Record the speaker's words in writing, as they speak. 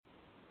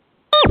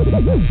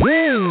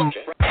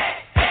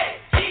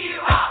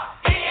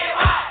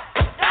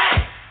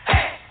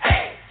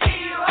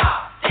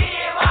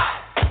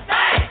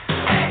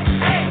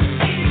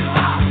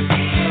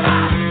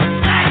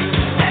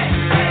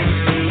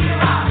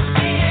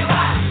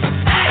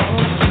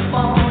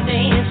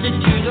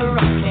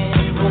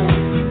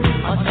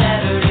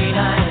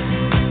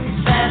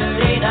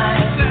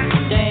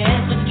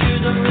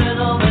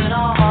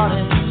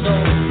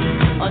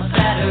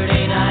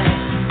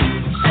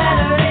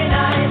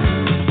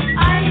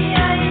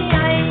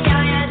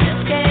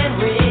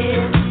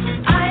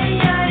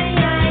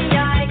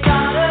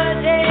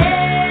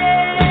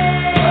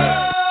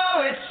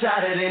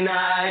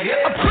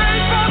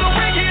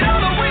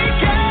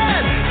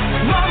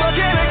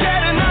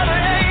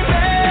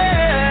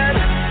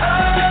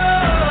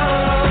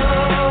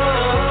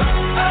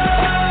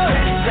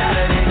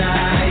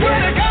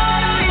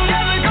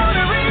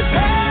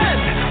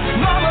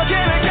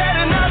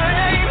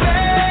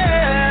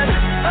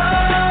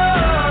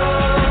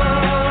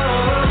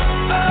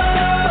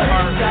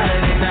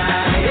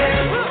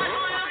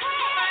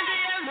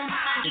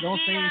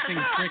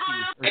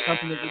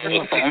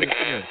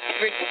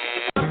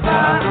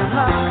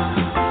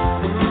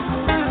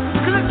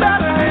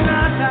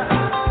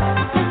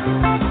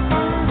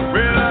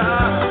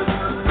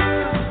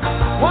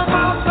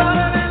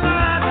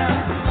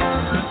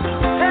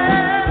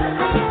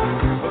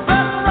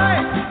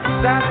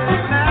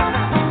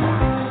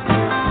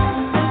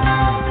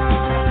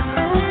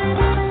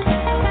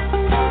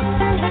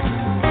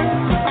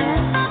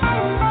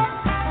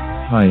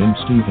Hi, I'm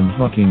Stephen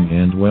Hawking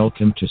and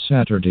welcome to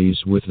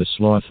Saturdays with the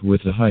Sloth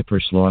with the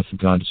Hyper Sloth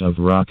Gods of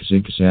Rock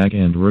Zigzag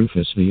and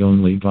Rufus, the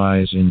only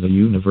guys in the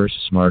universe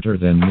smarter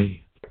than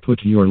me.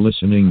 Put your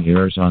listening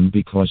ears on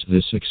because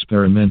this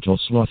experimental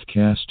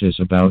Slothcast is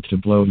about to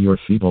blow your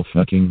feeble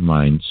fucking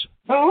minds.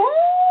 Whoa!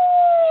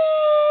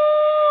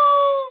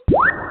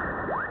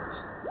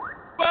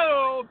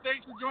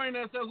 Thanks for joining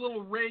us. That was a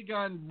little ray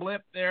gun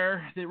blip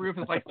there that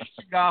Rufus like to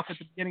shoot off at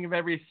the beginning of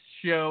every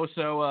show,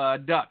 so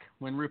duck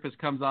when Rufus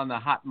comes on the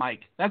hot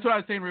mic. That's what I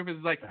was saying, Rufus,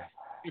 is like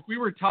if we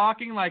were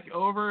talking like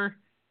over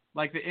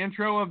like the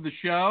intro of the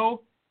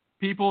show,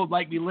 people would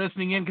like be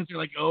listening in because they're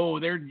like, oh,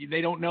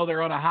 they don't know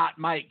they're on a hot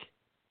mic.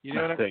 You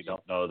know what I mean? They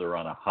don't know they're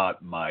on a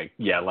hot mic.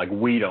 Yeah, like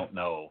we don't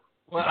know.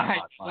 Well,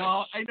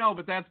 I know,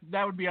 but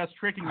that would be us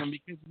tricking them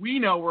because we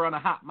know we're on a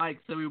hot mic,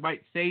 so we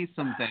might say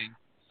some things.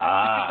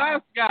 Oh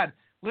God,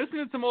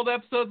 listening to some old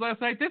episodes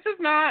last night. This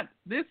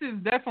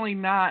is definitely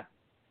not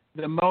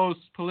the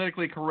most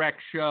politically correct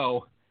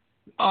show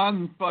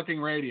on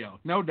fucking radio.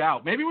 No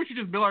doubt. Maybe we should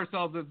just bill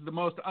ourselves as the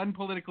most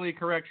unpolitically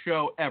correct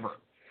show ever.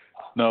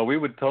 No, we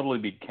would totally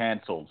be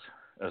canceled,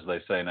 as they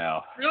say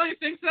now. Really? You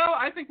think so?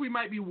 I think we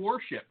might be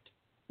worshipped.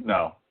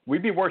 No.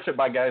 We'd be worshipped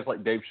by guys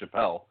like Dave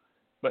Chappelle,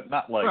 but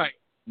not like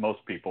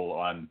most people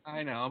on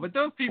I know, but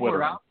those people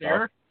Twitter are out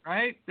there,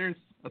 right? There's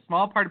a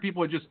small part of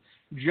people who just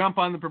jump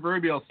on the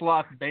proverbial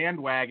sloth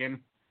bandwagon.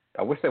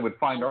 I wish they would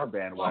find our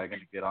bandwagon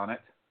to get on it.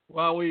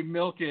 Well, we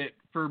milk it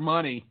for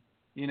money.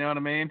 You know what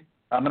I mean?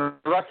 I'm in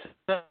rough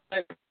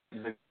shape.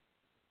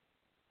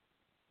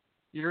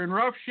 You're in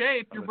rough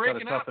shape. You're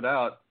breaking up. Tough it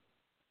out.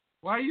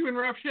 Why are you in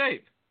rough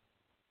shape?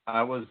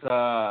 I was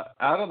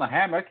out on the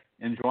hammock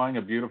enjoying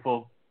a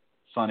beautiful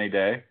sunny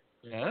day.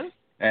 Yes.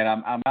 And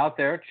I'm out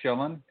there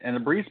chilling, and the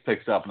breeze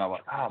picks up, and I'm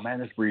like, oh, man,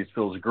 this breeze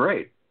feels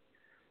great.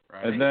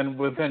 Right. And then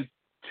within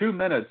 2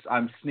 minutes,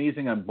 I'm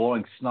sneezing and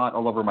blowing snot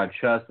all over my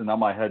chest, and now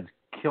my head's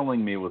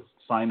killing me with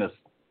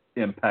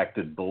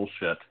sinus-impacted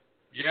bullshit.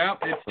 Yeah,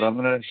 it's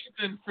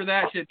season for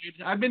that shit,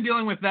 dude. I've been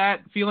dealing with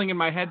that feeling in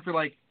my head for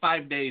like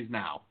 5 days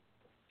now.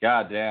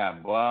 God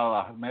damn.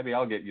 Well, maybe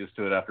I'll get used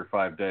to it after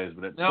 5 days,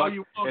 but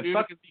you won't, dude.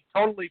 It's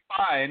totally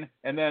fine,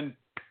 and then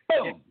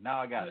boom, now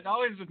I got it.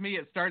 Always with me,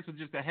 it starts with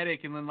just a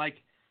headache and then like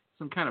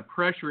some kind of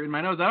pressure in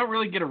my nose. I don't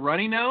really get a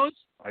runny nose.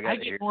 I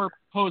get more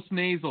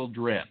post-nasal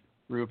drip,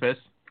 Rufus.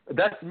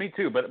 That's me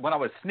too, but when I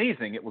was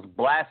sneezing, it was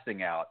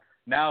blasting out.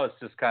 Now it's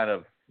just kind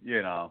of,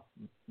 you know.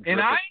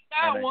 And I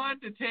ain't not one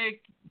to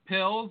take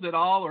pills at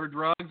all or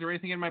drugs or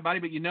anything in my body,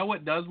 but you know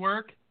what does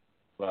work?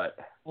 What?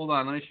 Hold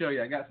on, let me show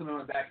you. I got some in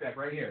my backpack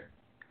right here.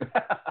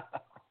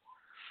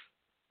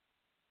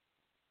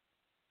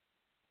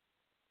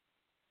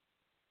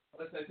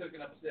 Unless I took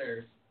it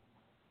upstairs.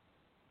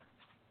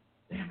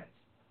 Damn it.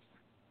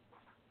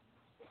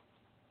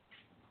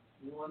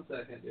 Give me 1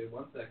 second, dude.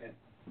 1 second.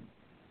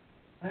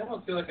 I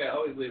almost feel like I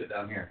always leave it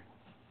down here.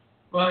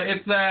 Well,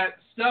 it's that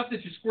stuff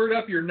that you squirt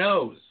up your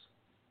nose.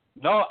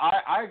 No,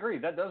 I agree.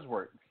 That does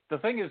work. The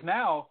thing is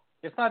now,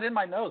 it's not in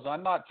my nose.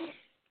 I'm not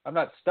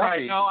stuffy.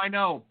 Right, no, I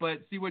know.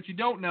 But see, what you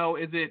don't know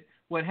is that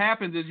what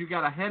happens is you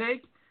got a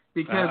headache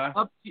because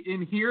up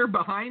in here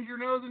behind your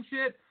nose and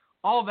shit,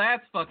 all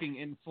that's fucking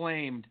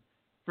inflamed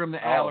from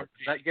the allergy.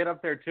 Does that get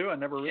up there too? I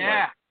never realized.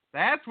 Yeah,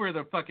 that's where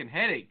the fucking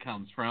headache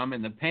comes from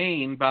and the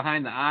pain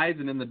behind the eyes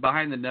and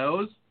behind the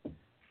nose.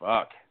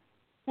 Fuck.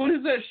 What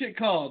is that shit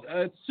called?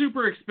 It's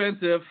super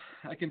expensive.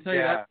 I can tell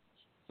you that.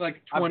 It's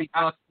like $20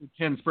 for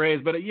 10 sprays,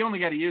 but you only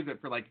got to use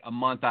it for like a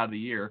month out of the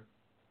year.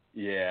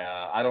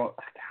 Yeah, I don't.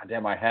 God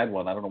damn, I had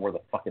one. I don't know where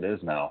the fuck it is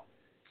now.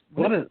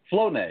 What is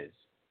Flonase?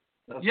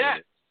 Yes,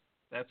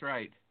 that's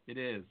right. It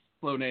is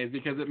Flonase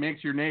because it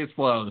makes your nays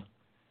flow.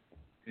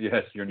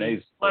 Yes, your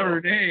nays. Clever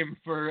name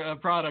for a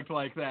product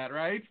like that,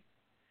 right?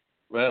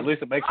 Well, at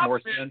least it makes more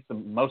sense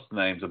than most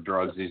names of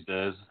drugs these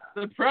days.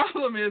 The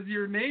problem is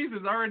your nays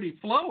is already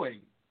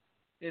flowing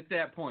at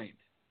that point.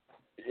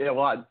 Yeah,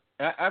 well,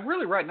 I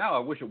really right now I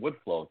wish it would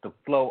flow to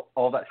flow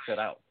all that shit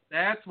out.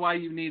 That's why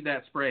you need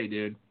that spray,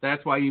 dude.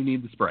 That's why you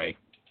need the spray.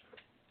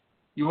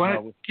 You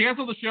want to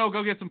cancel the show?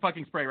 Go get some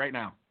fucking spray right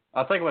now.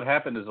 I think what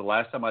happened is the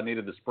last time I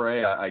needed the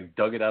spray, I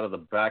dug it out of the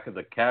back of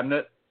the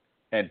cabinet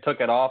and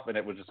took it off, and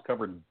it was just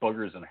covered in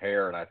boogers and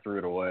hair, and I threw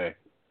it away.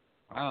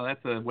 Wow,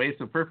 that's a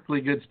waste of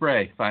perfectly good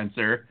spray, fine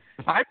sir.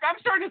 I'm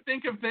starting to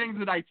think of things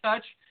that I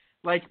touch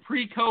like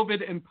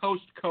pre-COVID and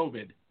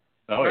post-COVID.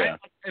 Oh, right?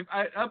 yeah.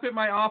 Like up at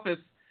my office,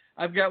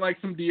 I've got like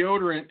some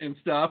deodorant and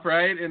stuff,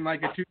 right? And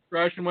like a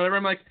toothbrush and whatever.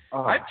 I'm like,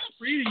 I feel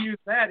free to use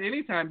that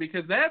anytime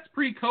because that's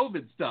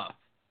pre-COVID stuff.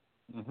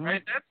 Mm-hmm.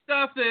 Right? That's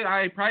stuff that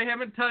I probably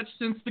haven't touched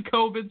since the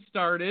COVID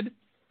started.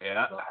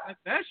 Yeah. So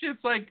that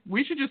shit's like,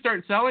 we should just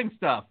start selling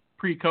stuff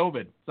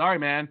pre-COVID. Sorry,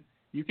 man.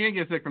 You can't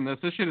get sick from this.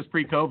 This shit is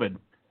pre-COVID.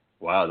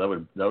 Wow,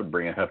 that would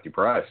bring a hefty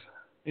price.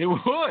 It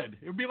would.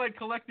 It would be like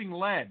collecting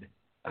lead.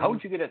 How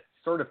would you get it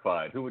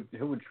certified? Who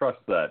would trust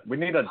that? We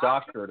need a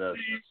doctor to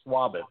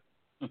swab it.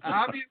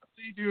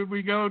 Obviously, dude,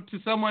 we go to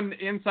someone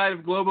inside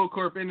of Globo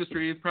Corp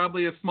Industries,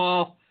 probably a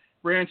small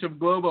branch of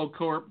Globo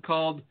Corp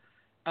called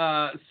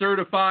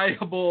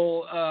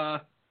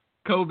Certifiable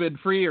COVID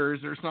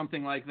Freers or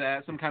something like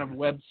that, some kind of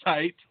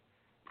website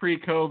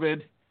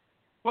pre-COVID.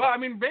 Well, I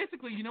mean,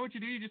 basically, you know what you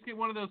do? You just get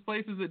one of those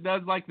places that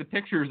does like the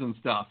pictures and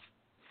stuff,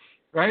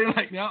 right?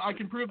 Like, now I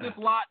can prove this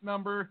lot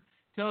number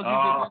tells you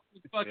that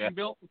this was fucking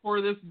built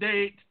before this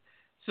date,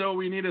 so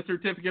we need a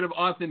certificate of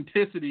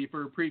authenticity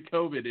for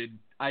pre-COVID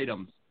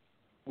items.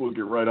 We'll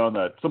get right on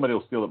that. Somebody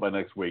will steal it by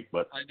next week,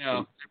 but I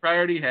know. They probably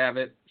already have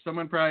it.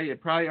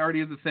 It probably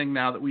already is a thing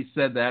now that we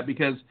said that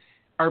because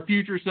our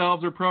future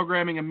selves are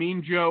programming a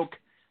mean joke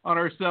on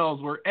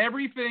ourselves where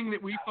everything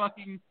that we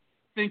fucking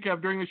think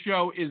of during the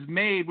show is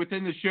made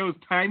within the show's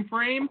time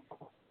frame,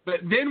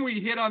 but then we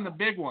hit on the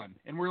big one,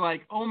 and we're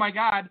like, oh my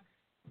God,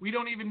 we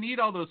don't even need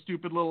all those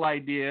stupid little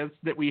ideas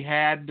that we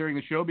had during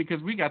the show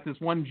because we got this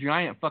one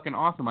giant fucking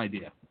awesome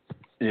idea.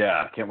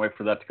 Yeah, can't wait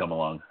for that to come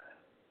along.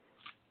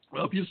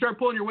 Well, if you start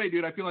pulling your weight,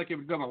 dude, I feel like it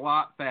would come a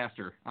lot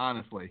faster,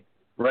 honestly.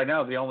 Right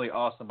now, the only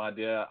awesome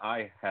idea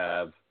I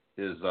have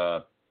is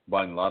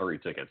buying lottery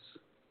tickets.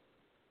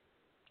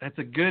 That's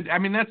a good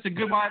one. That's a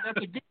good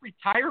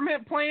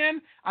retirement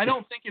plan. I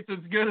don't think it's as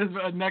good as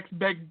a next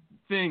big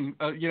thing,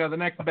 the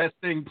next best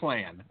thing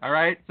plan. All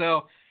right?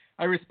 So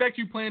I respect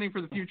you planning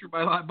for the future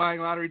by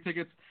buying lottery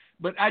tickets,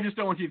 but I just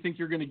don't want you to think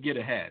you're going to get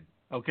ahead,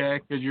 okay?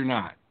 Because you're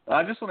not.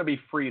 I just want to be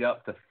freed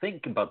up to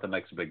think about the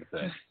next big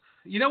thing.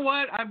 You know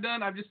what I've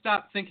done? I've just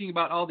stopped thinking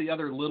about all the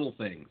other little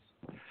things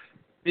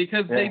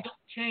because they don't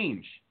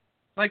change.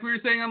 Like we were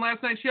saying on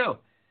last night's show,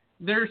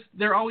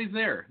 they're always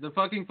there. The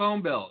fucking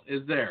phone bill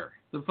is there.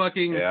 The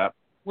fucking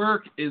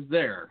work is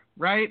there,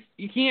 right?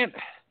 You can't.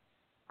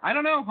 I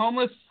don't know.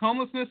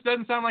 Homelessness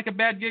doesn't sound like a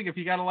bad gig if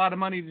you got a lot of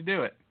money to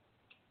do it.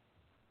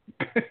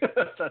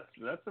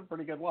 That's a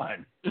pretty good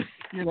line.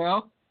 You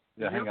know?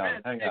 Yeah, hang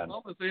on.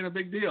 Homeless ain't a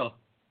big deal.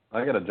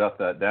 I got to jot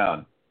that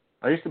down.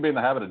 I used to be in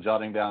the habit of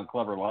jotting down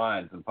clever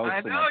lines and posting.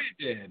 I know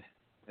you did.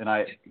 And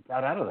I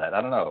got out of that.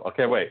 I don't know.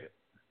 Okay, wait.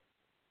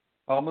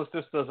 Almost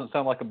just doesn't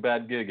sound like a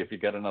bad gig if you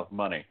get enough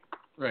money.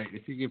 Right.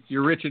 If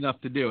you're rich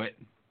enough to do it.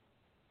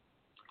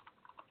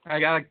 I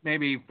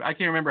can't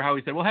remember how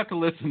he said. We'll have to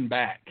listen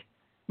back.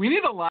 We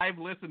need a live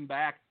listen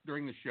back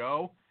during the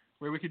show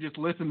where we could just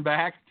listen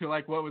back to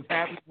like what was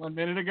happening 1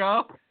 minute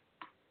ago.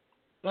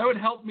 That would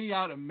help me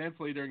out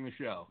immensely during the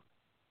show.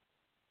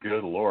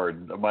 Good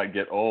Lord, that might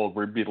get old.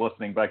 We'd be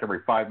listening back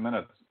every 5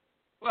 minutes.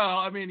 Well,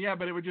 I mean, yeah,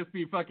 but it would just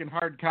be fucking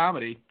hard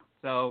comedy.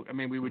 So, I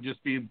mean, we would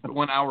just be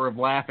 1 hour of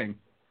laughing.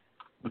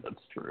 That's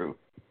true.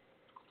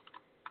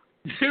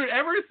 Dude,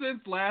 ever since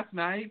last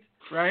night,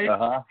 right?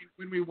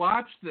 When we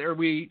watched or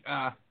we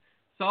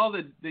saw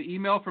the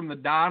email from the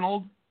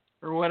Donald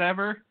or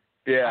whatever.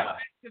 Yeah. I went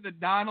to the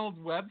Donald's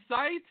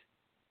website.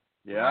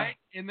 Yeah. Right?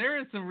 And there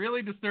is some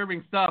really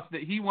disturbing stuff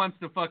that he wants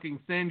to fucking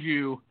send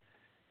you.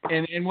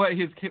 And what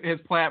his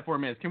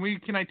platform is.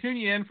 Can I tune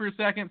you in for a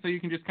second so you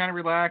can just kind of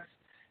relax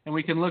and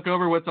we can look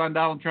over what's on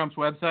Donald Trump's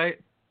website?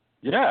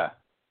 Yeah.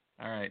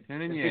 All right.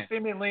 Tune in. If you see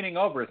me leaning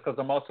over, it's because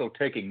I'm also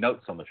taking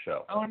notes on the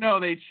show. Oh, no.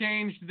 They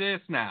changed this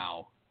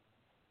now.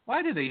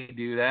 Why did they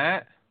do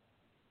that?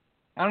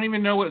 I don't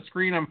even know what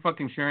screen I'm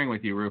fucking sharing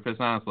with you, Rufus,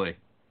 honestly.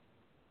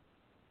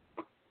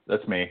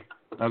 That's me.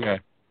 Okay.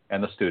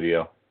 And the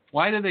studio.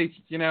 Why did they,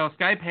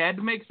 Skype had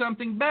to make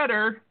something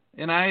better,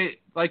 and I,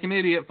 like an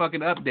idiot,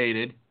 fucking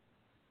updated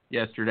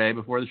yesterday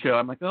before the show.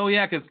 I'm like, oh,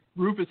 yeah, because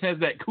Rufus has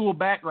that cool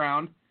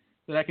background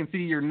that I can see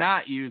you're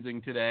not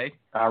using today.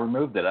 I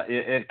removed it.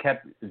 It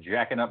kept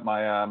jacking up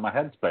my my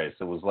headspace.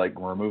 It was like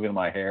removing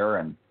my hair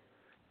and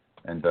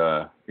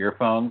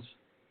earphones.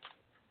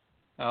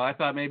 Oh, I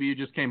thought maybe you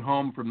just came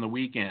home from the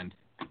weekend.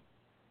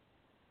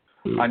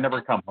 I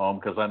never come home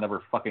because I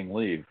never fucking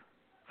leave.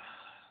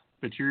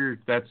 But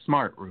that's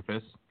smart,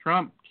 Rufus.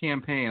 Trump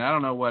campaign. I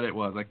don't know what it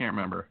was. I can't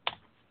remember.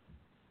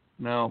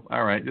 No.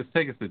 All right. Just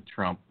take us to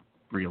Trump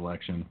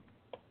re-election.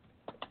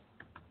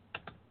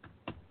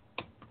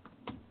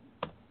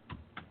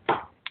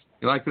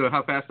 You like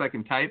how fast I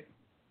can type?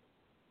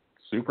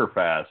 Super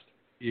fast.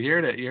 You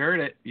heard it. You heard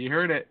it. You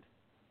heard it.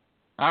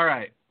 All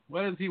right.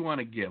 What does he want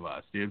to give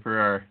us, dude, for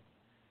our...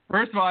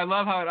 First of all, I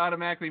love how it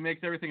automatically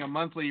makes everything a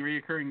monthly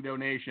reoccurring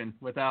donation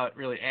without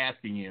really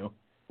asking you.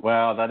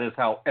 Well, that is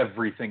how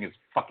everything is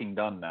fucking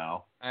done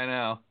now. I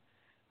know.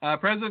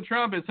 President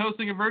Trump is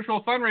hosting a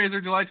virtual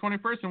fundraiser July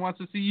 21st and wants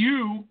to see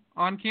you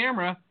on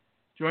camera.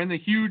 Join the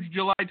huge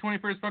July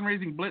 21st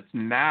fundraising blitz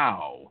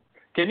now.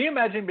 Can you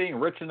imagine being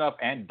rich enough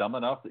and dumb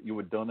enough that you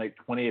would donate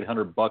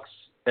 $2,800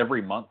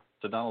 every month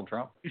to Donald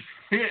Trump?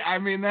 I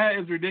mean, that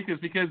is ridiculous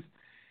because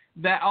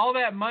all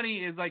that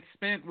money is like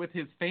spent with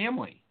his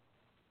family,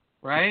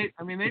 right?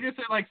 I mean, they just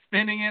are like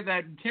spending it.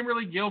 That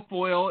Kimberly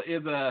Guilfoyle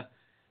is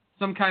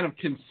some kind of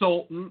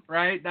consultant,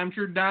 right? I'm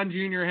sure Don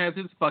Jr. has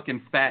his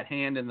fucking fat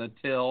hand in the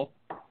till.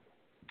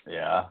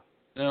 Yeah.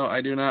 No,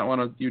 I do not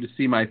want you to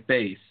see my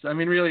face. I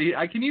mean, really,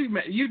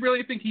 you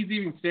really think he's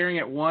even staring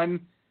at one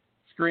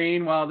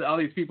screen while all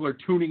these people are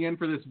tuning in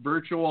for this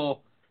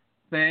virtual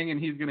thing and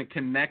he's going to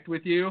connect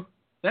with you?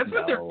 That's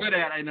what they're good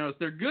at, I noticed.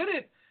 They're good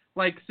at,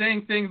 like,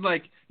 saying things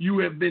like, you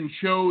have been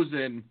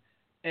chosen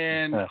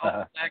and all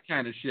that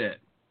kind of shit.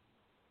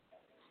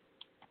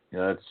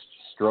 Yeah, it's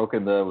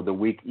stroking the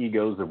weak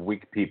egos of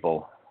weak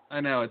people.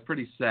 I know. It's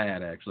pretty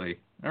sad, actually.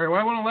 All right,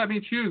 why won't it let me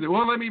choose? It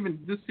won't let me even...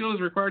 This field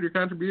has required your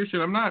contribution.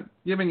 I'm not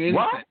giving anything.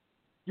 What?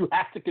 You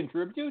have to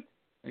contribute?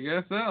 I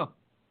guess so.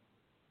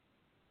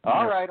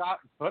 All right,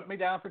 put me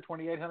down for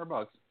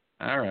 $2,800.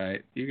 All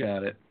right, you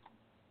got it.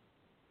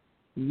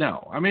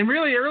 No. I mean,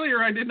 really,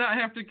 earlier I did not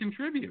have to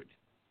contribute.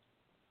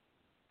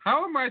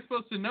 How am I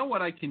supposed to know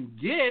what I can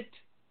get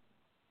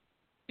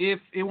if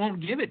it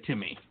won't give it to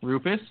me,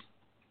 Rufus?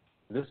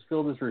 This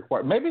field is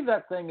required. Maybe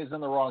that thing is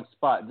in the wrong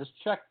spot. Just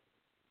check.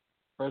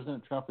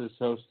 President Trump is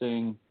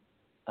hosting,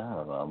 I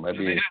don't know,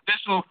 maybe... An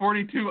additional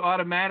 42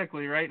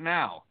 automatically right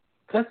now.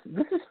 This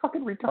is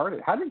fucking retarded.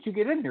 How did you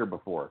get in here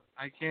before?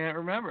 I can't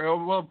remember.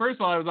 Well, first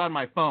of all, I was on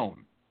my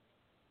phone.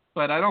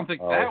 But I don't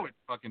think that would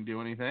fucking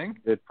do anything.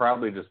 It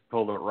probably just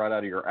pulled it right out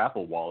of your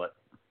Apple wallet.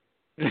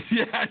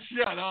 Yeah,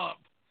 shut up.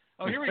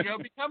 Oh, here we go.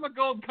 Become a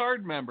gold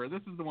card member.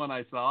 This is the one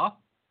I saw.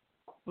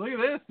 Look at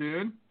this,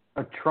 dude.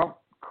 A Trump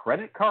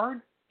credit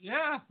card?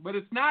 Yeah, but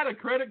it's not a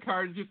credit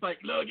card. It's just like,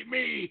 look at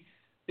me.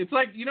 It's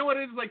like, you know what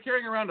it is? It's like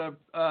carrying around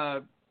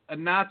a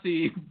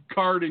Nazi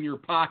card in your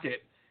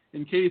pocket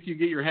in case you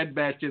get your head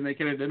bashed in. They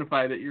can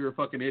identify that you're a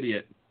fucking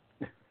idiot.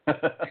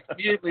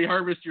 Immediately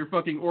harvest your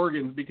fucking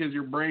organs because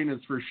your brain is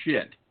for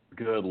shit.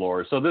 Good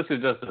Lord. So this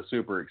is just a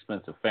super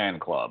expensive fan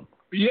club.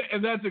 Yeah,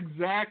 and that's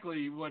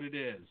exactly what it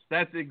is.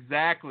 That's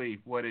exactly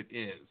what it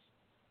is.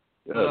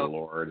 Good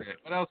Lord.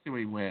 What else can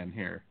we win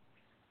here?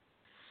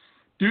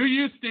 Do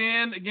you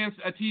stand against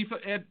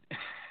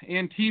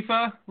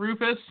Antifa,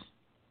 Rufus?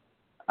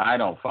 I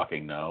don't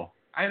fucking know.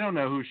 I don't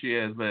know who she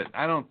is, but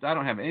I don't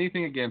have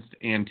anything against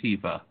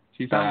Antifa.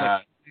 She sounds like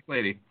a nice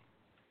lady.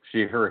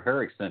 Her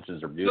hair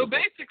extensions are beautiful. So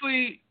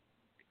basically,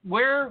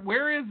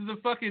 where is the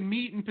fucking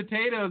meat and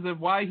potatoes of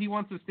why he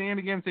wants to stand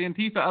against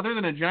Antifa other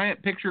than a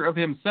giant picture of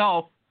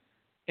himself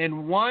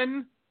and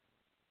one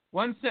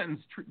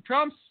sentence?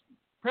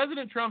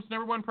 President Trump's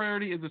number one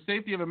priority is the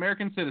safety of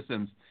American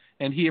citizens,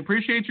 and he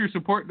appreciates your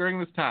support during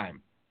this time.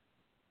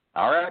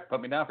 All right,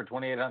 put me down for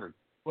 $2,800.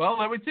 Well,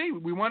 let me see.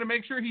 We want to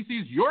make sure he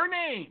sees your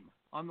name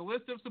on the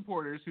list of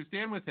supporters who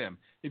stand with him.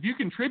 If you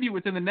contribute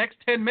within the next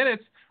 10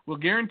 minutes, we'll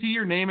guarantee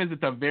your name is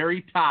at the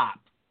very top.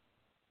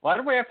 Why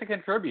do we have to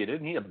contribute?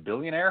 Isn't he a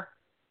billionaire?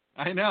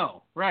 I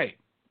know, right?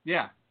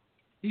 Yeah,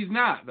 he's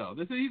not though.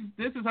 This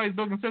is how he's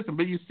building the system.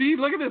 But you see,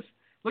 look at this.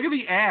 Look at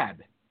the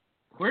ad.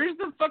 Where's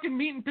the fucking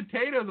meat and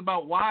potatoes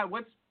about why?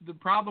 What's the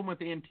problem with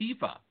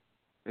Antifa?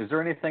 Is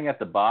there anything at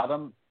the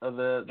bottom of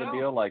the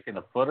deal, like in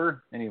the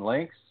footer? Any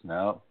links?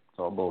 No, it's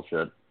all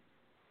bullshit.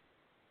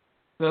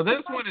 So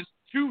this one is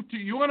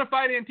you want to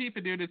fight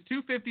Antifa, dude? It's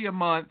 $250 a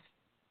month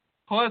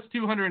plus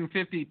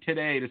 $250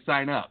 today to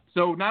sign up.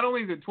 So not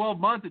only is it 12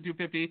 months at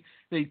 $250,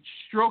 they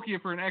stroke you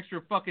for an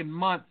extra fucking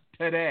month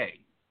today.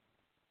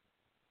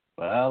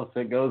 Well, if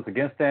it goes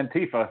against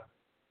Antifa.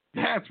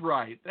 That's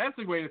right. That's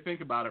the way to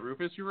think about it,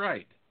 Rufus. You're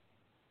right.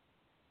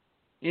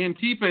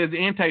 Antifa is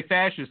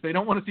anti-fascist. They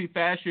don't want to see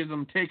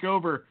fascism take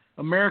over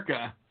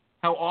America.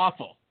 How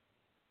awful.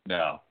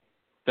 No.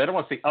 They don't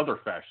want to see other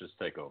fascists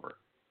take over.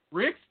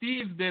 Rick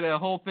Steves did a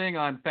whole thing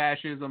on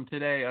fascism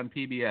today on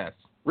PBS.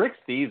 Rick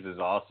Steves is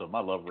awesome.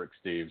 I love Rick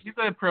Steves. He's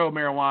a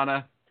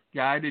pro-marijuana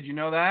guy. Did you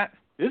know that?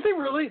 Is he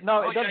really?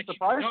 No, it doesn't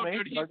surprise me.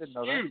 Dude, I didn't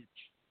know that.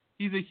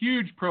 He's a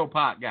huge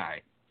pro-pot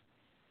guy.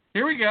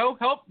 Here we go.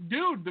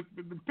 Dude,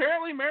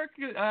 apparently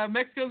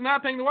Mexico's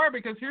not paying the wire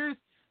because here's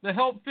the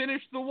help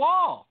finish the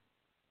wall.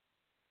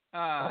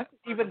 That's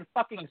even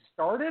fucking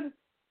started?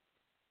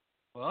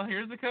 Well,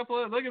 here's a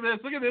couple of... Look at this.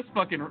 Look at this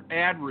fucking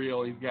ad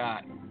reel he's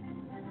got.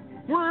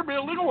 We're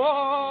building a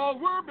wall.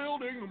 We're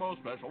building the most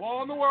special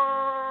wall in the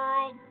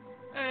world.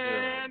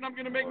 And I'm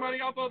going to make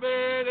money off of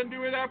it and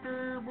do it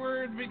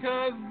afterwards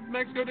because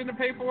Mexico didn't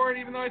pay for it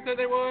even though I said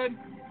they would.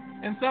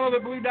 And some of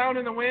it blew down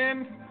in the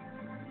wind.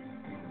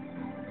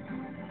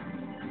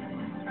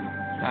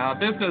 Now, if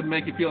this doesn't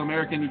make you feel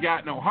American, you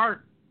got no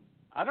heart.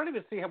 I don't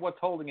even see what's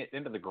holding it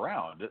into the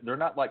ground. They're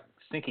not like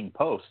sinking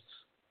posts.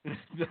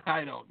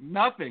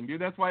 Nothing, dude.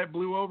 That's why it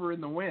blew over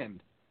in the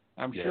wind.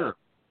 I'm sure.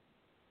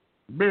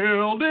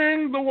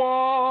 Building the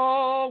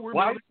wall.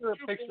 Why is there a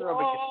picture of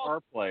a guitar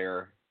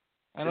player?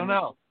 I don't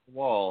know. The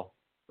wall,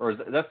 or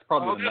that's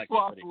probably the next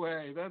walk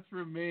away. That's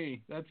from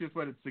me. That's just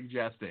what it's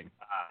suggesting.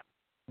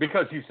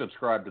 Because you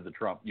subscribe to the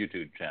Trump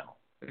YouTube channel.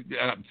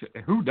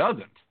 Who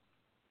doesn't?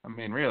 I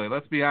mean, really.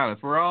 Let's be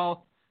honest. We're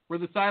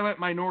the silent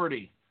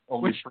minority.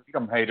 Only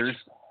freedom haters.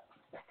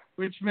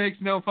 Which makes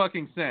no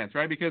fucking sense,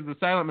 right? Because the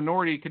silent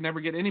minority could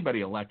never get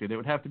anybody elected. It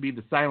would have to be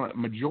the silent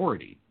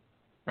majority,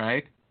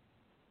 right?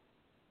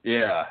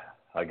 Yeah,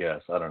 I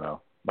guess. I don't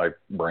know. My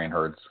brain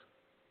hurts.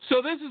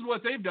 So this is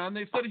what they've done.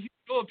 They've set a huge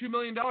goal of $2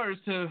 million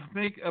to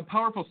make a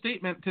powerful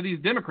statement to these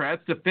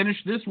Democrats to finish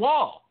this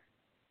wall.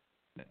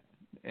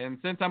 And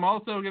since I'm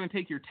also going to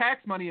take your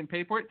tax money and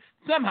pay for it,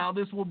 somehow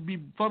this will be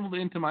funneled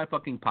into my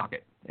fucking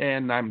pocket.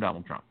 And I'm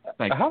Donald Trump.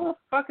 Thank you. How the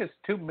fuck is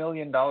 $2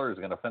 million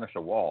going to finish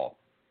a wall?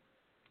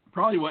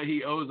 Probably what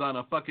he owes on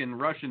a fucking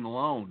Russian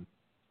loan.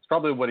 It's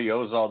probably what he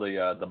owes all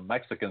the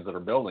Mexicans that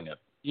are building it.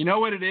 You know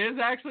what it is,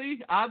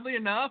 actually? Oddly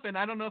enough, and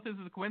I don't know if this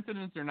is a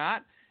coincidence or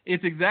not,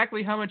 it's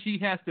exactly how much he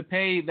has to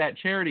pay that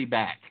charity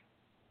back.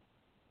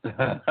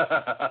 It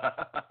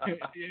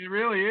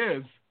really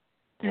is.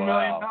 $2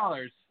 million.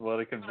 What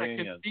a convenience. What a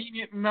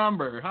convenient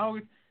number.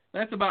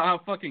 That's about how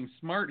fucking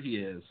smart he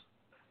is.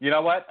 You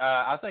know what?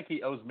 I think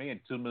he owes me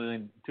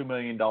 $2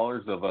 million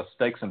of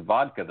steaks and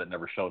vodka that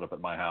never showed up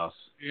at my house.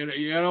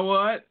 You know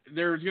what?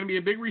 There's going to be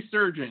a big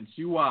resurgence.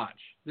 You watch.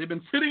 They've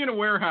been sitting in a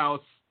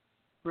warehouse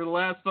for the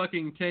last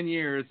fucking 10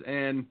 years,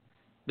 and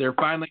they're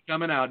finally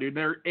coming out, dude.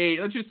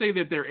 Let's just say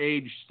that they're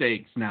aged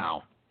steaks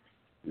now.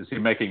 Is he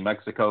making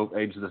Mexico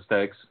age the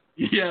steaks?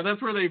 Yeah,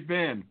 that's where they've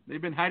been.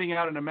 They've been hiding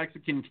out in a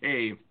Mexican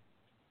cave.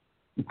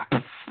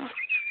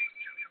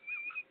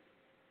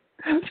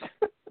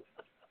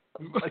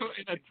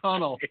 In a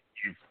tunnel.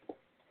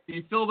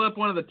 He filled up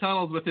one of the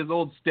tunnels with his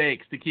old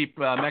steaks to keep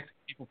Mexican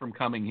people from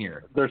coming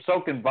here. They're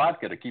soaking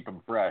vodka to keep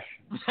them fresh.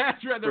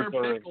 That's right. They're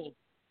pickled.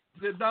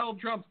 Donald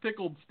Trump's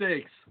pickled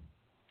steaks.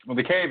 Well,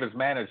 the cave is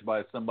managed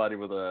by somebody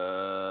with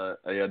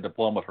a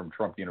diploma from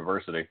Trump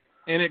University.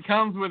 And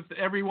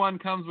everyone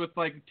comes with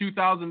like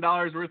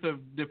 $2,000 worth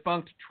of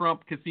defunct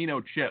Trump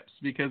casino chips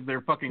because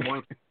they're fucking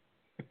worth it.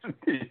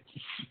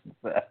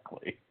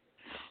 Exactly.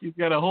 He's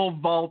got a whole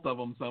vault of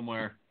them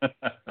somewhere.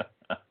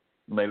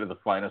 Made of the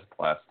finest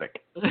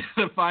plastic.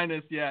 The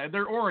finest, yeah.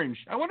 They're orange.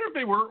 I wonder if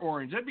they were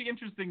orange. That'd be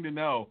interesting to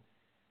know.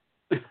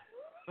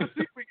 Let's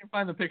see if we can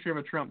find the picture of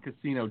a Trump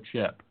casino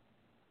chip.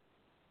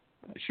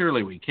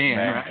 Surely we can,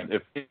 right?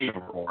 If they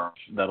were orange,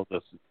 that'll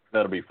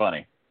be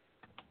funny.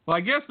 Well,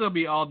 I guess they'll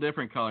be all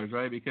different colors,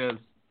 right? Because,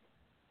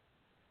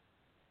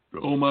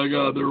 oh my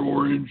God, they're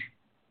orange.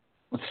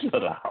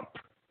 Shut up.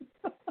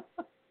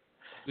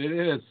 It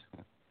is.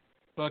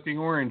 Fucking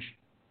orange.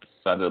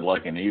 Sounded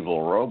like an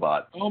evil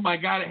robot. Oh my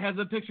God, it has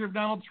a picture of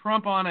Donald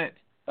Trump on it.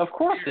 Of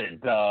course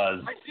it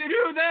does.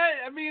 Dude,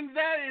 that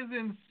is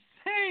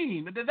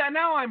insane.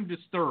 Now I'm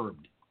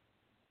disturbed.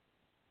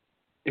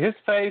 His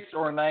face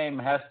or name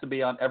has to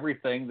be on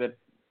everything that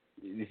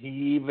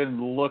he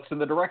even looks in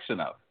the direction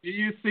of. Do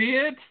you see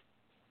it?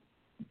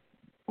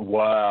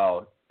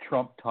 Wow.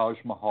 Trump Taj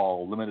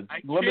Mahal, limited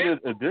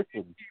edition.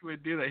 He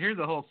would do that. Here's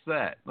the whole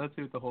set. Let's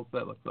see what the whole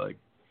set looks like.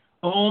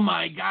 Oh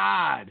my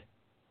God.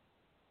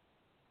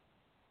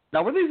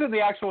 Now, were these in the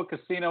actual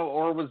casino,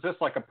 or was this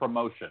like a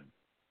promotion?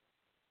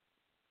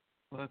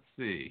 Let's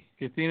see.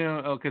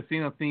 Casino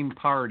themed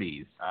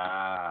parties.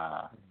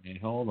 Okay,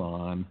 hold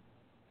on.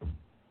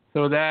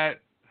 So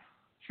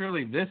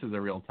surely this is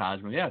a real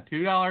Taj Mahal. Yeah,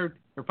 $2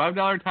 or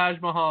 $5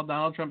 Taj Mahal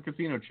Donald Trump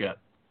casino chip.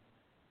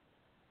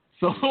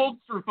 Sold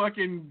for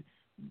fucking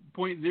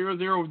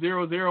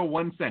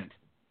 .00001 cent.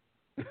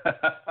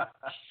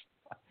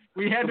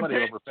 We had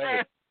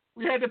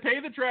to pay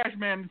the trash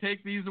man to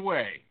take these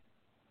away.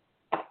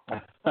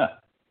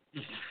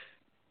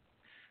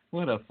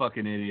 What a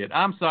fucking idiot.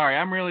 I'm sorry.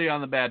 I'm really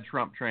on the bad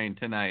Trump train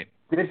tonight.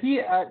 Did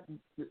he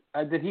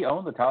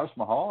own the Taj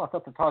Mahal? I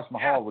thought the Taj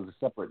Mahal was a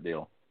separate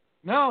deal.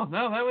 No,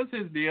 that was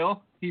his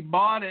deal. He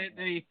bought it,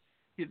 and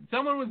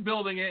someone was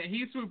building it.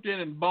 He swooped in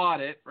and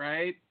bought it,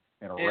 right?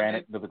 And ran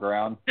it into the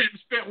ground.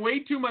 Spent way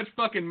too much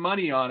fucking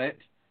money on it.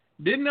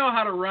 Didn't know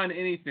how to run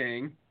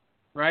anything,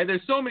 right?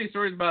 There's so many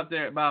stories about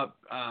there's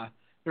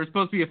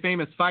supposed to be a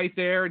famous fight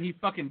there, and he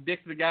fucking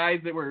dicked the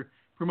guys that were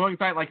promoting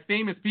fight, like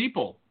famous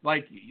people,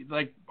 like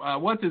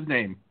what's his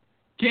name,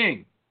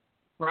 King,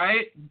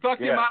 right?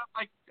 Fucked him out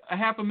like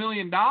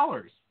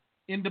 $500,000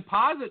 in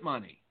deposit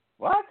money.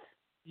 What?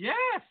 Yes,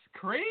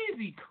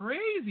 crazy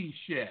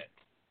shit.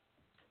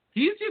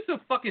 He's just a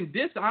fucking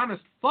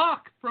dishonest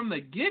fuck from the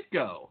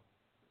get-go.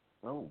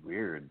 So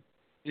weird.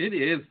 It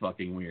is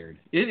fucking weird.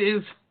 It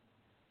is.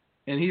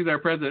 And he's our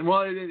president.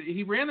 Well,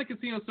 he ran the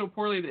casino so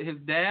poorly that his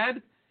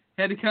dad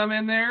had to come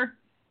in there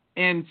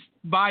and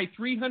buy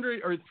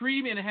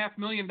 $3.5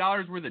 million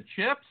worth of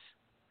chips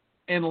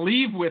and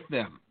leave with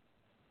them,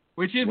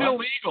 which is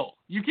illegal.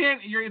 You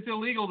can't. It's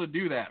illegal to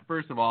do that.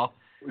 First of all.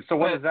 So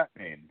what does that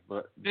mean?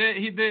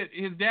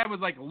 His dad was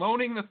like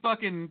loaning the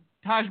fucking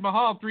Taj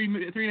Mahal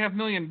 $3.5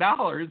 million,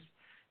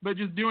 but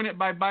just doing it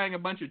by buying a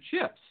bunch of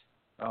chips.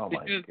 Oh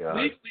my because God!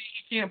 Legally,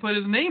 he can't put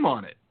his name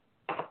on it.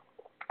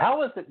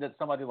 How is it that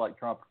somebody like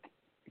Trump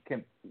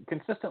can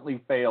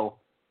consistently fail,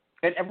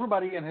 and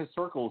everybody in his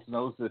circles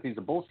knows that he's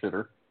a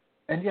bullshitter,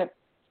 and yet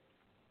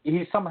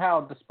he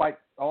somehow, despite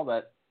all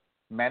that,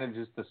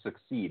 manages to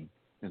succeed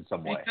in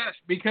some way?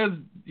 Because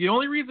the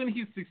only reason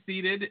he's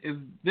succeeded is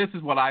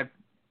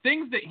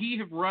things that he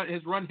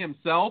has run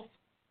himself.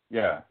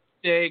 Yeah.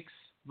 Steaks,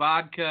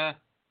 vodka,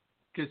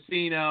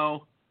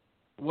 casino,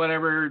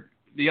 whatever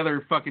the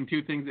other fucking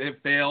two things that have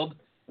failed,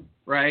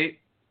 right?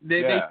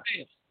 They fail.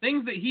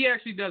 Things that he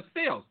actually does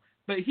fails.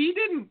 But he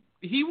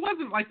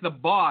wasn't like the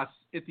boss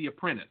at The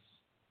Apprentice.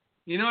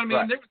 You know what I mean?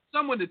 Right. There was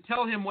someone to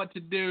tell him what to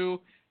do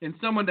and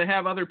someone to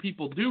have other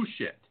people do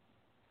shit.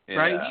 Yeah.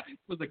 Right? He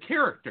was a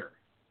character.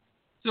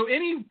 So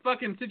any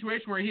fucking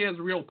situation where he has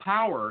real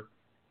power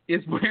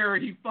is where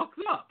he fucks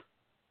up.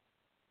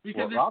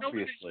 Because there's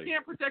nobody that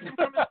can't protect him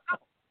from himself.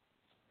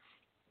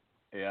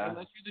 Yeah.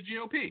 Unless you're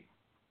the GOP.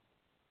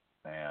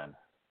 Man.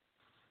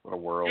 What a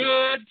world.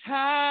 Good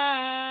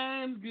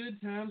times,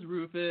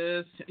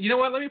 Rufus. You know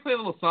what? Let me play a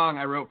little song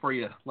I wrote for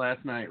you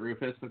last night,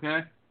 Rufus, okay?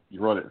 You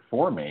wrote it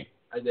for me?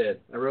 I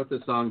did. I wrote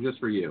this song just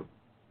for you.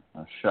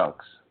 Oh,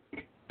 shucks.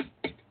 Can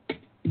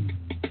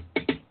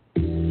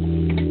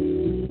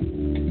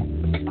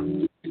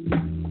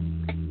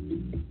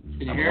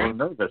you hear it? I'm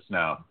a little nervous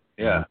now.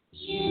 Yeah.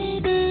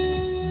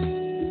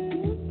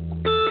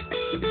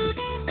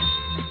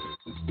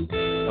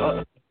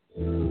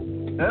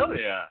 Hell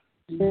yeah.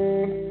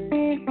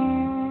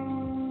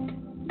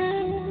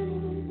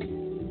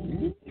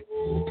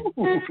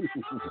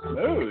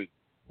 Smooth.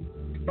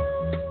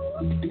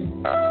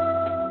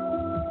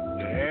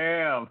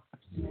 Damn.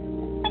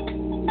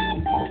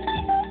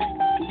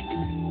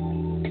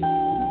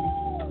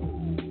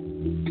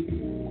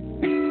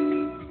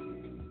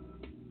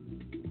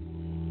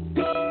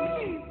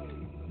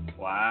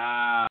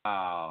 Wow.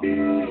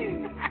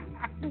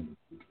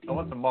 I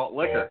want some malt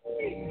liquor.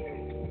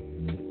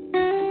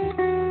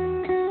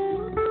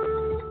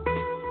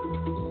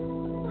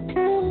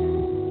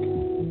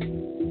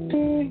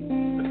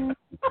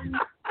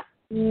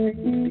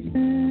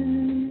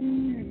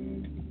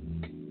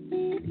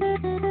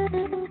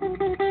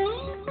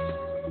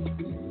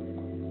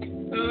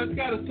 It's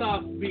got a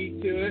soft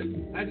beat to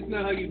it. I just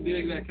know how you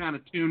dig that kind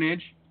of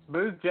tunage.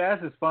 Smooth jazz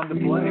is fun to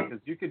play because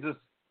you could just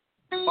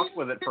fuck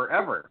with it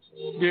forever.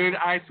 Dude,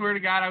 I swear to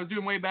God, I was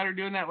doing way better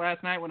doing that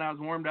last night when I was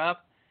warmed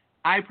up.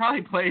 I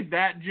probably played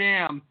that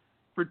jam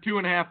for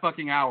 2.5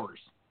 fucking hours.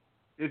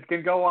 It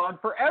can go on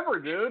forever,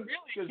 dude. It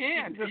really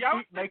can. You just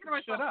keep making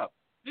shit up.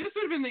 This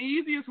would have been the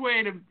easiest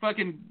way to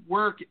fucking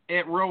work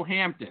at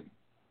Roehampton,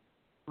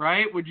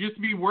 right? Would just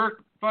be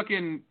work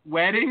fucking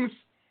weddings,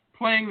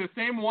 playing the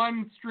same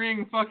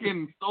one-string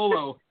fucking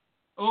solo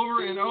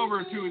over and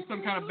over to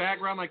some kind of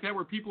background like that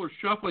where people are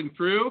shuffling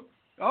through.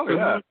 Oh,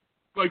 yeah.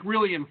 Like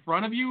really in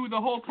front of you the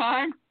whole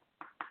time.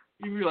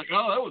 You'd be like,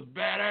 oh, that was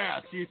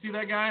badass. Do you see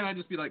that guy? And I'd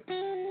just be like,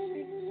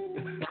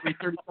 every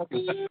 30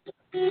 seconds.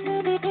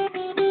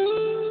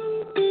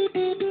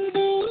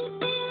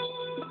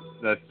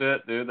 That's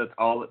it, dude. That's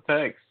all it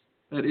takes.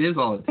 That is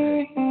all it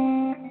takes.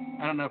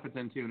 I don't know if it's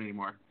in tune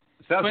anymore.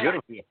 It sounds good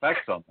with the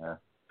effects on there.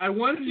 I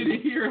wanted you to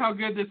hear how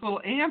good this little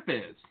amp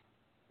is.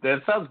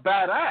 That sounds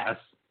badass.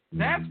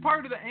 That's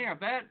part of the amp.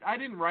 That I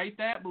didn't write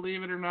that,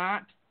 believe it or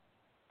not.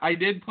 I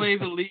did play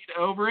the lead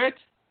over it,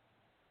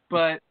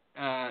 but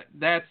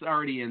that's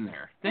already in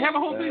there. They have a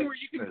whole thing where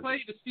you can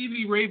play the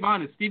Stevie Ray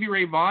Vaughan. It's Stevie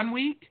Ray Vaughan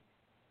week,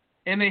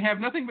 and they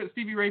have nothing but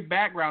Stevie Ray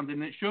backgrounds,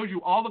 and it shows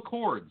you all the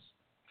chords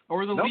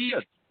or the lead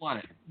on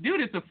it.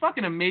 Dude, it's a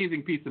fucking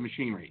amazing piece of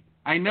machinery.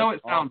 I know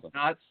it sounds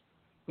nuts,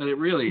 but it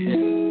really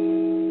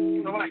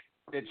is. So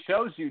it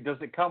shows you, does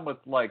it come with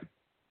like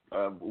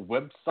a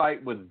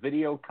website with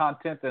video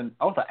content and,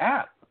 the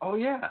app? Oh,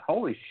 yeah.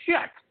 Holy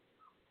shit.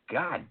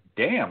 God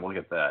damn, look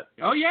at that.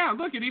 Oh, yeah,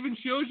 look, it even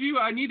shows you.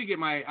 I need to get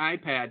my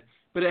iPad,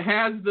 but it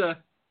has the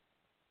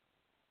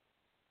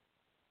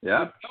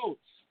notes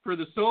for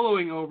the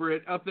soloing over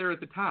it up there at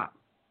the top.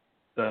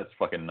 That's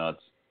fucking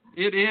nuts.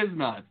 It is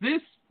nuts.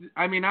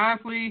 I mean,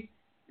 honestly,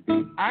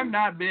 I'm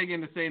not big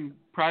into saying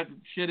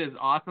shit is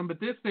awesome,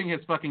 but this thing has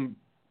fucking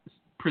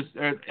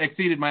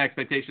exceeded my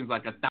expectations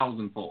like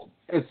 1,000-fold.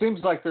 It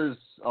seems like there's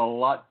a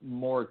lot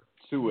more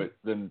to it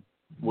than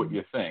what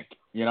you think.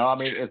 You know, I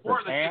mean, it's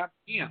an amp.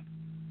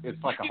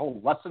 It's like a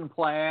whole lesson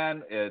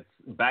plan. It's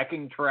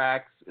backing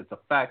tracks. It's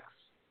effects.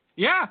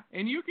 Yeah,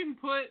 and you can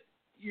put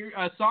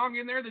a song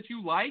in there that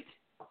you like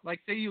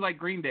say you like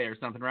Green Day or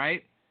something,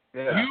 right?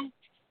 Yeah.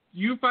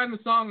 You find the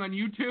song on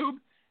YouTube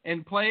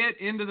and play it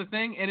into the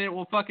thing, and it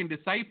will fucking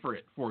decipher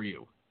it for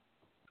you.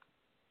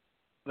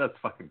 That's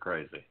fucking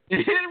crazy.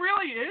 It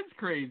really is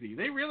crazy.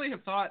 They really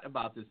have thought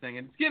about this thing,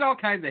 and it's getting all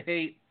kinds of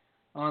hate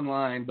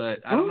online, but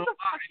I don't know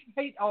why.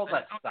 Hate all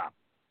that stuff.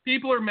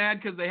 People are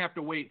mad because they have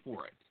to wait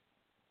for it.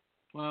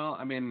 Well,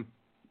 I mean,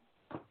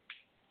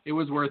 it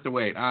was worth the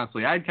wait,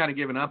 honestly. I'd kind of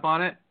given up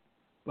on it,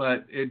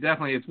 but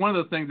it's one of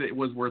those things that it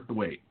was worth the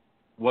wait.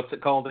 What's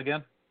it called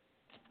again?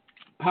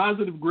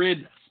 Positive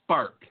Grid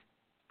Spark.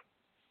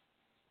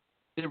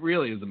 It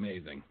really is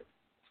amazing.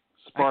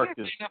 Spark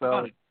is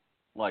spelled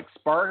like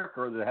Spark,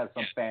 or does it have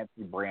some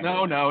fancy brand?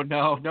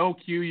 No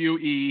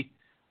QUE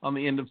on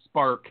the end of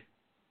Spark.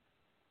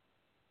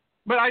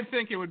 But I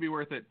think it would be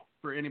worth it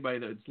for anybody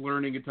that's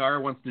learning guitar,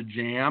 wants to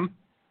jam.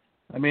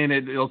 I mean,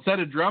 it'll set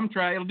a drum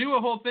track. It'll do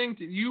a whole thing.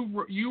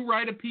 You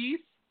write a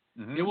piece.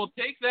 Mm-hmm. It will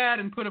take that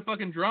and put a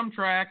fucking drum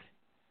track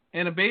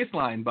and a bass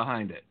line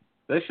behind it.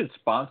 They should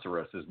sponsor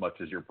us as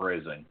much as you're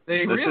praising.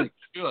 They really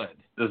should.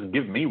 Doesn't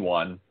give me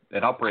one,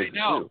 and I'll praise it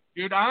too.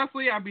 Dude,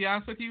 honestly, I'll be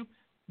honest with you.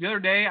 The other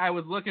day, I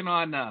was looking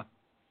on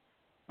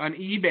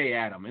eBay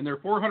at them, and they're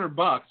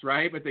 $400,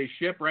 right? But they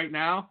ship right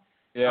now.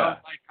 Yeah. I was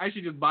like, I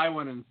should just buy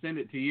one and send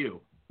it to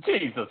you.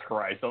 Jesus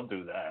Christ, don't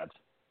do that.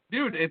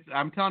 Dude,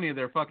 I'm telling you,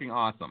 they're fucking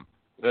awesome.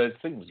 It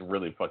seems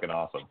really fucking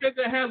awesome. Because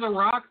it has a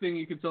rock thing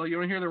you can tell. You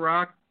want to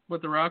hear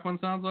what the rock one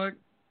sounds like?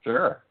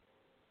 Sure.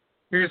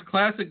 Here's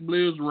classic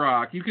blues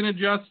rock. You can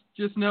adjust,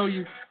 just know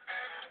you...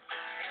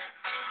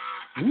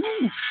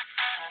 Ooh.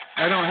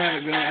 I don't have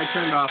it going. I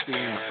turned off the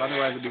amp.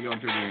 Otherwise, it'd be going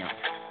through the amp.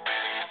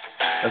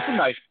 That's a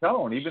nice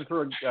tone, even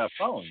through a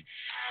phone.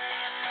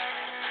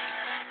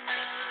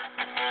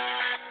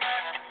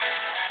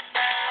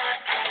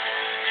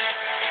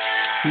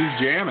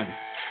 He's jamming.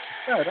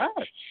 Yeah,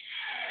 that.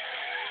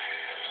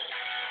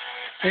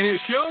 And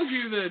it shows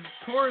you the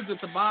chords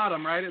at the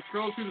bottom, right? It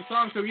scrolls through the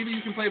song, so either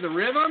you can play the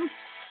rhythm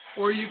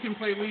or you can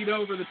play lead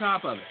over the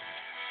top of it.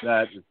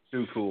 That is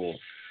too cool.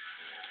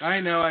 I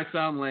know I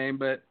sound lame,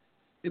 but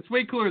it's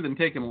way cooler than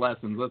taking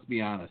lessons, let's be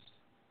honest.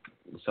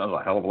 It sounds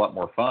a hell of a lot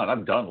more fun.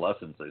 I've done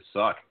lessons. They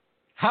suck.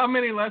 How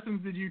many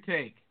lessons did you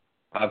take?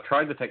 I've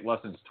tried to take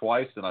lessons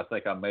twice, and I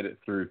think I made it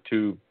through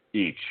 2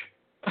 each.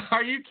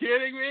 Are you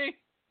kidding me?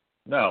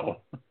 No.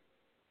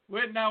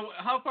 Wait, now,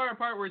 how far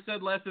apart were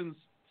said lessons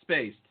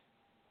spaced?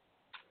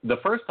 The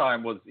first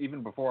time was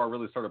even before I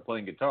really started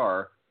playing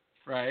guitar.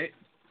 Right.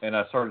 And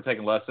I started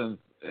taking lessons,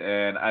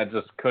 and I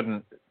just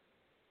couldn't.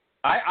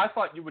 I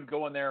thought you would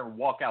go in there and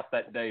walk out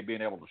that day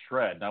being able to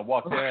shred. And I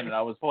walked in, and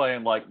I was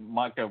playing like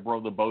Micah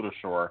Row the Boat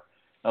Ashore.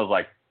 I was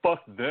like,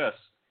 fuck this.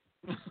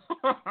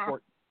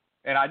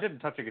 And I didn't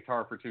touch a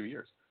guitar for 2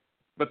 years.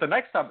 But the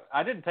next time,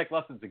 I didn't take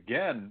lessons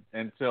again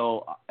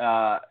until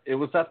it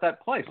was at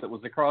that place that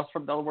was across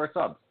from Delaware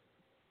Subs.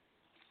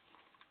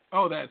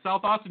 Oh, that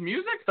South Austin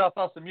Music? South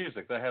Austin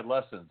Music. They had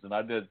lessons, and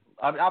I did.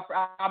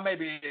 I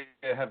maybe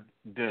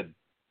did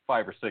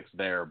 5 or 6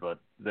 there, but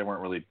they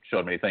weren't really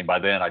showing me anything. By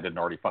then, I didn't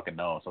already fucking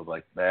know, so I was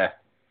like, eh.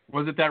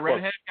 Was it that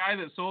redhead guy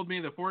that sold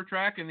me the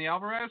 4-track in the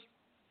Alvarez?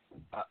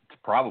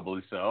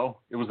 Probably so.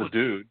 It was a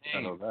dude.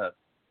 I know that.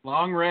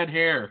 Long red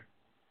hair.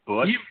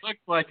 Butch?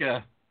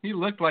 He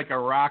looked like a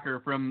rocker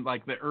from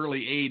like the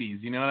early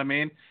 '80s. You know what I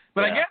mean?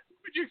 But yeah. I guess what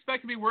would you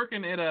expect to be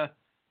working at a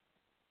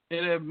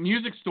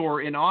music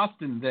store in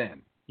Austin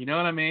then? You know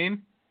what I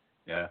mean?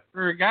 Yeah.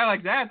 For a guy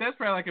like that, that's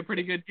probably like a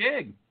pretty good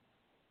gig.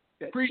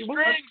 Free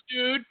strings,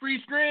 dude.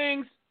 Free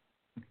strings.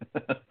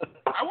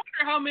 I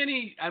wonder how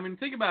many. I mean,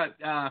 think about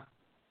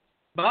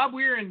Bob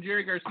Weir and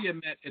Jerry Garcia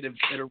met at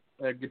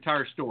a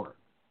guitar store.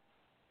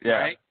 Yeah.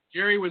 Right?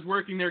 Jerry was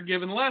working there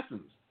giving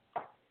lessons.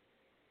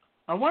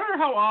 I wonder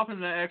how often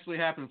that actually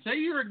happens. Say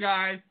you're a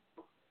guy,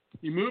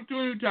 you move to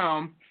a new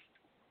town.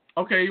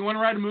 Okay, you want to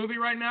write a movie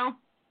right now?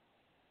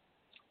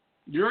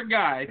 You're a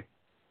guy.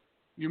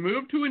 You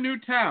move to a new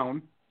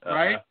town,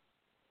 right?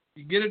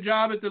 You get a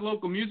job at the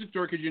local music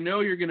store because you know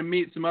you're going to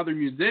meet some other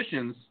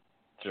musicians.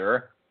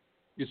 Sure.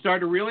 You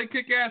start a really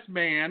kick-ass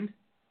band.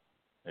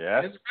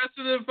 Yeah. And the rest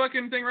of the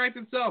fucking thing writes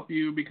itself.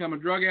 You become a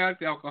drug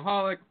addict,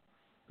 alcoholic.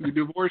 You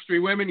divorce 3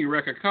 women. You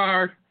wreck a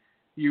car.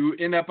 You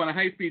end up on a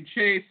high-speed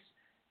chase,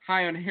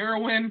 high on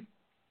heroin,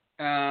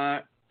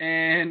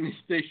 and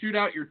they shoot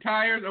out your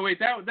tires. Oh, wait,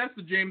 that's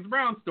the James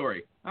Brown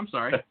story. I'm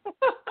sorry.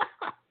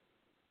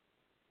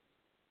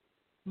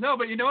 No,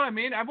 but you know what I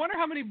mean? I wonder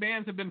how many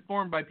bands have been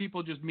formed by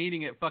people just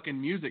meeting at fucking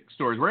music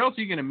stores. Where else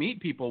are you going to meet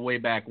people way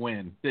back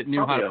when that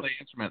knew how to play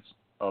instruments?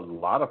 A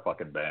lot of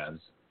fucking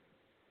bands.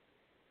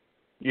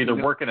 Either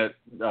working at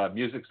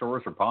music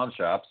stores or pawn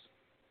shops.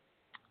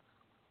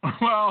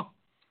 Well,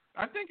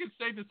 I think it's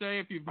safe to say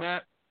if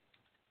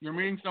you're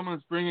meeting someone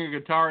that's bringing a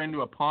guitar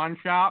into a pawn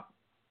shop.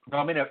 No,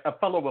 I mean a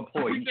fellow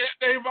employee.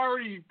 They've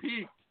already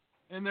peaked,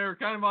 and they're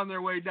kind of on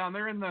their way down.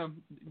 They're in the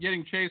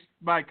getting chased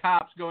by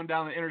cops going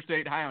down the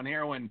interstate high on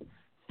heroin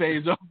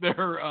phase of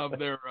their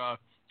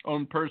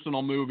own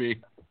personal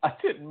movie. I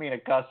didn't mean a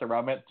customer.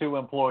 I meant 2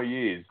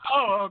 employees.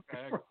 Oh,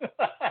 okay.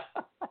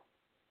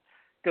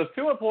 Because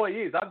 2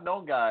 employees, I've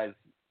known guys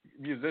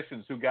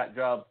musicians who got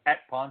jobs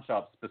at pawn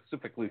shops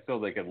specifically so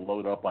they could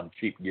load up on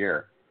cheap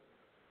gear.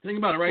 Think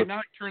about it. Right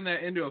now, turn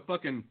that into a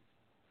fucking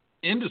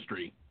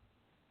industry.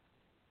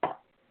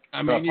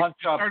 I mean, you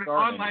start an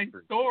online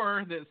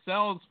store that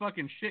sells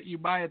fucking shit you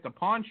buy at the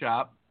pawn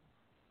shop.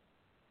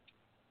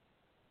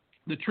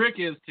 The trick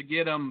is to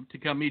get them to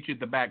come meet you at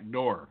the back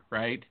door,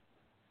 right?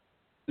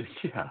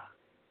 Yeah.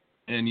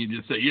 And you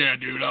just say, yeah,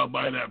 dude, I'll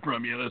buy that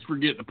from you. Let's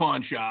forget the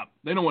pawn shop.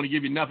 They don't want to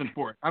give you nothing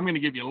for it. I'm going to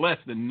give you less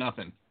than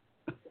nothing.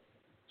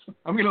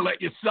 I'm going to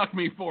let you suck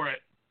me for it.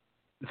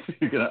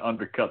 You're going to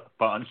undercut the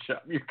pawn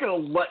shop. You're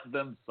going to let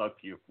them suck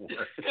you for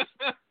it.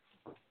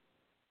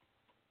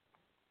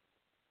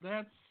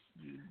 That's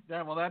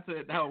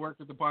it, how it worked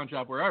at the pawn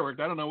shop where I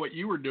worked. I don't know what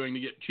you were doing to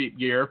get cheap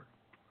gear.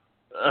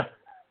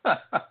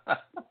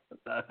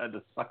 That had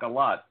to suck a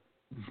lot.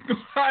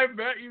 I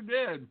bet you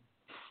did.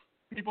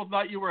 People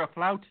thought you were a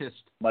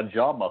flautist. My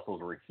jaw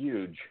muscles were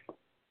huge.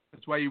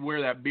 That's why you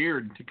wear that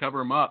beard, to cover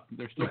them up.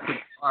 They're still pretty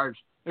large.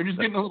 They're just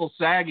getting a little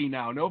saggy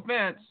now. No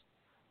offense.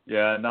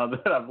 Yeah, now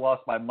that I've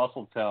lost my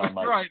muscle tone,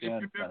 my right.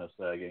 skin's kind of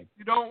sagging.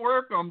 You don't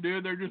work them,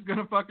 dude. They're just going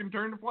to fucking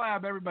turn to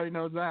flab. Everybody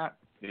knows that.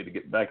 Need to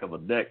get back on the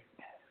dick.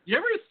 You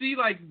ever see,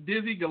 like,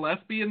 Dizzy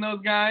Gillespie and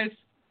those guys?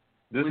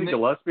 Dizzy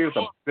Gillespie with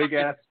the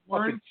big-ass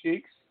fucking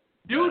cheeks?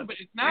 Dude, but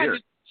it's not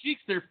just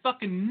cheeks. They're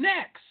fucking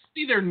necks.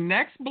 See their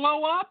necks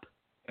blow up?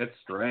 It's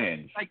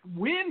strange. Like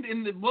wind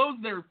blows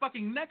their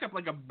fucking neck up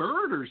like a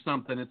bird or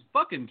something. It's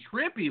fucking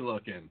trippy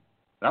looking.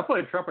 I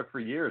played trumpet for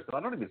years, so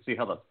I don't even see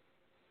how that's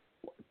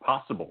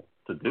possible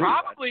to do.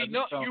 Probably,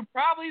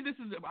 this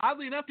is,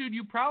 oddly enough, dude,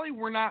 you probably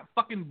were not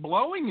fucking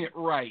blowing it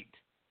right.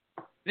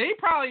 They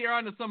probably are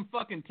onto some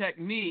fucking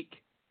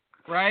technique,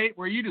 right,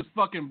 where you just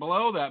fucking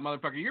blow that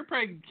motherfucker. You're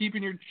probably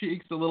keeping your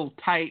cheeks a little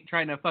tight,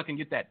 trying to fucking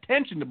get that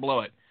tension to blow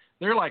it.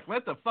 They're like,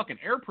 let the fucking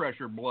air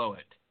pressure blow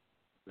it.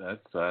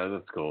 That's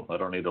cool. I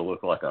don't need to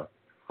look like a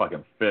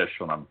fucking fish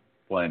when I'm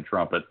playing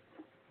trumpet.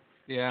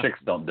 Yeah. Chicks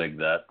don't dig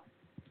that.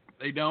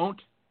 They don't?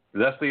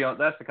 That's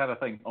the kind of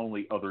thing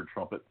only other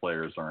trumpet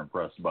players are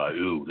impressed by.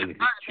 Ooh, look at his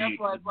cheek. That's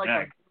why it's like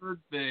a bird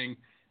thing.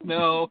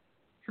 No,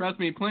 trust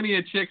me, plenty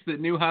of chicks that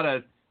knew how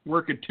to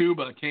work a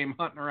tuba came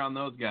hunting around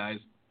those guys.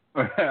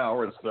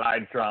 Or a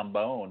side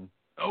trombone.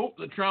 Oh,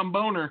 the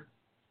tromboner.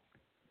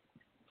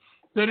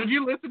 So did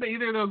you listen to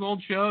either of those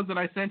old shows that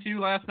I sent you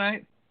last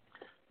night?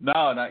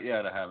 No, not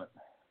yet. I haven't.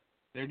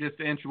 They're just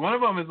one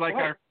of them is like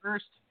our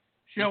first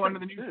show under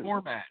the new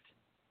format.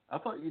 I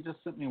thought you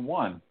just sent me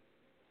one.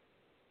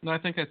 No, I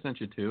think I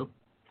sent you two.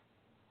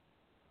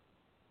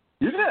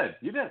 You did.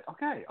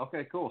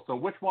 Okay, cool. So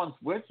which one's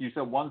which? You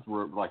said ones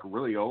were like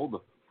really old, the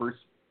first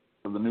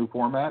of the new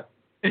format?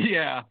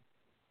 Yeah.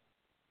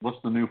 What's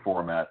the new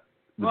format?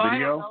 The video? I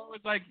don't know. It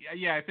was like,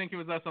 I think it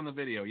was us on the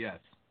video, yes.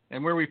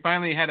 And where we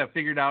finally had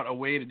figured out a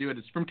way to do it.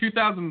 It's from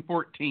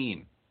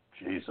 2014.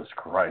 Jesus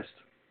Christ.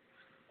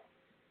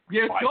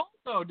 Yeah, it's gold,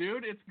 though,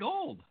 dude. It's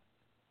gold.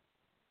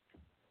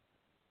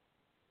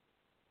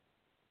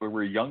 We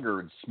were younger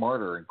and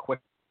smarter and quick.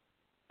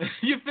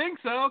 You think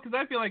so? Because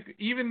I feel like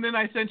even then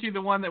I sent you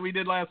the one that we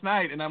did last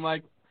night, and I'm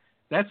like,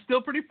 that's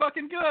still pretty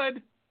fucking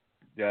good.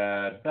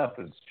 Yeah,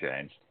 nothing's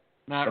changed.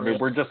 Not really.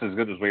 We're just as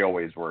good as we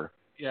always were.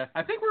 Yeah,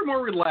 I think we're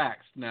more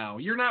relaxed now.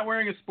 You're not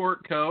wearing a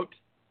sport coat,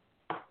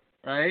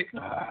 right?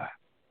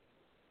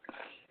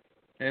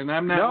 And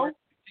I'm not. No.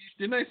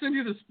 Didn't I send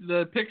you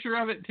the picture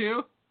of it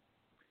too?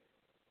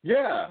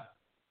 Yeah.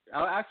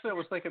 Actually, I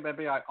was thinking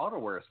maybe I ought to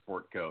wear a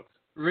sport coat.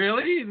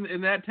 Really?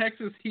 In that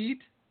Texas heat?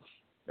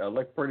 I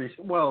look pretty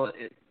well.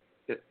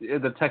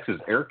 The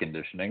Texas air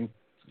conditioning,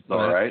 it's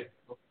all right.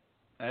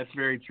 That's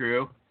very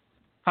true.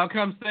 How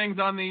comes things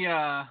on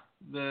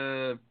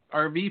the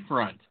RV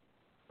front?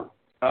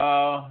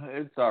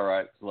 It's all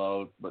right,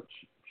 slow, but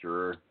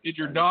sure. Did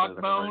your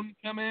dog bone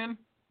come in?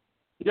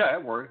 Yeah,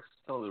 it works.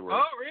 Totally works.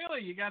 Oh,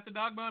 really? You got the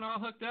dog bone all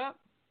hooked up?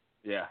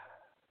 Yeah.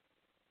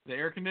 The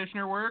air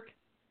conditioner work?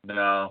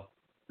 No.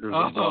 There's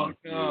a bone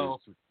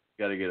fuse.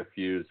 Got to get a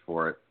fuse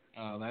for it.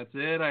 Oh, that's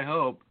it. I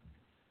hope.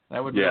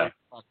 That would really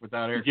suck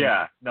without air conditioning.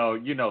 Yeah. No,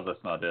 you know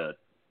that's not it.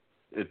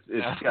 It's.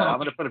 I'm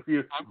gonna put a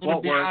fuse. I'm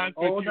gonna be honest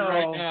with you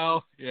right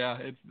now. Yeah,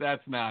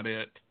 that's not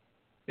it.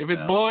 If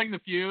it's blowing the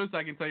fuse,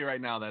 I can tell you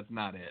right now that's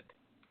not it.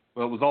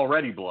 Well, it was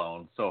already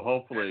blown, so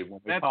hopefully when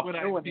we pop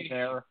new in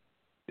there,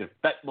 if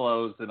that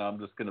blows, then I'm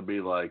just gonna be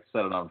like,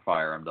 set it on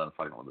fire. I'm done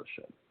fighting with this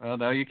shit. Well,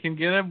 no, you can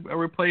get a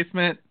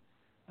replacement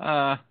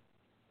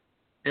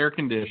air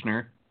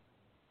conditioner.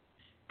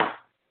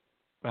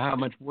 But how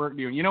much work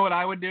do you? You know what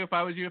I would do if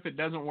I was you? If it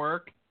doesn't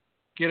work,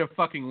 get a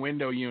fucking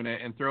window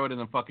unit and throw it in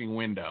the fucking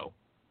window.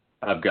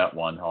 I've got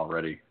one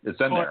already. It's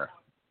in there.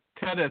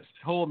 Cut a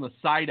hole in the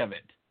side of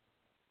it.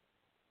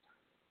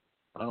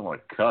 I don't want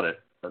to cut it.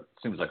 That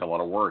seems like a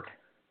lot of work.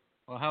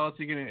 Well, how else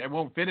are you gonna? It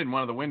won't fit in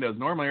one of the windows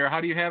normally. Or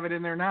how do you have it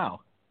in there now?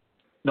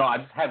 No, I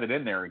just have it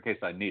in there in case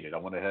I need it. I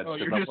went ahead. Oh,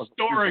 you're just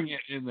storing it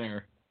in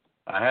there.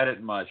 I had it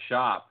in my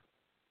shop,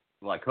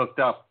 like hooked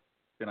up,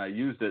 and I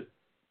used it,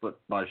 but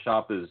my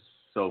shop is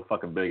so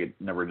fucking big it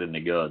never did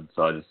any good.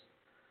 So I just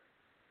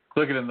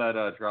took it in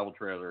that travel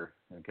trailer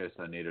in case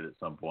I need it at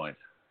some point.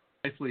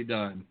 Nicely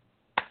done.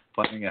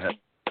 Planning ahead.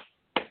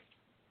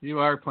 You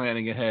are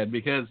planning ahead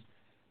because,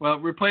 well,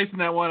 replacing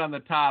that one on the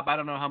top, I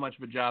don't know how much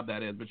of a job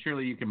that is, but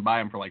surely you can buy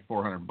them for like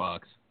 $400.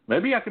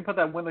 Maybe I can put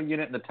that window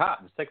unit in the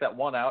top. Just take that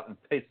one out and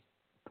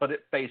put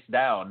it face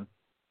down.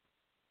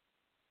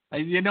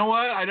 You know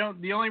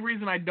what? The only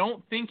reason I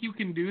don't think you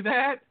can do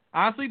that,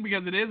 honestly,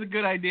 because it is a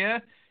good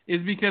idea,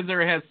 is because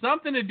there has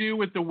something to do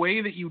with the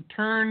way that you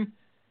turn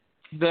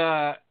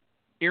the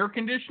air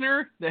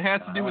conditioner that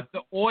has to do with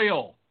the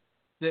oil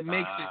that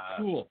makes it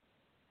cool.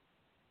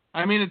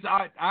 I mean,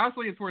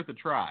 honestly, it's worth a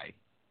try.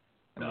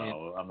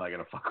 I'm not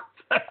gonna fuck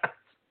with that.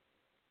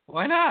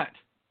 Why not?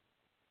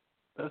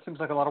 That seems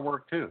like a lot of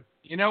work too.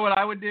 You know what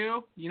I would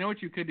do? You know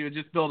what you could do is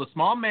just build a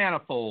small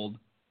manifold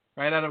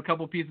right out of a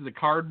couple pieces of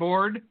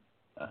cardboard.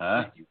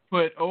 That you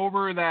put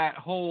over that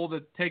hole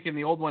that taking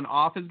the old one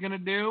off is gonna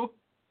do.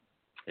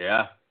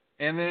 Yeah.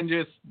 And then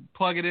just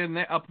plug it in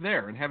up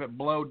there and have it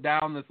blow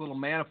down this little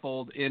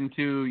manifold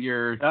into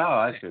your. Oh,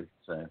 I see what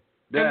you're saying.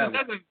 Yeah.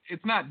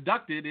 It's not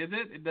ducted, is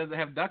it? It doesn't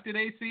have ducted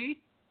AC?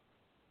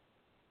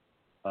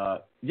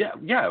 Yeah.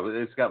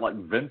 It's got like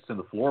vents in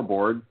the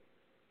floorboard.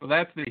 Well,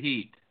 that's the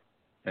heat.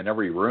 In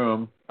every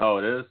room. Oh,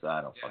 it is?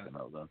 I don't fucking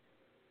know then.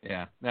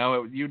 Yeah.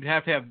 Now, you'd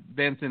have to have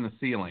vents in the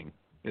ceiling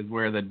is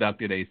where the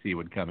ducted AC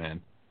would come in.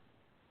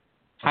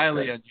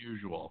 Highly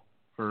unusual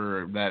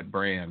for that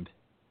brand.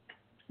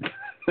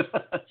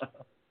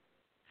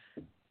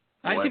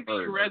 I can be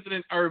a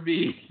resident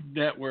RV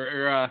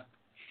network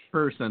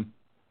person.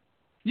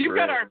 You've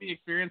got RV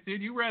experience,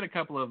 dude. You read a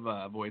couple of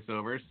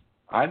voiceovers.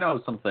 I know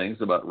some things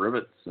about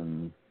rivets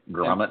and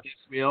grommets.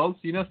 Fifth wheels.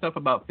 You know stuff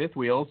about fifth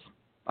wheels.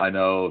 I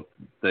know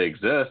they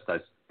exist. I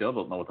still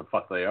don't know what the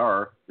fuck they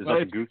are. Is that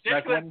the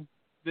gooseneck one?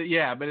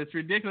 Yeah, but it's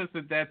ridiculous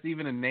that that's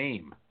even a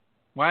name.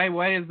 Why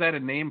is that a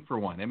name for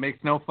one? It makes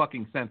no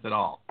fucking sense at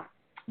all.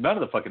 None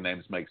of the fucking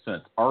names make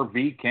sense.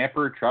 RV,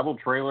 camper, travel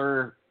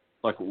trailer,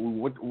 like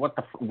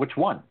which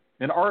one?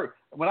 When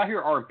I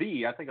hear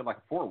RV, I think of like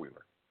a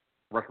four-wheeler,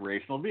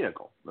 recreational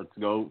vehicle. Let's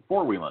go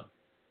four-wheeling.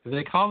 Do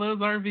they call those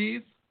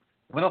RVs?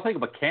 When I think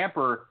of a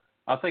camper,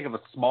 I think of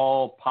a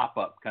small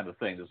pop-up kind of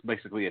thing. That's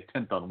basically a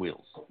tent on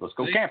wheels. Let's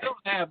go camping.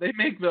 They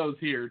make those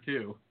here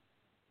too.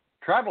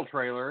 Travel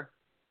trailer,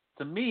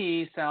 to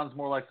me, sounds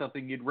more like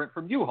something you'd rent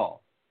from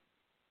U-Haul.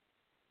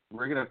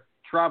 We're gonna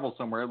travel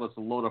somewhere. Let's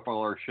load up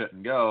all our shit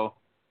and go.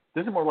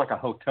 This is more like a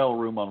hotel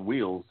room on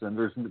wheels, and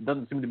there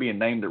doesn't seem to be a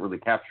name that really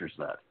captures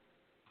that.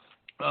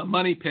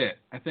 Money pit,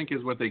 I think,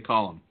 is what they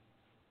call them.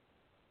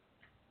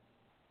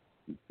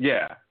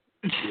 Yeah.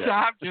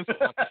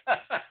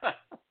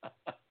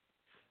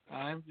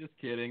 I'm just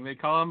kidding. They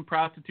call them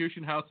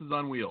prostitution houses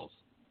on wheels.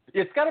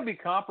 It's got to be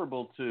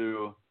comparable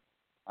to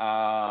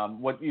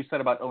what you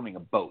said about owning a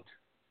boat,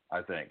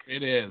 I think.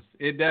 It is.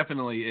 It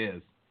definitely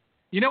is.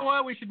 You know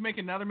what? We should make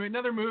another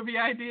movie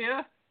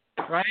idea,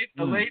 right?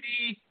 A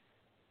lady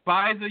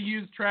buys a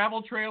used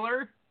travel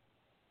trailer,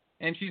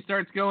 and she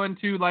starts going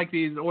to like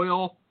these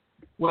oil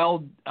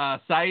well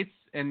sites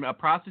and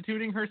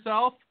prostituting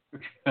herself.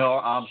 No,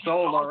 I'm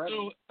sold already.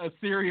 Also a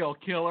serial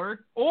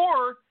killer,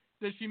 or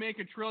does she make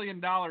 $1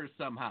 trillion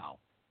somehow?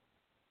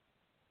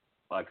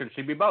 Why couldn't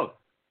she be both?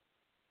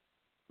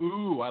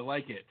 Ooh, I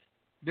like it.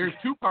 There's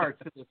 2 parts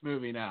to this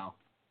movie now.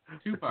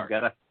 2 parts.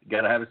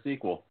 Gotta have a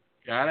sequel.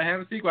 Gotta have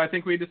a sequel. I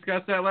think we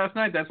discussed that last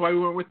night. That's why we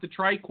went with the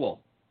triquel.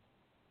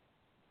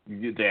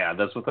 Yeah,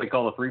 that's what they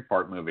call a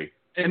 3-part movie.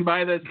 And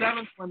by the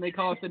 7th one, they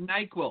call it the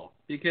NyQuil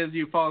because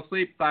you fall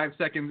asleep 5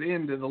 seconds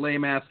into the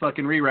lame-ass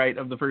fucking rewrite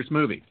of the first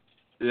movie.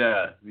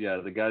 Yeah,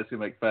 the guys who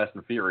make Fast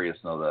and Furious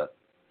know that.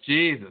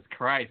 Jesus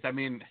Christ. I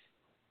mean,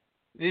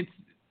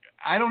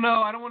 I don't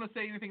know. I don't want to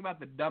say anything about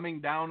the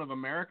dumbing down of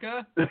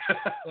America.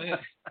 But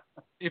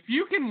if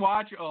you can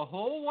watch a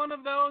whole one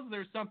of those,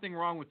 there's something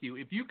wrong with you.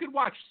 If you could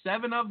watch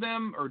 7 of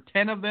them or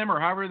 10 of them or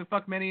however the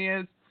fuck many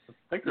is, I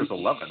think there's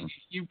 11.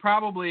 You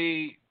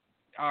probably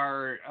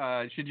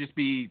should just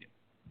be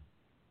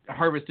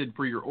harvested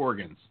for your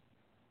organs.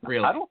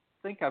 Really. I don't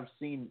think I've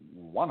seen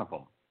one of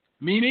them.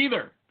 Me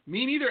neither.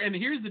 And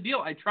here's the deal.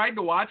 I tried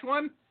to watch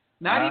one.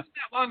 Not even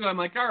that long ago. I'm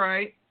like, all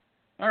right.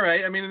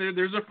 I mean,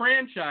 there's a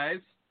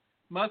franchise.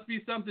 Must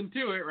be something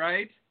to it,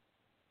 right?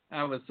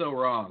 I was so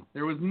wrong.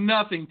 There was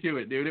nothing to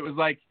it, dude. It was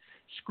like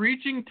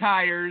screeching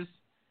tires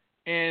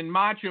and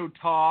macho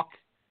talk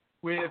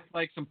with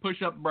like some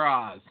push-up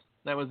bras.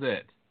 That was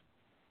it.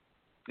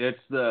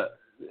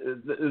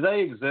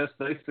 They exist.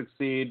 They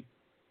succeed.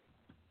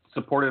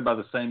 Supported by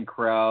the same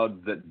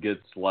crowd that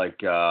gets like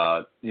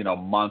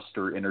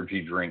Monster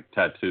energy drink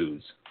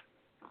tattoos.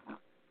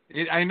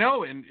 I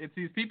know, and it's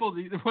these people.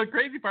 What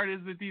crazy part is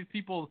that these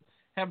people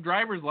have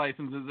driver's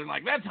licenses. They're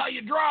like, that's how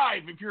you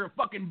drive if you're a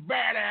fucking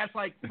badass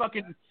like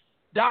fucking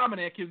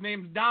Dominic. His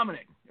name's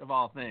Dominic, of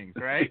all things,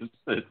 right?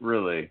 It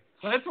really.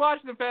 Let's watch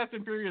the Fast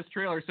and Furious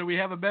trailer so we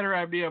have a better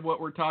idea of what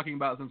we're talking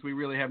about since we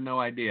really have no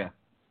idea.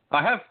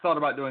 I have thought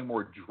about doing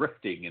more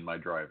drifting in my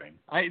driving.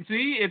 I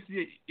see.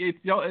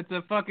 It's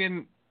a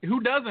fucking who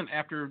doesn't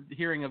after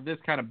hearing of this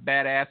kind of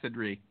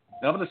badassery.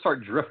 Now I'm going to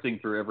start drifting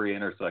through every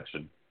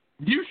intersection.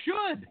 You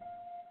should.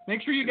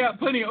 Make sure you got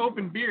plenty of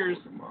open beers.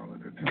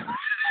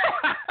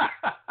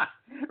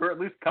 Or at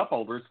least cup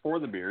holders for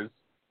the beers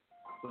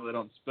so they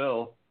don't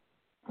spill.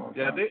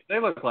 Yeah, they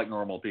look like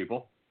normal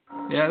people.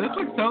 Yeah, this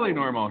looks totally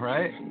normal,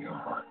 right?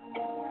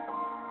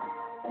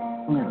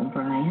 Well,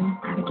 Brian,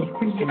 I would get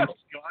pretty good.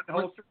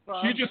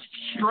 She just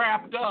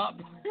strapped up.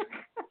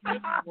 Here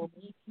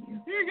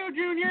you go,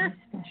 Junior.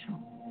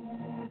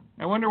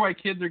 I wonder why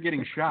kids are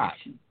getting shot.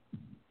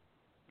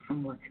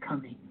 From what's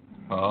coming.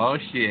 Oh,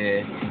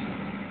 shit.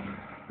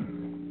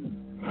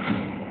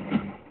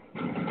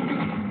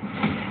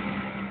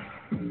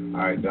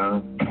 All right,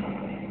 Don.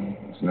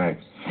 What's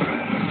next?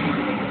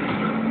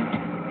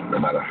 No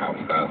matter how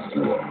fast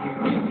you are.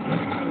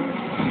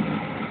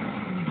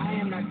 I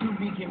am not too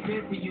big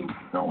compared to you.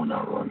 No one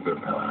outruns their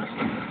past.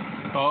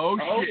 Oh,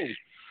 shit.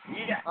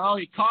 Yeah. Oh,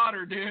 he caught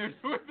her, dude,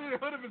 with the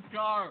hood of his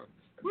car.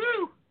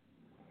 Woo!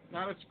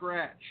 Not a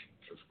scratch.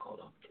 Just caught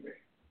up to me.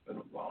 Been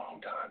a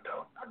long time,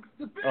 Don.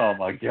 Oh,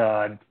 my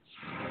God.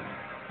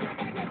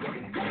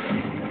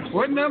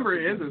 What number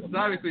is this? This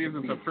obviously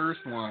isn't the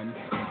first one.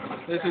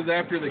 This is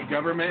after the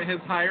government has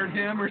hired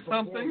him or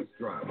something?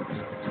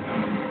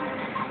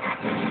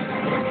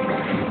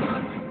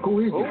 Who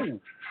is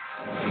it?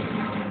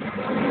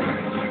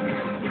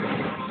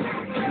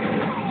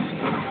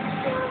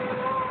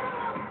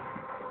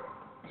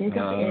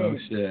 Oh,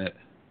 shit.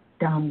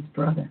 Dom's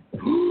brother.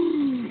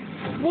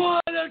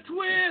 What a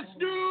twist,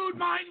 dude!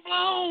 Mind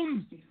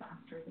blown!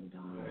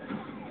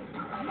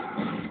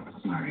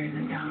 Smarter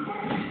than Dom.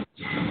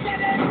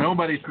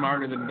 Nobody's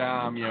smarter than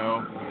Dom,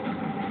 yo.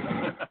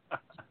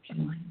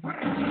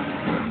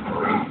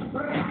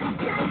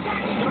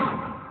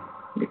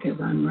 Because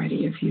I'm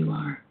ready if you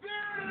are.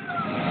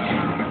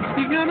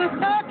 You gonna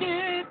suck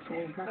it?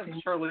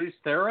 Charlize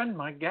Theron?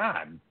 My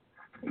God.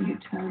 You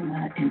turn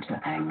that into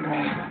anger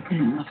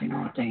and nothing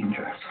more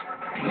dangerous.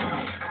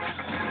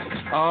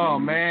 Oh,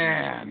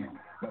 man.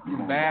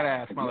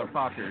 Badass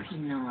motherfuckers.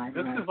 No,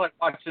 This is like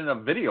watching a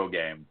video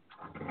game.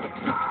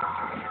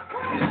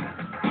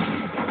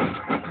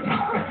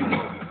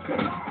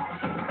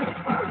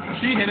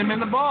 She hit him in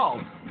the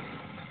balls.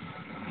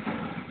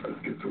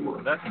 Let's get to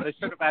work. They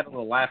should have added a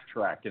laugh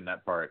track in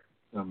that part.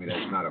 Tell me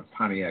that's not a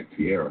Pontiac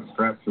Fiero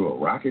strapped to a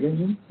rocket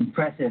engine?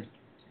 Impressive.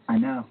 I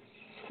know.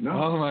 No.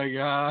 Oh, my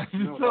God.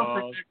 It's so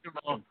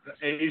predictable. The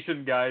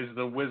Asian guy's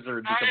the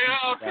wizard. I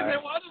know.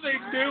 Cause what are they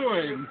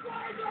doing?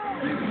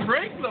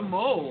 Break the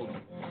mold.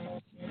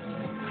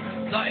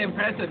 Not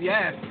impressive,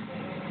 yes.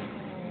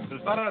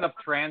 There's not enough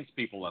trans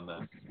people in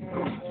this.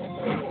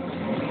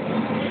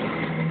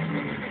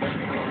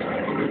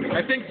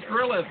 I think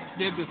Skrillex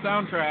did the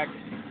soundtrack.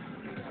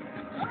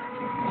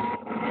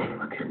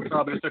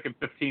 Probably took him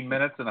 15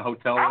 minutes in a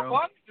hotel How room.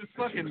 long is this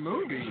fucking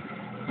movie?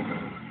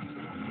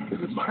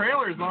 This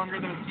trailer is longer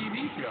than a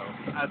TV show.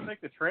 I think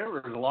the trailer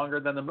is longer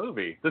than the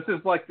movie. This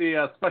is like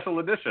the special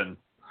edition.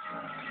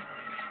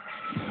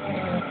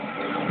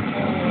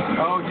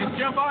 Oh, just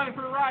jump on it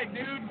for a ride,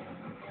 dude.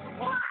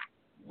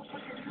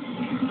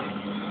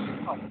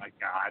 Oh, my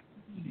God.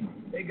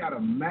 They got a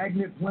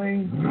magnet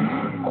plane?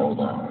 Hold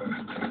on.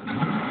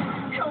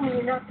 Tell me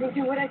you're not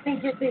thinking what I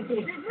think you're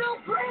thinking. There's no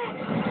break.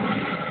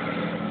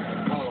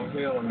 Oh,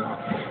 hell no.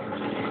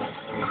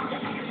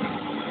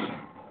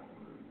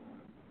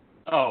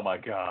 Oh, my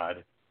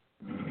God.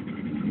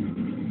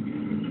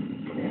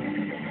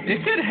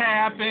 It could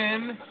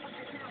happen.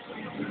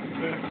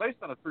 It's based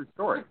on a true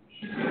story.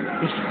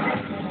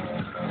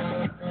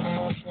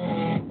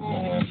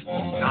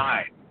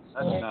 9.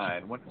 That's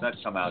 9. When did that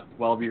come out?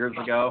 12 years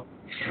ago?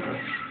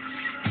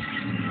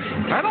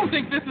 I don't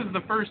think this is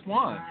the first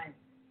one.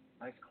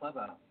 Nice club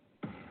out.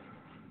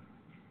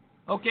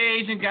 Okay,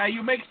 Asian guy,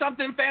 you make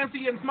something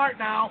fancy and smart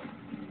now.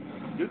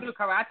 Do the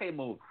karate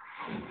move.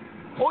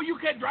 Oh, you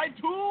can drive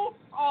too?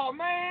 Oh,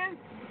 man.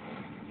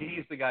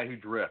 He's the guy who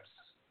drifts,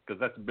 because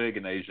that's big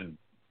in Asian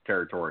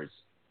territories.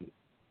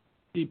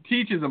 He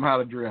teaches them how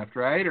to drift,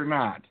 right, or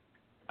not?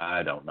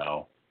 I don't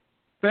know.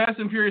 Fast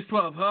and Furious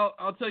 12. Well,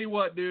 I'll tell you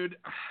what, dude.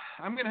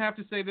 I'm going to have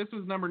to say this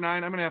was number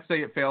 9. I'm going to have to say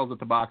it fails at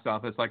the box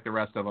office like the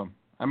rest of them.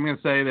 I'm going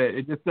to say that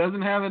it just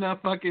doesn't have enough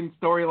fucking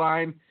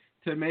storyline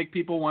to make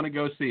people want to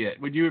go see it.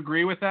 Would you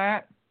agree with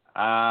that?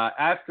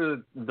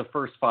 After the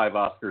first 5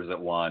 Oscars it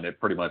won, it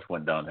pretty much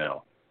went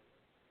downhill.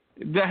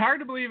 Hard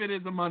to believe it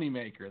is a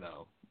moneymaker,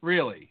 though.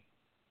 Really.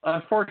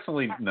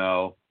 Unfortunately,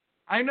 no.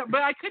 I know,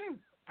 but I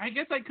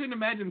guess I couldn't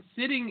imagine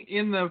sitting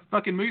in the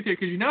fucking movie theater,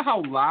 because you know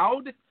how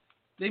loud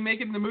they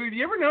make it in the movie. Do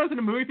you ever notice in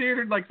a movie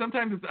theater, like,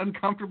 sometimes it's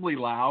uncomfortably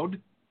loud?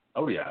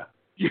 Oh, yeah.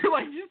 You're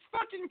like, just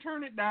fucking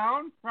turn it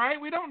down,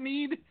 right? We don't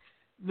need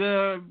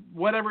the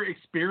whatever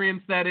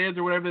experience that is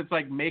or whatever that's,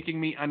 like, making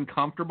me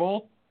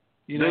uncomfortable,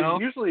 you know?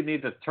 They usually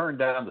need to turn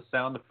down the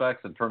sound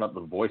effects and turn up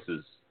the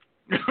voices.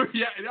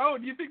 Yeah. Oh,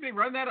 do you think they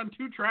run that on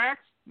 2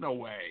 tracks? No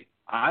way.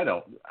 I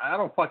don't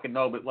fucking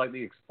know, but like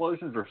the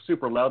explosions are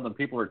super loud and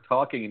people are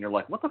talking and you're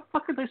like, what the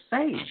fuck are they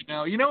saying?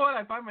 No, you know what?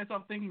 I find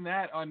myself thinking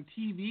that on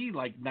TV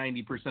like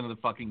 90% of the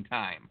fucking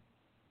time.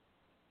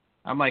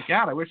 I'm like,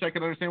 God, I wish I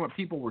could understand what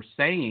people were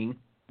saying.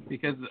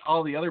 because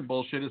all the other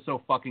bullshit is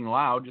so fucking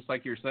loud, just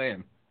like you're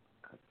saying.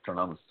 Turn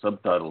on the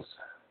subtitles.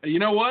 You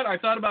know what? I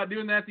thought about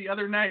doing that the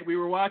other night. We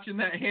were watching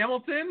that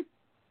Hamilton.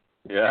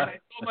 Yeah. And I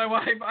told my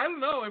wife, I don't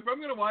know, if I'm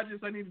going to watch this,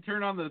 I need to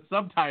turn on the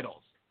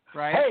subtitles,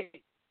 right?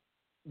 Hey,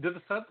 do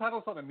the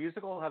subtitles on a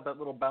musical have that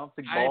little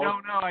bouncing ball? I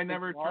don't know. I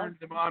never turned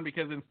them on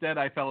because instead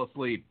I fell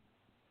asleep.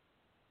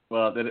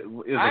 Well, it is a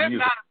musical. I am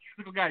not a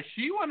musical guy.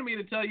 She wanted me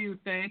to tell you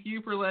thank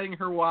you for letting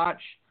her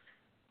watch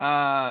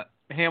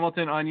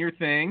Hamilton on your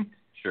thing.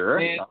 Sure,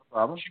 and no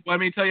problem. She wanted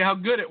me to tell you how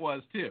good it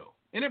was, too.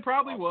 And it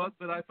probably was,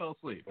 but I fell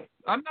asleep.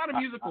 I'm not a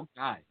musical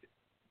guy.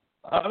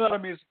 I'm not a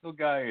musical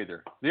guy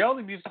either. The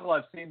only musical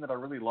I've seen that I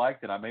really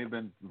liked, and I may have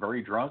been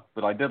very drunk,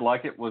 but I did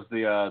like it, was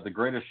the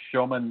Greatest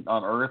Showman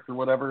on Earth or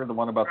whatever, the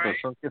one about the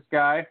circus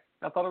guy.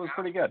 I thought it was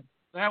pretty good.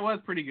 That was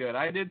pretty good.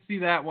 I did see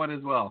that one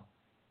as well.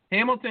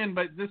 Hamilton,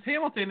 but this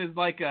Hamilton is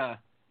like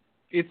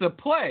it's a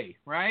play,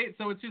 right?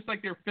 So it's just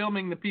like they're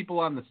filming the people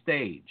on the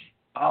stage.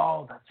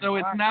 Oh, that's so right.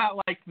 It's not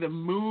like the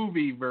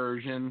movie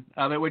version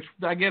of it, which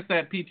I guess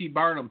that P.T.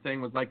 Barnum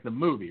thing was like the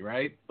movie,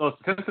 right? So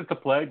since it's a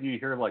play, do you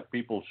hear like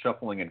people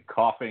shuffling and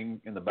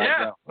coughing in the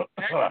background? Yeah,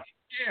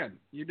 you can.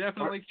 You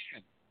definitely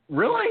can.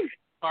 Really?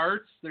 Farts.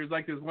 There's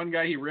like this one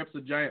guy, he rips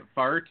a giant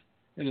fart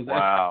in his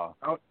wow.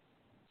 out.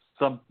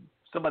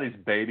 Somebody's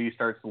baby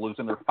starts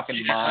losing their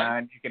fucking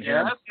mind. You can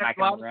hear them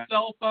smacking a lot around. of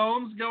cell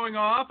phones going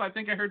off. I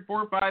think I heard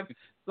 4 or 5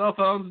 cell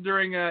phones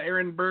during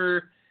Aaron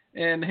Burr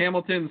and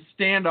Hamilton's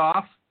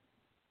standoff.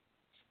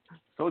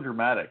 So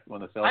dramatic when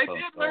the cell phones I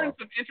did learn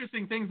some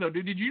interesting things, though,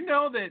 dude. Did you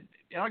know that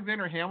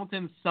Alexander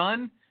Hamilton's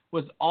son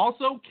was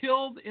also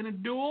killed in a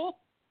duel?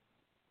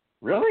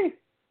 Really?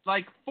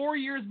 Like 4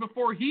 years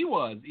before he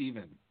was,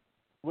 even.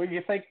 Well,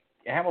 you think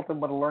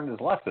Hamilton would have learned his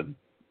lesson?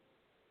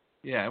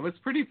 Yeah, it was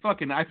pretty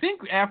fucking... I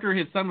think after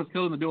his son was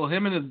killed in the duel,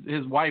 him and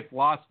his wife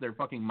lost their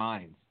fucking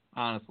minds,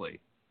 honestly.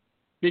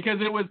 Because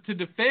it was to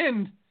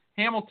defend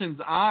Hamilton's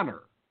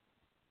honor.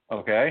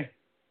 Okay.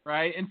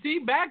 Right? And see,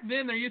 back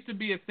then there used to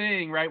be a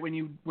thing, right, when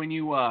you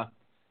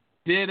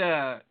did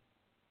a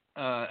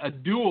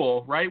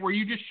duel, right, where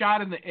you just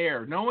shot in the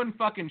air. No one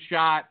fucking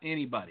shot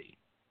anybody.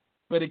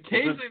 But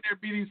occasionally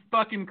there'd be these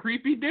fucking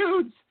creepy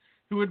dudes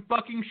who would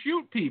fucking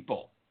shoot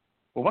people.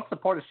 Well, what's the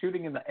point of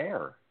shooting in the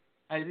air?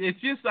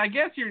 It's just, I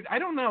guess I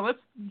don't know.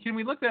 Can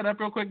we look that up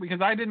real quick? Because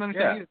I didn't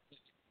understand it.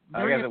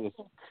 I guess it was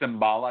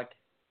symbolic.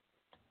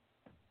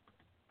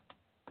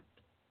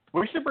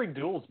 We should bring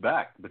duels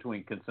back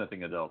between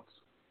consenting adults.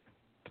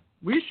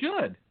 We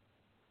should.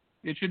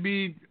 It should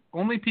be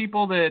only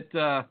people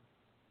that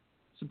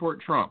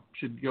support Trump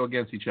should go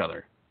against each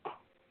other.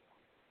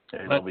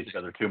 They love each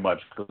other too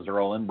much because they're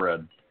all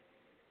inbred.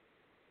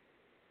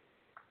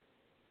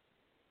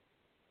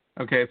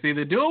 Okay, see,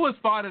 the duel was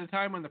fought at a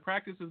time when the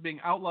practice was being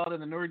outlawed in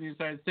the northern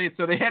United States,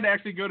 so they had to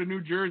actually go to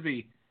New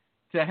Jersey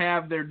to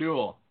have their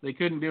duel. They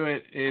couldn't do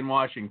it in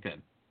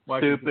Washington.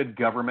 Stupid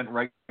government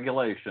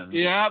regulations.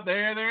 Yeah,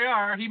 there they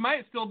are. He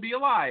might still be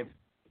alive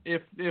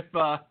if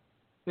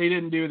they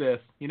didn't do this.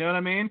 You know what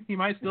I mean? He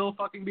might still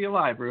fucking be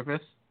alive,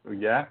 Rufus.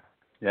 Yeah.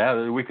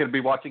 Yeah, we could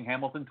be watching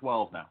Hamilton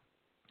 12 now.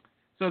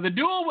 So the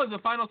duel was the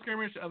final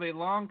skirmish of a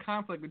long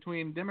conflict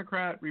between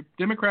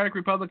Democratic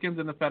Republicans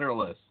and the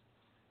Federalists.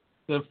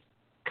 The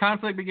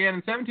conflict began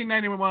in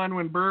 1791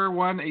 when Burr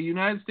won a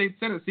United States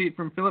Senate seat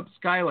from Philip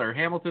Schuyler,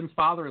 Hamilton's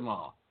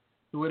father-in-law,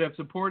 who would have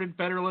supported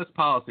Federalist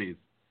policies.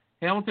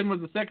 Hamilton was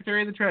the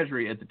Secretary of the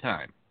Treasury at the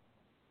time.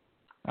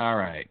 All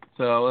right,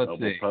 so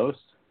let's see. Post.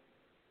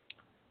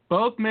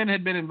 Both men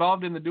had been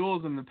involved in the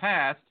duels in the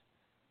past.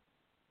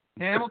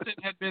 Hamilton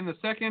had been the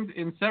second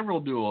in several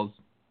duels,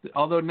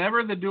 although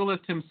never the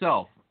duelist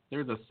himself.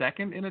 There's a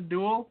second in a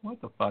duel?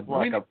 What the fuck?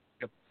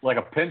 Like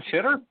a pinch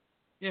hitter?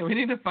 Yeah, we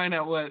need to find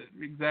out what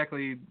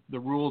exactly the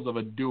rules of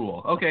a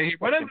duel. Okay,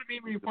 what does it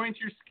mean when you point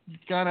your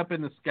gun up in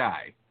the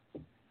sky?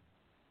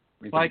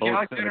 Like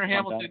Alexander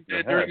Hamilton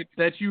did,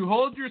 that you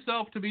hold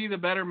yourself to be the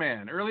better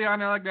man. Early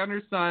on,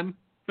 Alexander's son,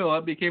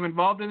 Philip, became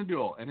involved in a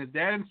duel, and his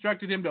dad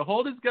instructed him to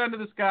hold his gun to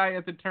the sky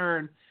at the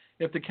turn.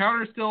 If the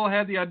counter still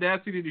had the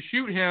audacity to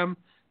shoot him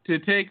to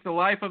take the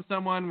life of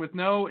someone with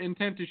no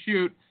intent to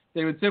shoot,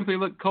 they would simply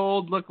look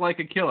cold, look like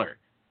a killer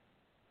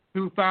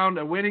who found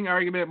a winning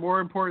argument more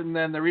important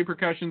than the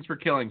repercussions for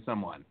killing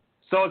someone.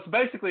 So it's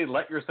basically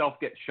let yourself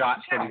get shot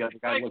so the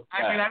guy looks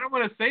bad. I mean, I don't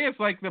want to say it's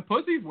like the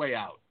pussy's way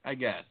out, I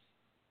guess.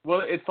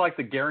 Well, it's like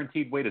the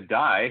guaranteed way to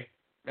die.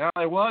 Well,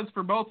 it was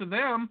for both of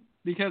them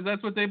because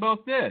that's what they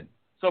both did.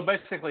 So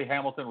basically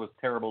Hamilton was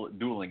terrible at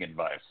dueling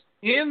advice.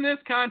 In this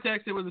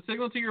context, it was a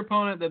signal to your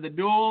opponent that the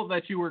duel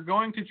that you weren't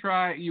going to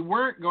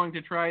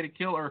try to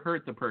kill or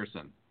hurt the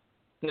person.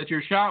 That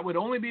your shot would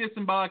only be a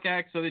symbolic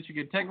act so that you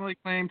could technically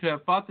claim to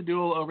have fought the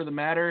duel over the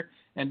matter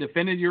and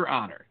defended your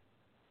honor.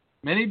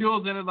 Many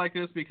duels ended like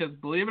this because,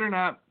 believe it or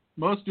not,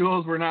 most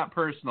duels were not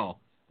personal.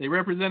 They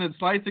represented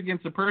slights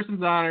against a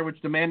person's honor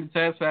which demanded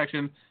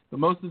satisfaction, but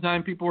most of the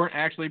time people weren't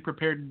actually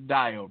prepared to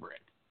die over it.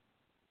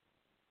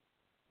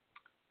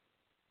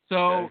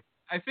 So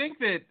I think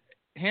that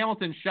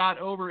Hamilton shot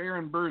over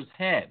Aaron Burr's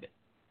head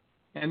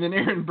And then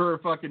Aaron Burr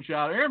fucking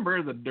shot. Aaron Burr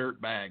is a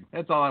dirtbag.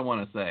 That's all I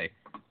want to say.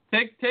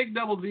 Take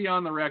Double D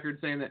on the record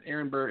saying that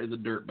Aaron Burr is a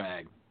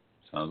dirtbag.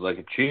 Sounds like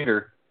a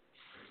cheater.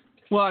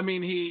 Well, I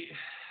mean, you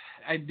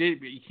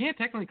can't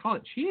technically call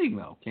it cheating,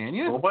 though, can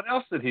you? Well, what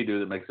else did he do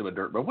that makes him a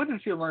dirtbag? What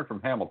did you learn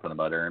from Hamilton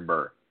about Aaron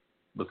Burr?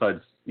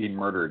 Besides, he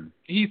murdered.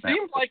 He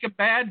seemed like a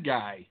bad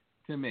guy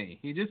to me.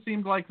 He just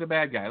seemed like the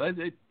bad guy.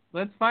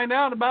 Let's find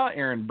out about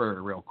Aaron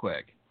Burr real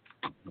quick.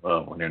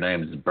 Well, when your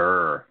name is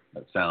Burr,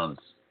 that sounds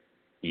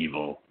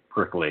evil,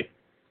 prickly.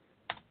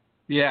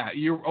 Yeah,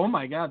 oh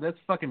my God, that's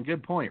a fucking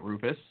good point,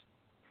 Rufus.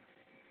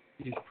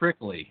 He's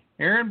prickly.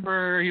 Aaron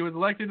Burr, he was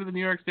elected to the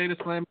New York State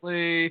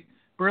Assembly.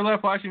 Burr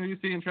left Washington,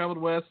 D.C. and traveled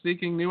west,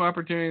 seeking new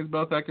opportunities,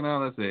 both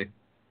economic. Let's see.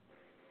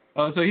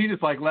 Oh, so he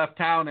just left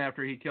town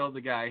after he killed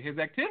the guy. His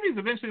activities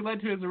eventually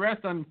led to his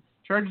arrest on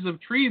charges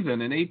of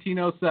treason in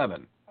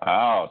 1807.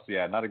 Oh, so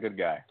yeah, not a good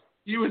guy.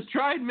 He was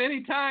tried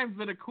many times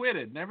but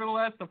acquitted.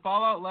 Nevertheless, the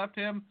fallout left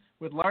him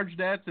with large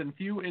debts and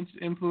few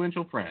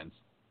influential friends.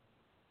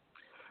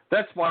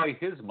 That's why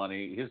his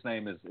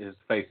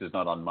face is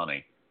not on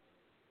money.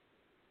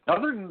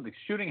 Other than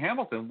shooting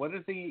Hamilton, what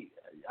is he?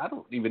 I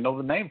don't even know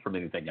the name from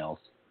anything else.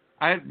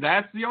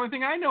 That's the only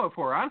thing I know it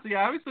for. Honestly,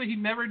 obviously he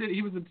never did.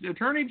 He was the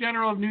Attorney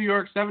General of New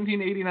York,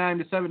 1789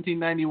 to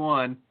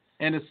 1791,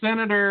 and a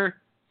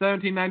senator,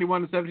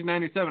 1791 to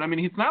 1797. I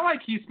mean, it's not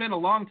like he spent a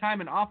long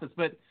time in office,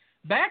 but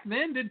back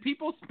then, did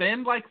people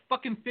spend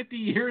fucking 50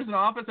 years in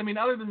office? I mean,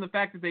 other than the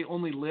fact that they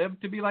only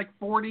lived to be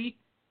 40,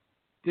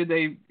 did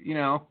they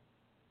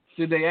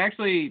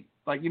actually,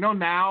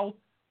 now,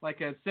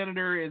 a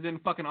senator is in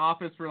fucking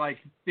office for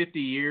 50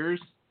 years,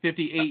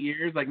 58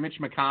 years, like Mitch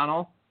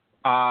McConnell?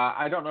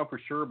 I don't know for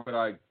sure, but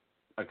I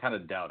kind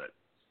of doubt it.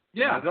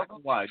 Yeah. I don't know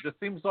why. It just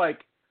seems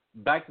like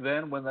back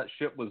then when that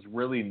shit was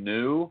really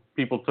new,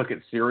 people took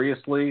it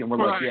seriously and were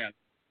like, yeah,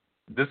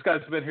 this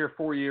guy's been here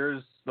 4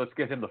 years. Let's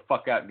get him the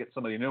fuck out and get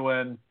somebody new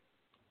in.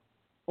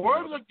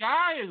 Or the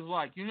guy is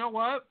like, you know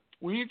what?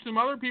 We need some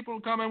other people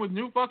to come in with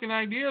new fucking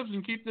ideas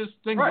and keep this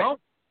thing going.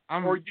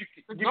 Or you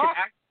can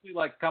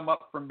actually come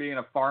up from being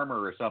a farmer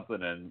or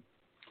something and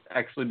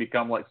actually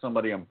become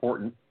somebody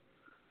important.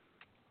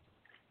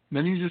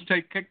 Then you just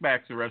take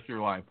kickbacks the rest of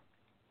your life.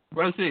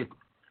 But let's see.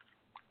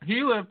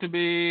 He lived to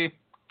be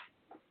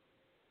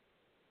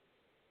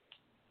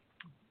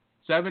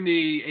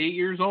 78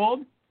 years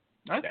old.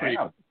 That's pretty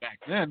good back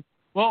then.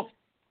 Well,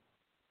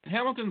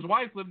 Hamilton's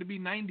wife lived to be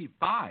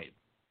 95.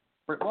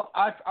 Well,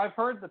 I've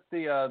heard that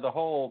the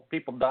whole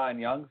people dying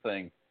young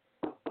thing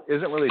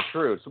isn't really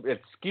true.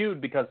 It's skewed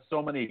because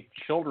so many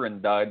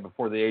children died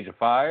before the age of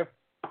 5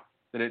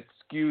 that it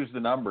skews the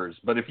numbers.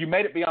 But if you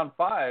made it beyond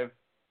 5,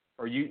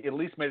 or you at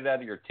least made it out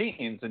of your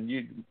teens, and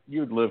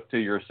you'd live to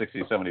your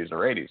 60s, 70s, or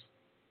 80s.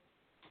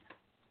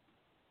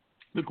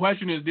 The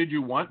question is, did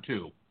you want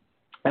to?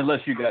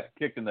 Unless you got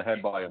kicked in the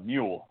head by a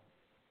mule.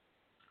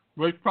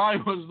 Which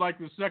probably was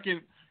the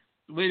second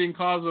leading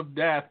cause of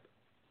death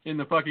in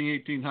the fucking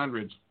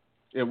 1800s.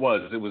 It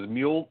was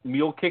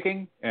mule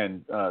kicking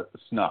and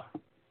snuff.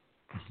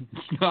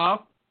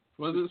 Snuff?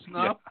 Was it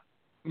snuff?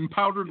 Yeah. And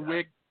powdered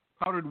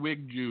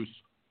wig juice.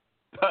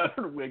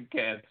 Powdered wig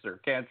cancer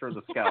of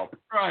the scalp.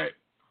 Right.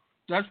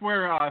 That's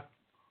where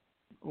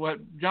what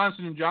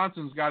Johnson &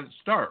 Johnson's got its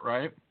start,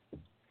 right?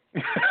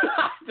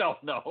 I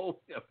don't know.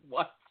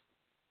 What?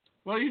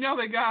 Well,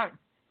 they got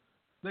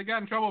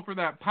in trouble for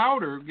that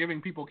powder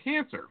giving people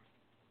cancer,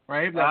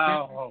 right? That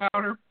cancer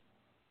powder.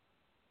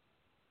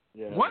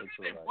 Yeah. What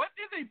did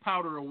they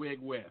powder a wig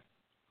with?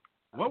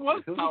 What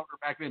was powder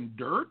back then?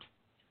 Dirt?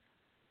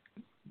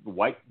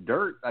 White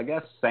dirt, I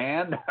guess.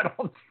 Sand. I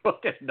don't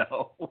fucking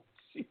know.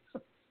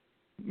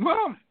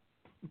 Well,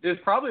 it's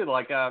probably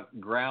a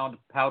ground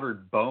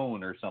powdered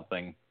bone or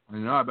something. I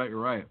know. I bet you're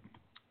right.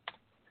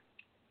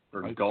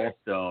 Or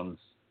gallstones.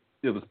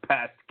 It was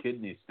past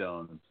kidney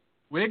stones.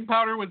 Wig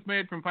powder was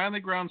made from finely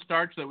ground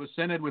starch that was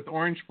scented with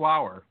orange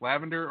flower,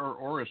 lavender, or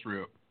orris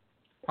root.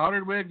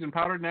 Powdered wigs and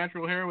powdered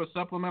natural hair with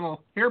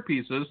supplemental hair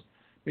pieces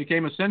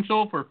became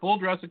essential for full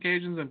dress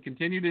occasions and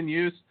continued in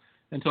use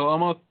until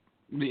almost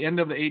the end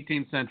of the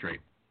 18th century.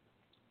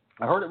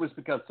 I heard it was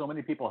because so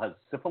many people had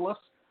syphilis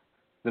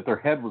that their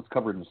head was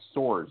covered in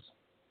sores.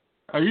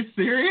 Are you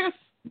serious?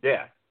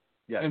 Yeah.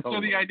 Yeah. And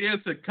totally. So the idea is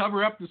to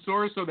cover up the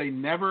sores so they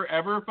never,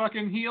 ever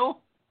fucking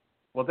heal?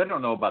 Well, they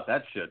don't know about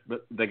that shit,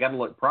 but they got to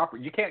look proper.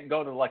 You can't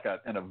go to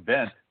an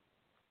event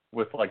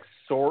with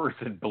sores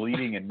and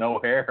bleeding and no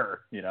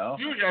hair, Dude,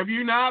 have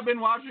you not been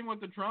watching what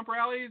the Trump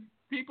rally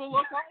people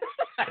look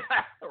like?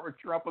 Or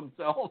Trump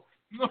himself?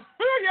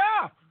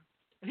 Yeah.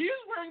 He is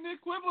wearing the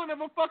equivalent of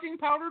a fucking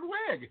powdered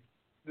wig.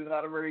 He's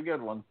not a very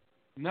good one.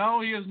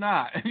 No, he is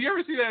not. You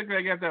ever see that?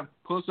 They got that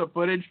close-up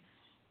footage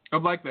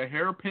of the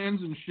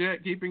hairpins and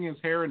shit keeping his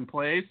hair in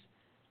place.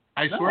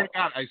 I swear to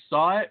God, I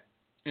saw it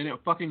and it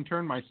fucking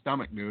turned my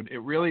stomach, dude. It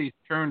really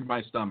turned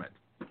my stomach.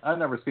 I've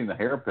never seen the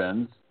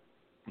hairpins.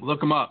 Look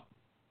them up.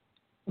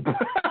 It's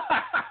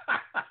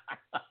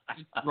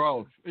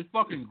gross. It's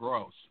fucking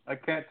gross. I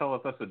can't tell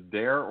if that's a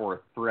dare or a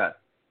threat.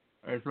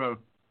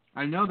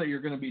 I know that you're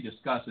going to be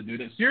disgusted,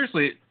 dude.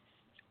 Seriously,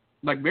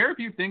 Like, very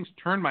few things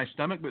turn my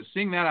stomach, but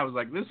seeing that, I was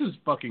like, this is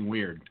fucking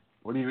weird.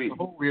 What do you eat?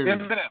 Weird.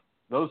 M&Ms.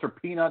 Those are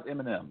peanut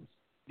M&Ms.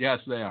 Yes,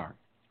 they are.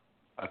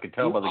 I could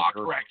tell by the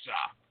girth. I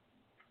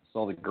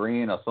saw the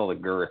green. I saw the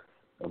girth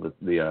of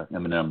the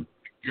M&M.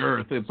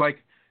 Girth. It's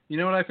like, you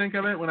know what I think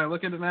of it when I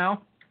look at it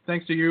now?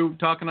 Thanks to you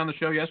talking on the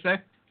show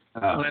yesterday.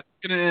 When I look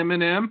at an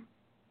M&M,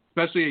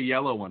 especially a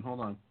yellow one. Hold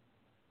on.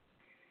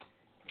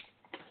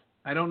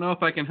 I don't know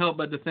if I can help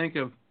but to think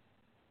of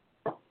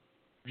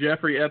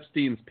Jeffrey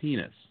Epstein's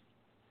penis.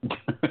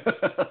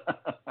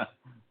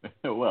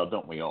 Well,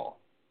 don't we all?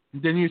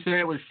 Didn't you say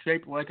it was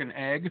shaped like an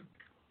egg?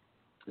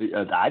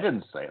 I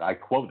didn't say it. I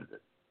quoted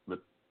it, but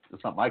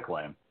it's not my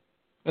claim.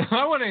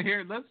 I want to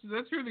hear. Let's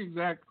hear the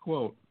exact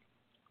quote.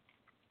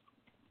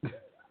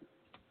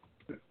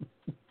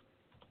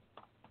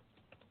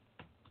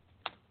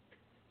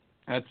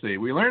 Let's see.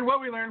 We learned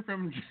what we learned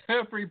from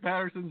Jeffrey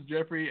Patterson's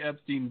Jeffrey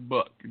Epstein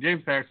book.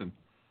 James Patterson.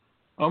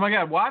 Oh my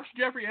God! Watch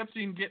Jeffrey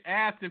Epstein get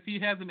asked if he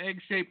has an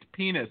egg-shaped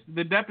penis.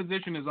 The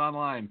deposition is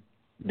online.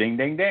 Ding,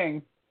 ding,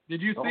 ding.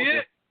 Did you see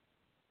it?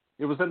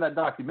 It was in that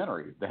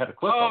documentary. They had a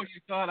clip. Oh,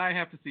 you thought I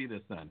have to see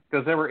this then?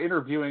 Because they were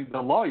interviewing the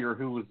lawyer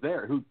who was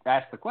there, who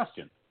asked the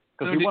question.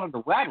 Because he wanted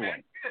to rattle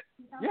him.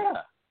 Yeah.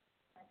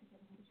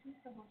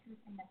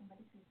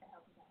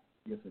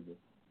 Yes, I did.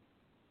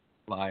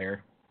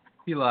 Liar.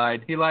 He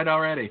lied. He lied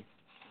already.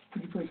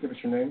 Could you please give us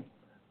your name?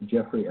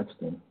 Jeffrey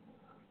Epstein.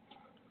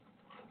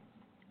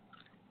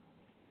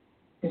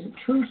 Is it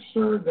true,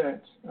 sir,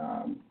 that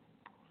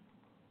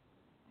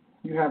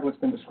you have what's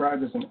been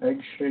described as an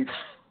egg-shaped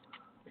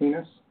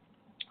penis?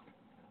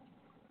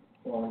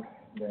 Well,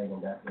 very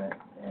indefinite,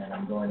 and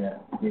I'm going to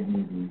give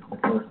you the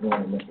first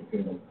warning, Mr.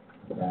 Coogan,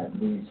 that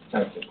these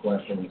types of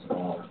questions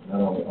are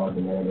not only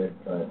argumentative,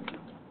 but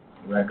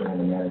directly in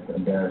a manner to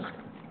embarrass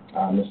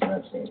Mr.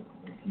 Epstein.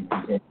 If you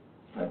continue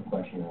that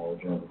question, I will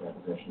adjourn the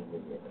deposition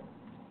immediately.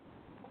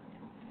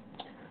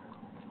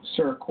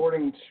 Sir,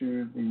 according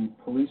to the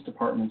police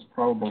department's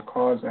probable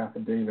cause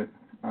affidavit,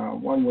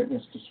 one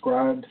witness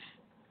described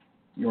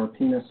your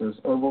penis as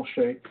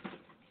oval-shaped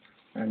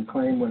and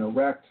claimed when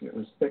erect it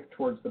was thick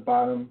towards the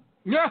bottom,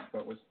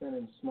 but was thin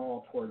and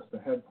small towards the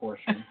head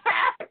portion.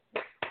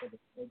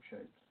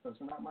 Egg-shaped. Those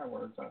are not my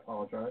words. I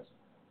apologize.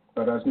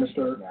 But as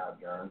Mr.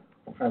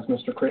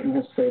 Critton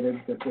has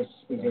stated, that this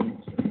is a...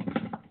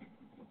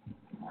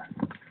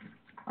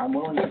 I'm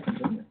willing to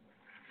continue.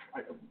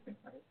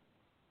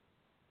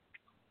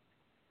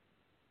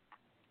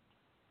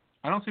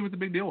 I don't see what the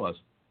big deal was.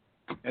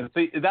 And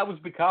see, that was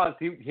because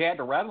he had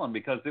to rattle him,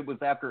 because it was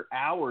after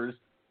hours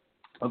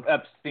of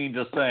Epstein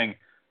just saying,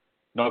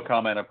 no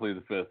comment, I plead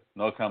the fifth.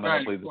 No comment,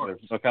 I plead the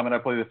fifth. No comment, I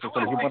plead the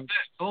fifth.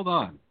 Hold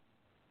on.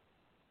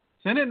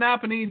 Senate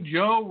nominee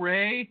Joe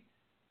Ray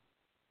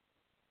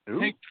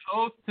take the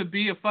oath to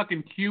be a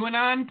fucking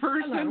QAnon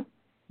person? Hello.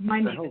 My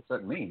What the name hell does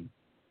that mean?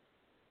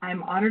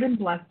 I'm honored and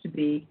blessed to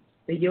be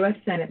the U.S.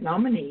 Senate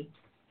nominee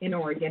in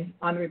Oregon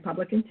on the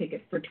Republican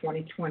ticket for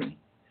 2020.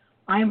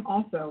 I am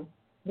also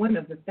one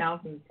of the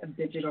thousands of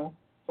digital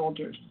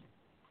soldiers.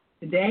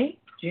 Today,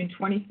 June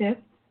 25th,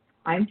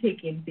 I'm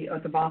taking the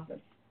oath of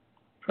office.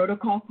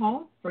 Protocol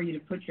calls for you to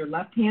put your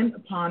left hand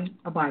upon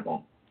a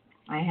Bible.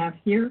 I have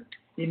here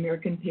the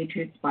American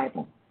Patriots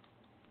Bible.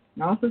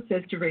 It also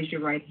says to raise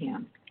your right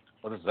hand.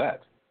 What is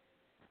that?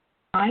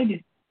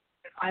 I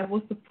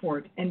will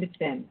support and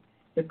defend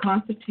the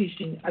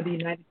Constitution of the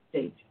United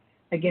States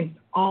against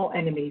all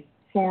enemies,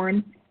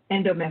 foreign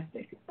and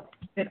domestic,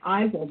 that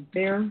I will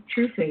bear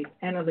true faith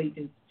and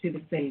allegiance to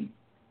the same,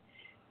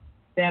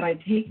 that I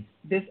take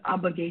this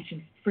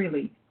obligation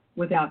freely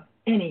without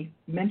any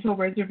mental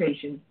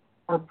reservation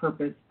or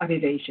purpose of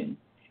evasion,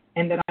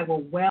 and that I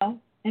will well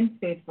and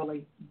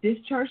faithfully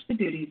discharge the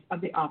duties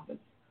of the office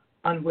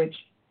on which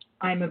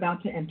I am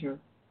about to enter.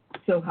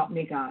 So help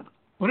me God.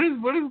 What is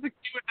the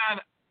QAnon?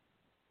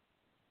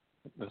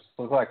 This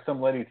looks like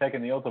some lady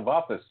taking the oath of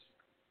office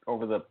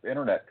over the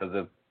internet because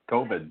of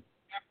COVID.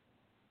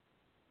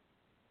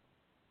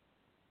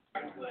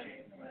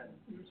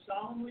 You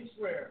solemnly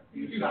swear.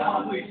 You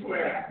solemnly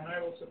swear. That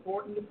I will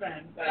support and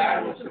defend. That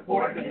I will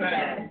support and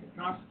defend.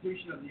 The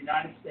Constitution of the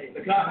United States.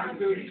 The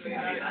Constitution of the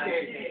United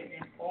States.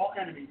 Against all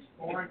enemies,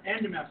 foreign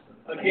and domestic.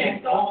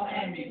 Against all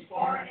enemies,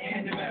 foreign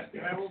and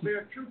domestic. And I will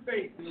bear true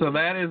faith. So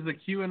that is the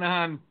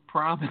QAnon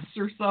promise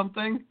or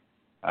something?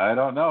 I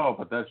don't know,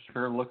 but that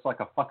sure looks like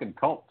a fucking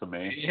cult to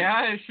me.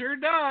 Yeah, it sure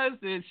does.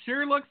 It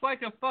sure looks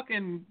like a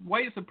fucking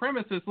white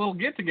supremacist little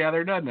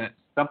get-together, doesn't it?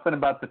 Something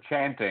about the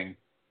chanting.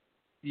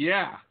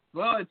 Yeah.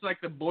 Well, it's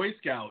like the Boy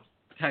Scout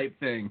type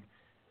thing.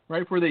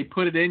 Right before they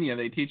put it in you,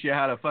 they teach you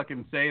how to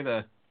fucking say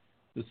the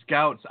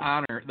Scouts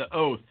honor, the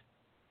oath.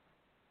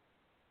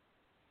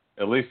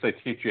 At least they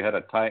teach you how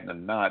to tighten a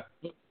knot.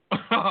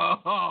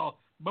 Oh,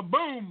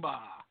 ba-boom-ba.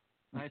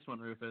 Nice one,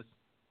 Rufus.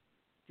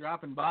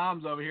 Dropping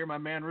bombs over here, my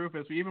man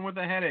Rufus. Even with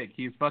a headache,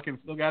 he's fucking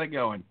still got it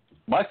going.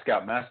 My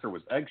Scoutmaster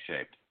was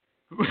egg-shaped.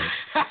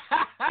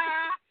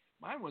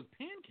 Mine was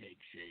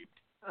pancake-shaped.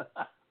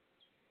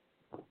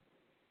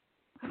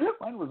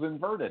 Mine was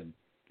inverted.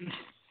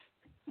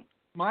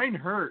 Mine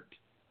hurt.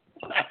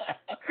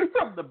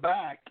 from the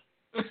back.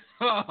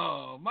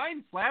 Oh,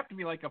 mine slapped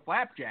me like a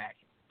flapjack.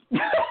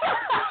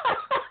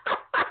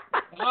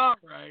 All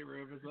right,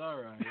 Rufus.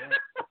 All right.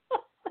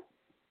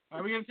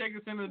 Are we gonna take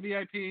this into the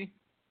VIP?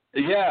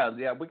 Yeah,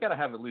 we gotta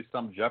have at least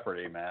some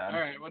Jeopardy, man. All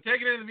right, well,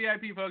 take it into the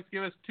VIP, folks.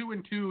 Give us 2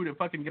 and 2 to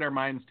fucking get our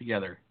minds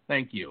together.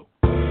 Thank you.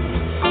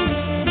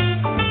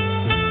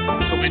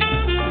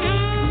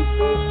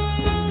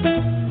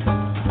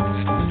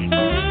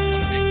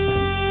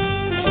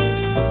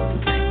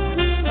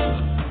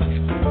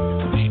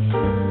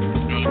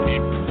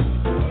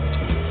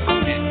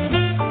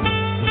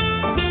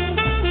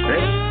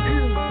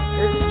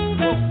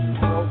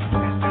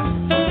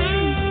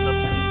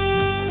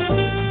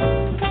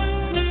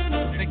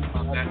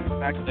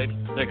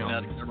 Taking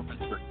out government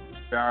for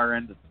power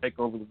in to take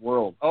over the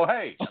world. Oh,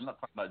 hey, I'm not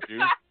talking about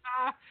Jews.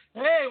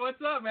 Hey, what's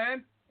up,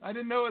 man? I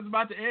didn't know it was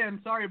about to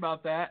end. Sorry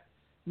about that.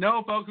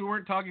 No, folks, we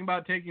weren't talking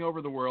about taking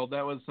over the world.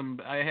 That was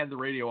I had the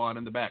radio on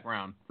in the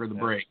background for the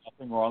break.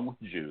 Nothing wrong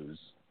with Jews.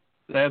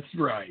 That's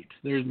right.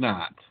 There's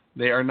not.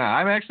 They are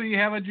not. I actually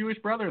have a Jewish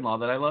brother-in-law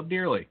that I love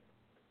dearly.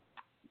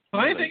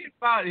 Funny thing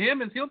about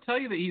him is he'll tell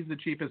you that he's the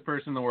cheapest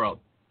person in the world.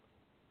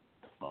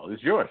 Well, he's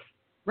Jewish.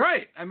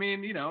 Right. I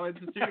mean, it's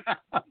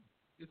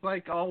it's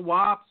like all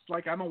wops.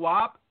 Like, I'm a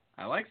wop.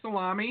 I like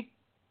salami.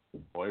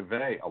 Boy,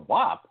 vey, a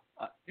wop?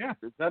 Yeah.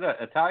 Is that an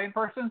Italian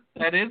person?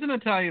 That is an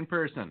Italian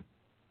person.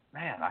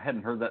 Man, I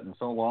hadn't heard that in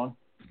so long.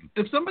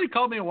 If somebody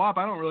called me a wop,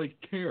 I don't really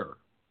care.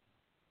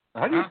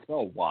 How do you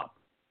spell wop?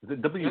 Is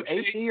it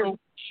W-A-P or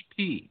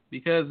P?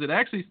 Because it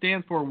actually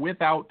stands for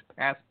without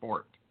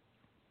passport.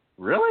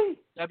 Really?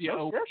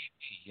 W-O-P,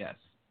 yes.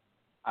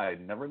 I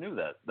never knew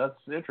that. That's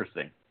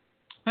interesting.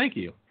 Thank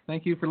you.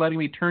 Thank you for letting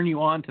me turn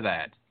you on to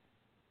that.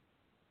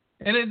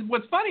 And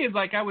what's funny is,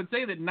 like, I would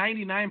say that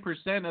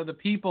 99% of the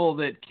people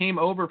that came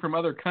over from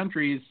other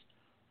countries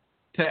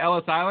to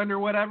Ellis Island or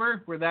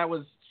whatever, where that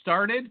was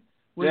started,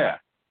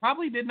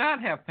 probably did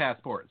not have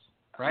passports,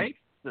 right?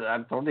 I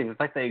don't even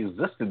think they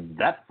existed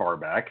that far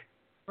back.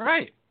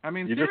 Right. I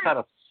mean, you just had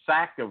a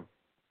sack of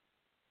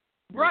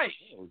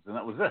clothes, and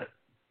that was it.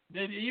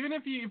 Even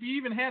if you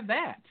even had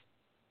that.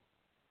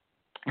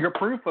 Your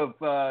proof of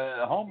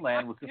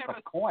homeland was just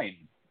a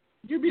coin.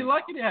 You'd be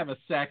lucky to have a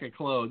sack of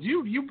clothes.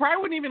 You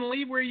probably wouldn't even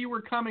leave where you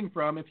were coming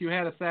from if you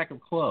had a sack of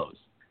clothes.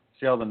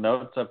 See all the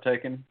notes I've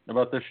taken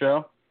about this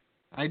show?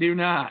 I do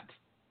not.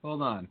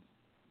 Hold on.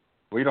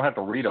 Well, you don't have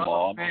to read them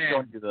all. I'm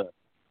showing you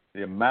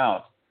the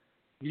amount.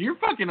 You're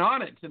fucking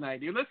on it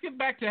tonight, dude. Let's get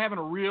back to having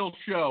a real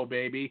show,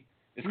 baby.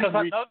 It's because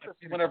I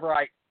noticed whenever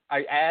I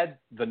add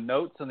the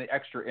notes and the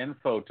extra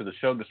info to the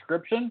show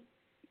description,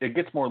 it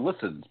gets more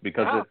listens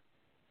because it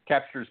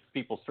captures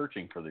people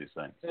searching for these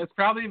things. That's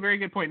probably a very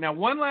good point. Now,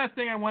 one last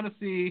thing I want to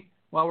see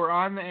while we're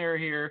on the air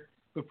here,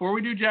 before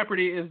we do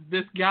Jeopardy, is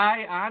this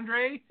guy,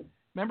 Andre.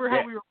 Remember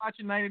how we were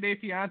watching 90 Day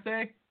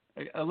Fiancé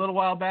a little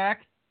while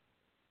back?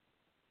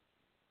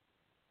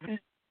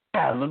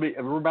 Yeah,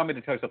 remind me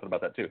to tell you something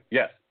about that, too.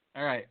 Yes.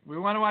 All right. We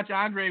want to watch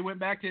Andre went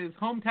back to his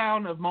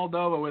hometown of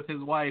Moldova with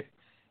his wife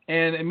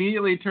and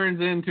immediately turns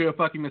into a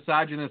fucking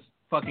misogynist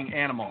fucking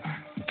animal.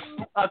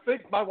 I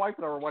think my wife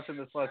and I were watching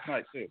this last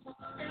night, too.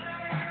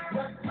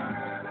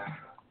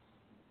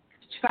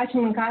 Faci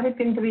mâncare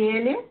pentru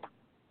ele?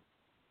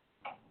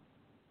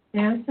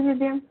 Ia să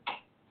vedem.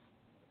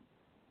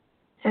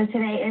 So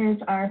today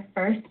is our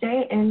first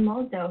day in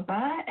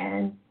Moldova,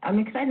 and I'm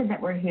excited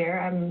that we're here.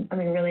 I'm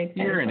really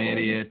excited. You're an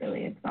idiot.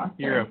 Really exhausted.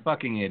 You're a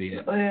fucking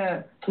idiot.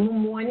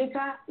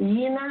 Monica,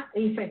 Ina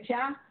îi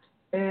făcea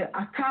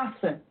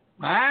acasă.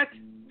 What?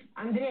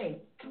 Andrei,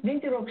 vin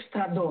te rog să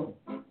traduc.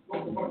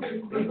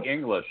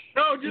 English.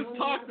 No, just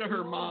talk to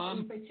her,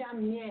 Mom.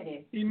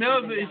 He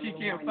knows that she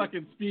can't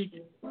fucking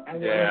speak.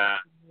 Yeah.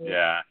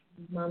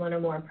 Mom on a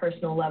more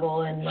personal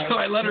level, and so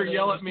I let her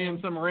yell at me in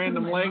some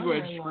random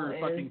language for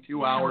fucking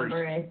 2 hours.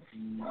 It's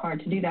hard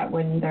to do that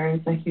when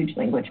there's a huge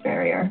language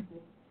barrier.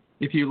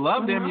 If you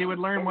loved him, you would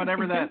learn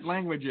whatever that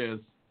language is.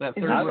 That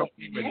third world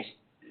language.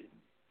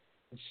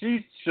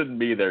 She shouldn't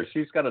be there.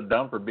 She's got a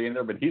dump for being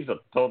there, but he's a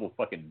total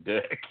fucking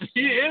dick.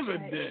 He is a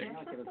dick.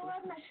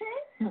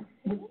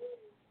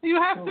 You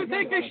have to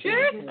take a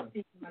shit?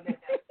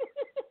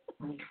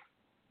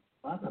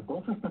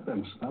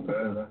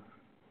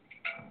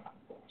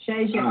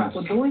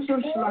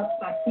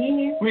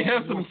 We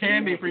have some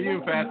candy for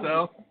you,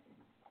 Fatso.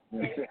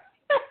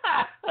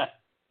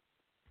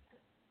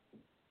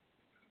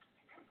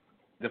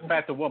 The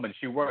fatter woman,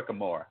 she working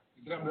more.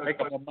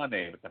 Making more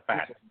money with the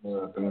fat.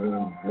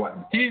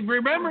 He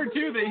remember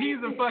too that he's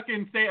a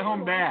fucking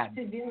stay-at-home dad.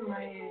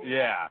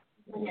 Yeah.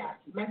 Does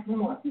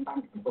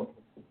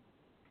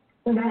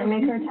that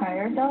make her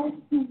tired though?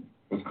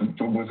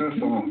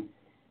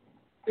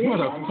 What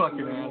a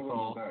fucking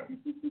asshole.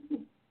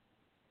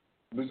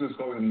 This is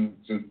how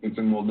it's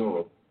in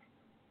Moldova.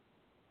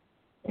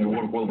 You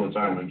work all the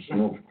time and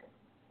smoke.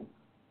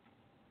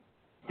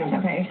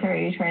 Okay, so are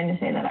you trying to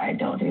say that I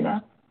don't do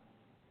that?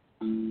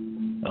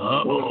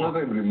 Well, it's not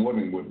every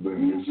morning we're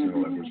doing this,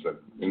 like we said.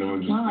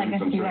 Just well, I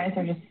guess you guys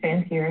are just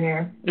fancier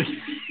here.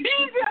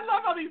 I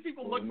love how these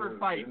people look for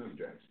fights.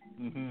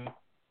 Mm-hmm.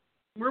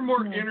 We're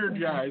more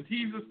energized.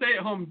 He's a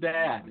stay-at-home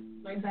dad.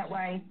 Is that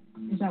why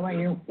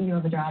you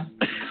have a job?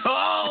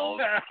 Oh,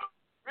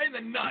 right in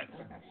the nuts.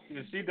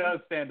 She does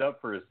stand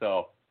up for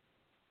herself.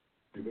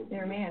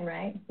 You're a man,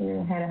 right?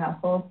 You're the head of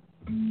household.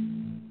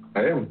 I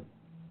am.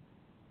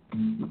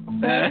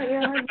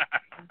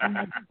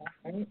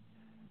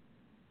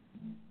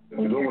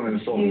 You don't want to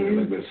insult me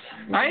like this.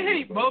 I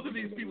hate both of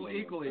these people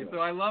equally, so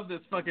I love this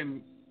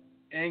fucking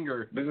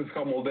anger. This is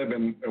how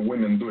Moldavian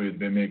women do it.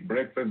 They make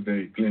breakfast,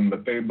 they clean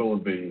the table,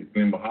 they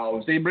clean the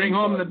house. They bring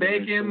home the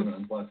bacon.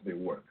 And plus they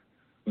work.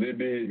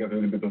 Libby got a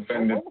little bit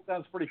offended. That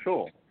sounds pretty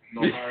cool.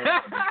 No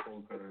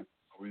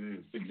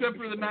Except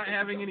for the not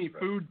having any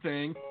food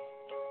thing.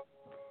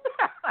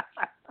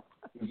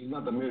 This is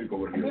not a miracle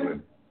over here,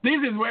 man. This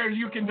is where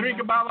you can drink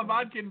a bottle of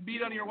vodka and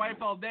beat on your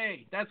wife all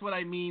day. That's what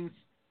I mean.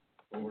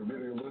 Over there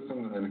you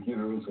listen and here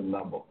you listen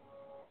double.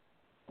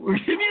 Can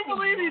you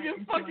believe he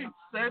just fucking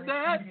said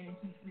that?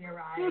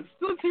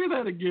 Let's hear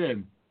that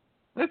again.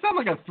 That sounds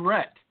like a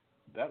threat.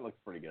 That looks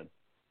pretty good.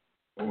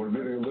 Over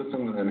there you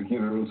listen and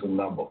here you listen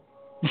double.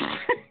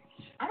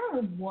 I don't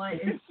know what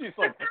is She's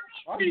like,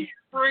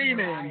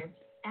 training.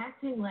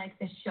 Acting like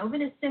the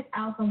chauvinistic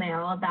alpha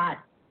male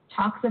that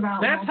talks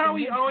about. That's how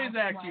he always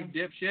acts, you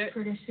dipshit.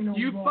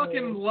 You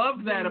fucking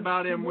loved that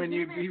about him when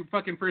you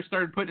fucking first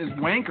started putting his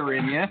wanker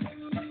in you.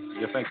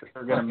 You think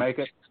they're gonna make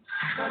it?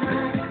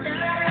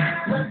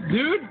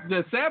 Dude,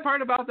 the sad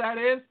part about that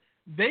is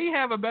they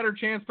have a better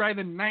chance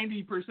probably than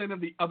 90% of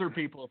the other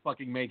people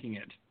fucking making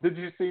it. Did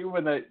you see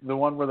when the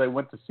one where they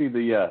went to see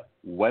the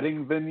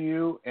wedding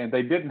venue and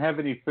they didn't have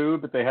any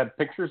food, but they had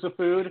pictures of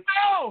food?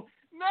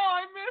 No,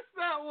 I missed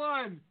that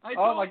one.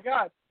 Oh my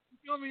God!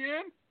 Fill me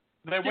in.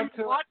 They went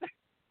to.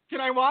 Can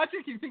I watch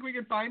it? Do you think we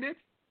can find it?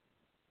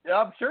 Yeah,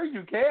 I'm sure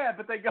you can,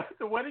 but they got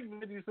the wedding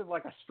venues in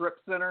like a strip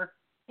center.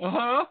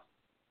 Uh-huh.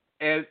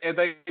 And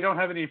they don't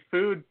have any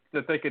food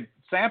that they could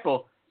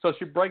sample, so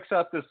she breaks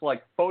out this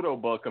like photo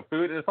book of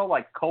food, and it's all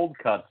like cold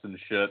cuts and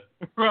shit.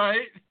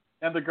 Right.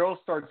 And the girl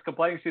starts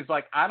complaining. She's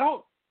like,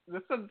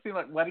 this doesn't seem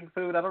like wedding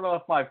food. I don't know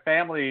if my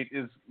family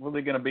is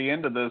really going to be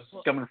into this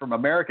coming from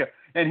America.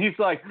 And he's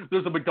like,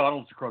 there's a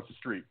McDonald's across the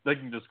street. They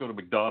can just go to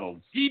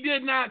McDonald's. He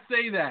did not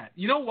say that.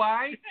 You know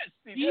why? Yes,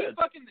 he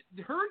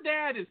did. Her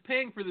dad is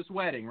paying for this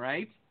wedding,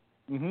 right?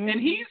 Mm-hmm.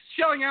 And he's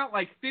shelling out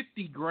like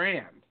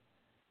 $50,000.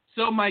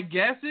 So my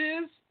guess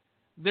is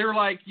they're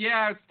like,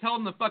 yeah,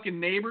 telling the fucking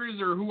neighbors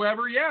or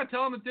whoever, yeah,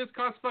 tell them that this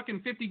costs fucking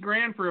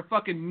 $50,000 for a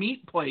fucking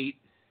meat plate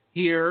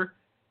here,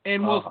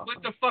 and we'll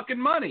split the fucking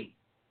money.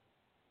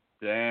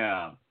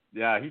 Damn.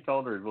 Yeah, he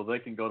told her, well, they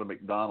can go to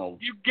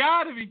McDonald's. You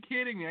gotta be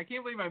kidding me. I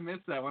can't believe I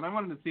missed that one. I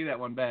wanted to see that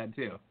one bad,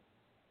 too.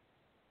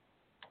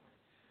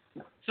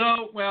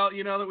 So, well,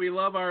 you know that we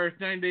love our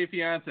 90-Day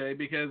Fiancé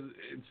because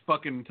it's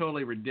fucking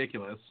totally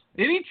ridiculous.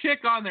 Any chick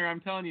on there,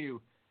 I'm telling you,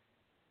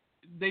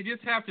 they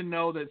just have to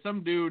know that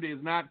some dude is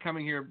not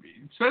coming here,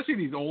 especially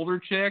these older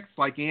chicks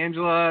like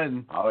Angela,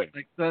 and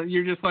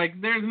you're just like,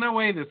 there's no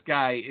way this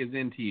guy is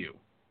into you.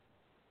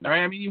 No. All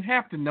right? I mean, you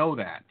have to know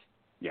that.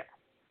 Yeah.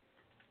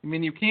 I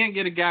mean, you can't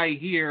get a guy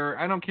here.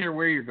 I don't care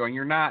where you're going.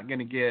 You're not going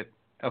to get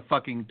a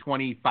fucking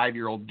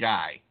 25-year-old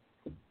guy.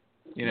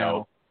 You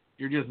know,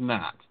 You're just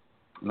not.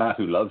 Not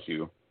who loves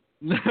you.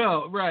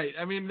 No, right.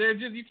 I mean,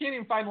 you can't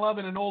even find love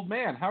in an old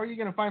man. How are you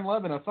going to find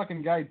love in a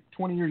fucking guy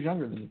 20 years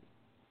younger than you?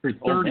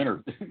 Or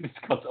 30. It's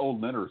because old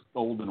men are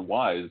old and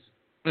wise.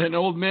 And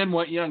old men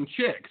want young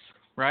chicks,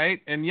 right?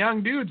 And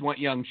young dudes want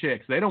young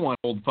chicks. They don't want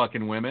old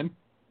fucking women.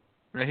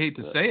 I hate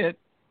to say it.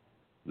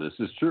 This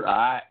is true.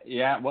 Well,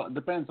 it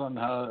depends on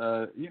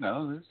how,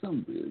 there's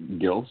some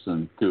gilfs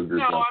and cougars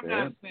out there. No,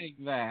 I'm not saying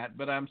that,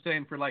 but I'm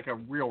saying for like a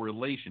real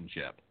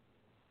relationship.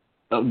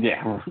 Oh,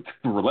 yeah,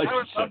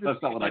 relationship.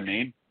 That's not what I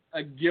mean.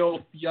 A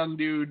gilf young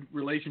dude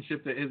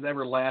relationship that has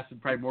ever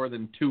lasted probably more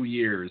than 2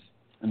 years.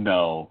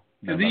 No.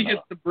 Because he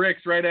hits the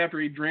bricks right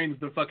after he drains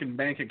the fucking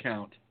bank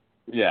account.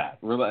 Yeah,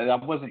 I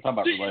wasn't talking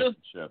about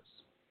relationships.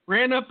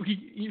 Ran up,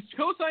 he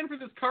co-signed for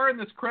this car and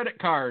this credit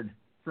card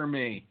for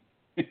me.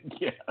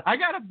 Yeah. I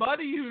got a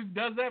buddy who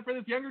does that for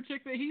this younger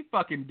chick that he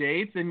fucking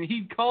dates, and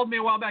he called me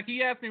a while back.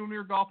 He asked me when we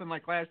were golfing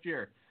like last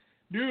year,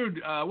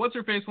 dude, what's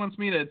her face wants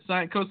me to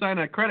co-sign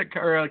a credit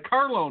card or a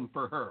car loan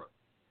for her.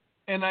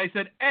 And I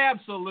said,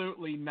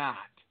 absolutely not.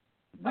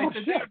 I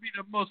said, that would be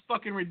the most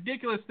fucking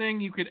ridiculous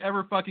thing you could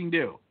ever fucking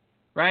do.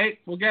 Right?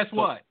 Well, guess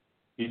what?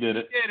 He did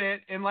it. He did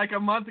it, and like a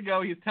month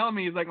ago, he's telling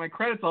me, he's like, my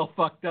credit's all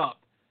fucked up.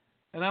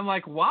 And I'm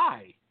like,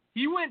 why?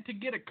 He went to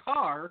get a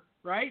car,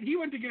 right? He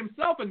went to get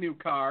himself a new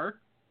car,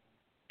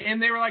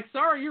 and they were like,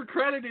 sorry, your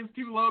credit is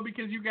too low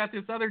because you got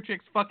this other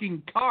chick's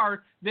fucking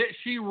car that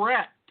she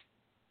wrecked.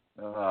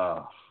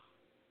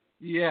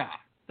 Yeah.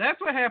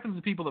 That's what happens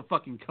to people that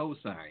fucking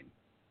co-sign.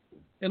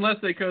 Unless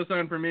they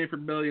co-sign for me for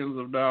billions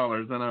of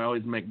dollars, then I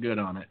always make good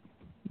on it.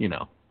 You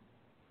know.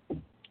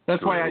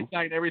 That's why I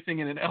signed everything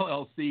in an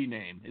LLC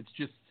name. It's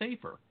just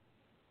safer.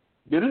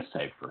 It is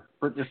safer.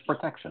 It's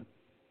protection.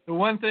 The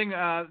one thing,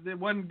 the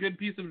one good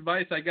piece of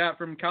advice I got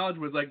from college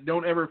was like,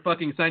 don't ever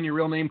fucking sign your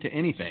real name to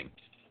anything.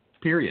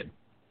 Period.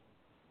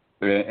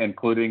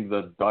 Including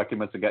the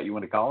documents that got you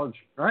into college?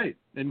 Right.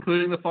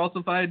 Including the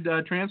falsified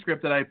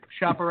transcript that I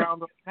shop around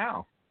right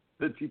now.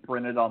 That you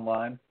printed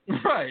online?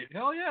 Right.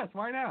 Hell yes.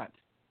 Why not?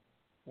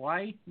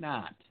 Why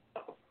not?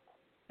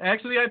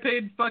 Actually, I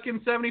paid fucking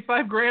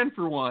 $75,000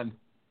 for one.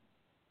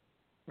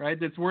 Right?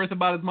 That's worth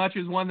about as much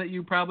as one that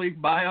you probably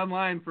buy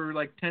online for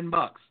like $10.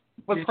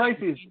 But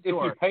pricey is, if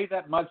you pay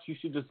that much, you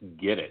should just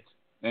get it.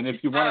 And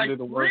if you want to do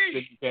the work,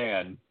 then you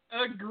can.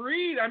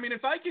 Agreed. I mean,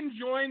 if I can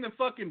join the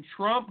fucking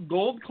Trump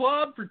Gold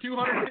Club for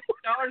 $250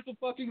 a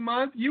fucking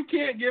month, you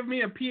can't give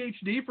me a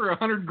PhD for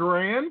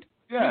 $100,000?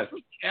 Yes.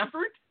 Just for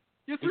effort?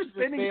 Just for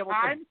spending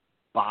time?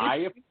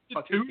 Buy a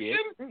fucking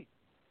PhD.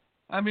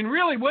 I mean,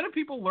 really, what do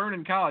people learn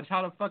in college?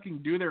 How to fucking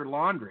do their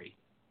laundry.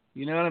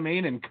 You know what I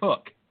mean? And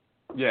cook.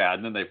 Yeah,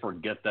 and then they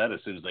forget that as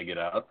soon as they get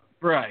out.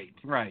 Right.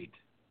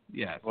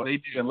 Yes, well, they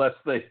do. Unless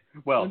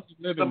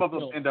some of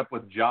them end up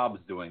with jobs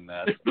doing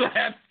that.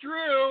 That's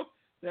true.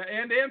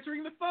 And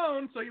answering the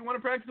phone, so you want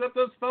to practice up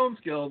those phone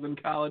skills in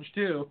college,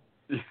 too.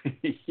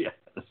 Yes.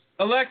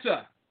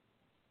 Alexa.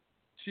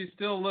 She's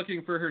still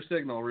looking for her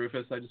signal,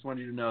 Rufus. I just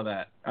wanted you to know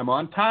that. I'm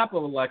on top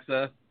of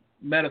Alexa,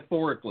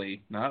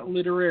 metaphorically, not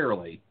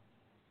literally.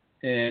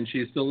 And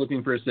she's still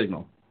looking for a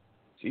signal.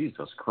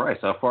 Jesus Christ.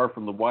 How far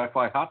from the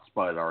Wi-Fi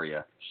hotspot are you?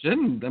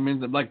 Shouldn't. I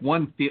mean, like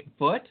 1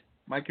 foot?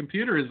 My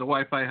computer is the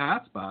Wi-Fi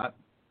hotspot.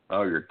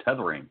 Oh, you're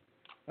tethering.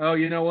 Oh,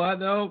 you know what,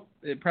 though?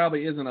 It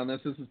probably isn't on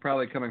this. This is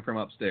probably coming from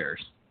upstairs.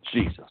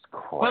 Jesus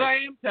Christ. But I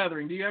am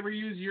tethering. Do you ever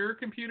use your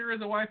computer as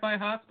a Wi-Fi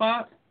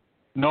hotspot?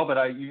 No, but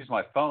I use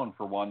my phone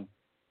for one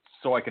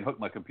so I can hook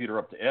my computer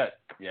up to it.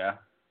 Yeah.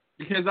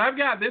 Because I've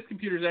got this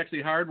computer's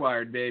actually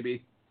hardwired,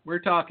 baby. We're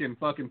talking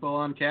fucking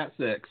full-on Cat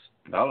 6.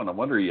 Oh, no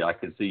wonder I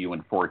can see you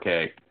in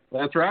 4K.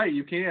 That's right,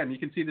 you can. You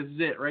can see the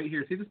zit right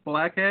here. See this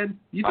blackhead?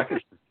 You think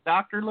a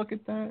doctor look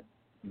at that?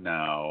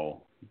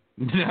 No.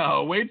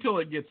 No, wait till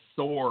it gets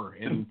sore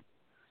and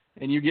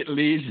you get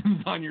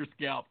lesions on your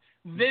scalp.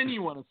 Then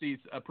you want to see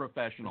a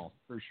professional,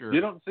 for sure.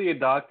 You don't see a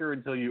doctor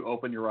until you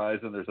open your eyes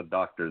and there's a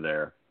doctor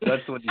there.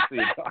 That's when you see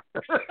a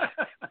doctor.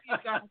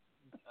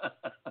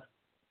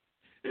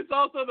 It's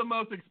also the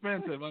most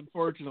expensive,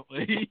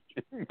 unfortunately.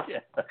 Yeah.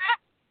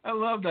 I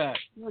love that.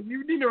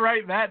 You need to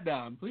write that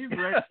down. Please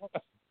write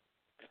that.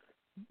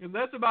 Because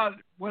that's about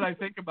what I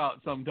think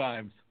about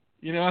sometimes.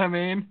 You know what I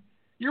mean?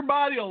 Your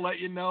body will let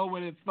you know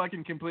when it's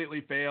fucking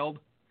completely failed.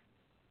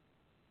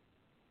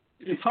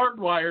 It's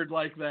hardwired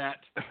like that.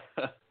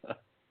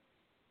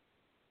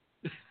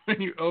 When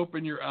you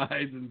open your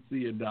eyes and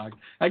see a doctor.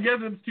 I guess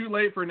it's too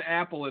late for an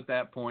Apple at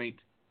that point.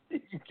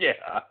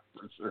 Yeah,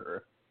 for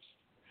sure.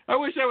 I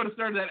wish I would have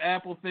started that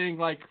Apple thing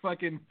like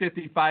fucking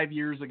 55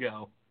 years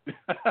ago.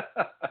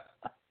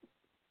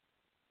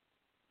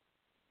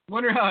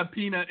 Wonder how a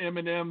peanut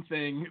M&M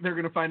thing, they're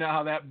going to find out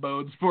how that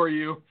bodes for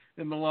you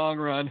in the long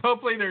run.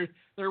 Hopefully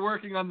they're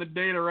working on the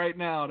data right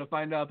now to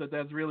find out that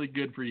that's really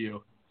good for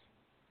you.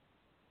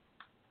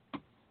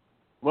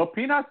 Well,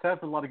 peanuts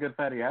have a lot of good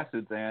fatty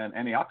acids and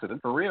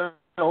antioxidants, for real.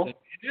 They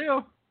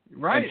do.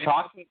 Right. And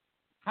chocolate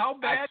how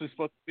bad, actually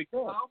supposed to be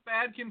good. How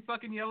bad can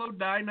fucking yellow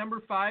dye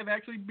number 5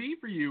 actually be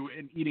for you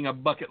in eating a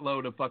bucket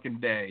load a fucking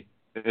day?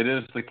 It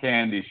is the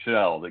candy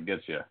shell that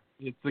gets you.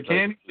 It's the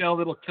candy shell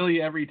that'll kill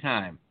you every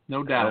time.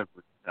 No doubt.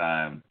 Every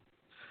time.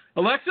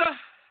 Alexa,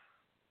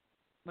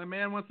 my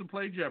man wants to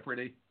play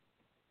Jeopardy.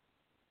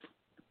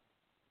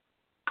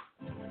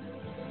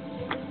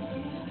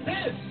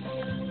 This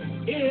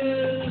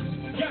is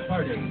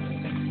Jeopardy!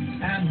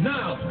 And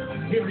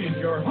now, here is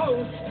your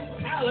host,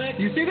 Alex.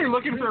 You see they're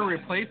looking for a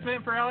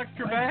replacement for Alex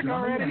Trebek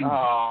already? Oh,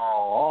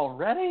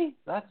 already?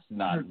 That's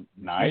not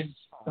nice.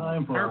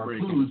 Time for our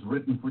clues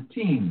written for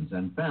teens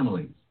and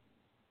families.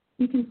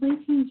 You can play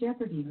Teen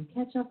Jeopardy or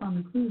catch up on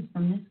the clues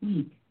from this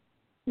week.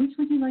 Which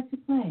would you like to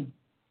play?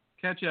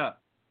 Catch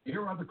up.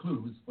 Here are the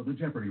clues for the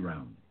Jeopardy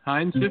round.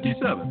 Heinz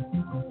 57.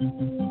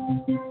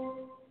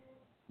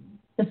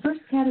 The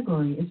first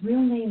category is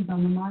real names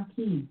on the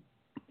marquee.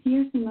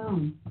 Pierre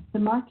Simon, the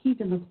Marquis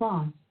de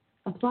Laplace,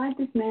 applied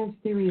this man's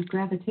theory of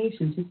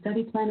gravitation to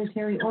study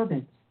planetary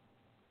orbits.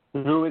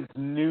 Who is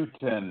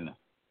Newton?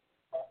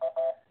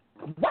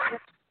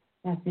 What?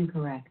 That's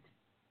incorrect.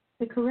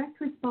 The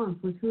correct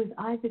response was who is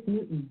Isaac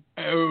Newton.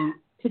 Oh.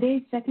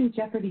 Today's second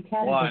Jeopardy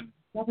category,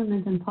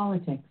 government and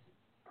politics.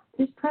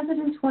 This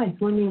president twice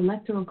won the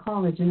Electoral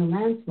College in a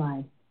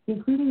landslide,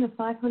 including a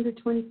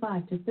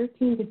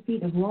 525-13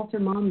 defeat of Walter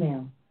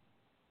Mondale.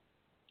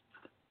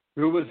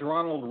 Who was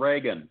Ronald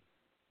Reagan?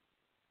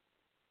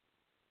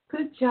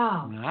 Good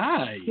job.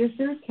 Nice. Your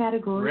third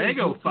category is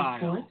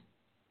sport.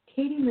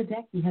 Katie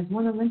Ledecky has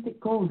won Olympic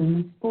gold in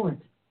this sport.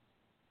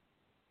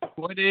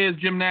 What is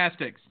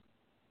gymnastics?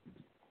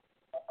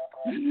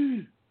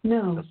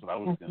 No, that's what I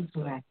was going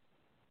to say.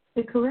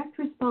 The correct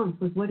response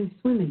was what is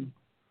swimming.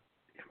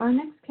 Our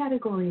next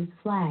category is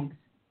flags.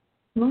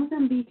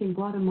 Mozambique and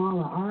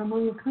Guatemala are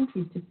among the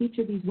countries to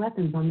feature these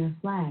weapons on their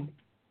flag.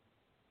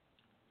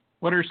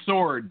 What are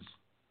swords?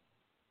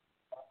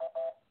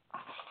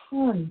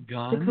 Swords.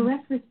 Guns? The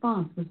correct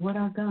response was what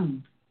are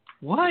guns.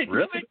 What?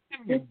 Really?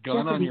 A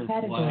gun on your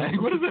flag?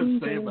 What does that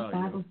say about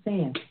Bible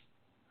you? saith,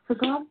 for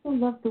God so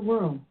loved the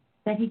world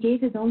that he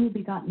gave his only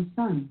begotten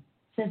Son,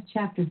 says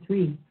chapter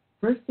 3,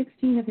 verse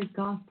 16 of his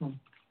gospel.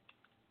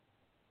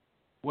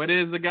 What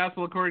is the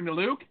gospel according to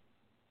Luke?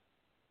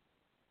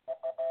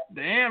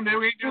 Damn, dude,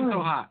 we ain't doing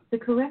so hot. The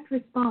correct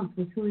response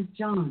was who is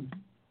John.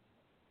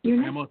 Your I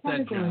next almost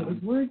said category John.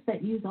 is words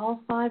that use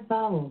all 5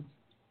 vowels.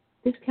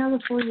 This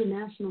California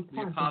National The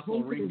Park is Apostle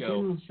home to the Ringo.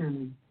 General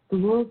Sherman, the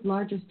world's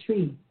largest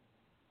tree.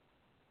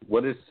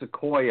 What is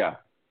sequoia?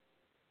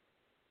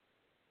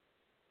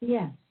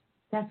 Yes,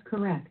 that's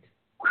correct.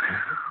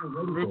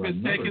 Rufus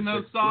taking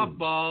those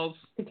softballs.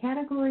 The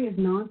category is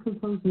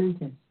non-composed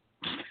mentis.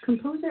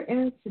 Composer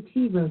Eric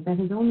Satie wrote that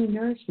his only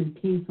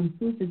nourishment came from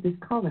foods of this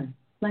color,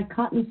 like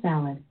cotton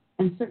salad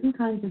and certain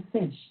kinds of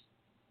fish.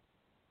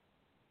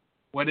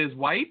 What is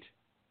white?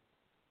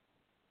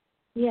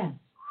 Yes,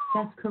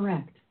 that's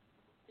correct.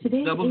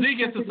 Today's Double Z eighth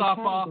gets a Jeopardy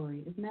softball.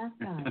 category is math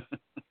guide.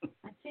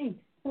 I think,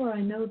 or I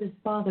know this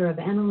father of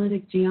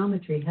analytic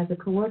geometry has a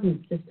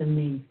coordinate system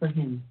named for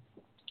him.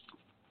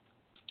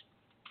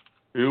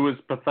 Who is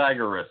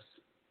Pythagoras?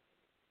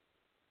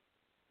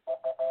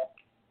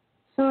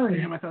 Sorry,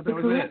 Damn, I thought the that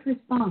was correct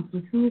response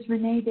was who is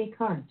René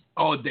Descartes.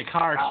 Oh,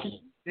 Descartes.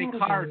 This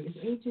Descartes. category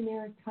is a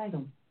generic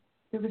title.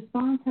 The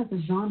response has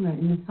a genre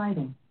in the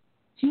title.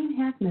 Gene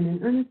Hackman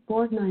and Ernest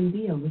Borgnine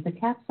deal with a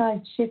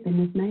capsized ship in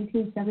this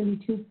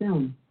 1972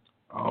 film.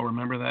 Oh,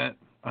 remember that?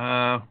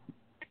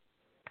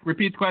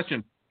 Repeat the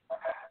question.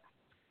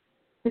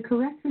 The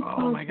correct response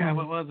Oh my God,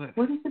 what was it?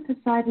 What is the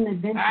Poseidon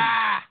Adventure?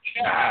 Ah!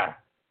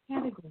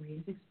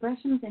 Category is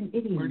expressions and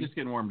idioms. We're just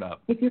getting warmed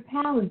up. If your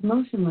pal is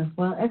motionless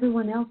while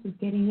everyone else is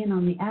getting in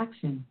on the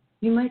action,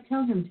 you might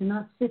tell him to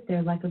not sit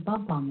there like a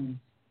bump on this.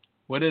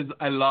 What is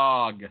a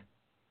log?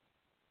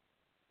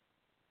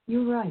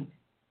 You're right.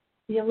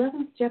 The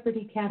 11th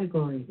Jeopardy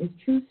category is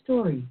True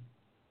Story.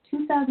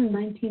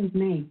 2019's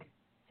Make,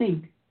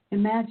 Think,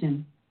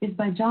 Imagine is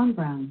by John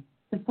Brown,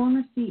 the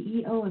former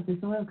CEO of this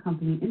oil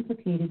company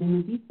implicated in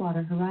the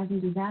Deepwater Horizon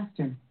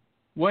disaster.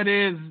 What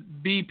is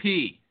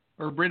BP,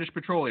 or British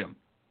Petroleum?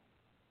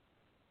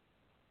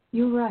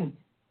 You're right.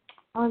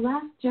 Our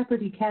last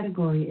Jeopardy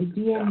category is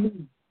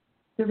DME.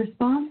 The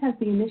response has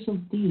the initials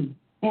D,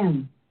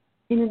 M.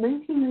 In a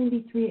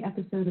 1993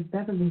 episode of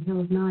Beverly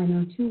Hills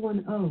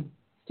 90210,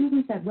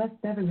 students at West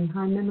Beverly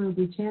High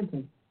memorably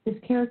chanted, this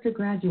character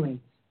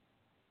graduates.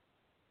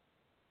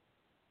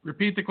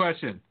 Repeat the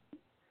question.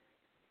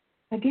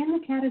 Again,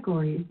 the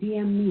category is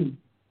DM-me.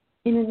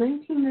 In a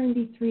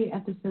 1993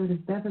 episode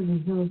of Beverly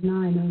Hills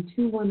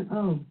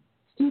 90210,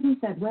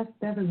 students at West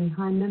Beverly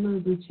High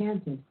memorably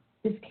chanted,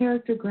 this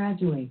character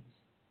graduates.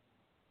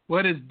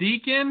 What is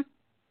deacon?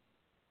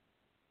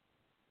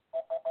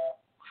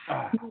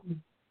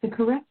 The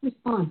correct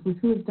response was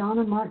who is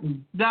Donna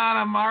Martin.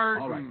 Donna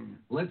Martin. All right,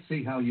 let's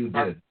see how you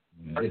did.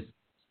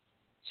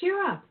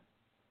 Cheer up.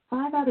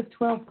 5 out of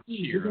 12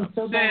 clues isn't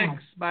so bad.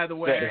 6, by the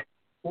way.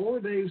 4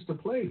 days to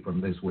play from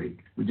this week.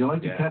 Would you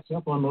like to catch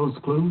up on those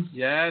clues?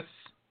 Yes.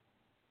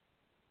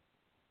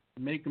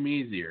 Make them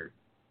easier.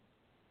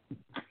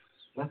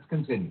 Let's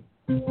continue.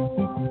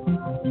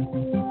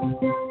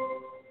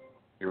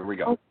 Here we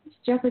go. Our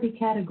first Jeopardy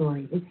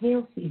category is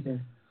Hail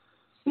Caesar.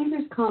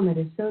 Caesar's comet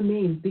is so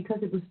named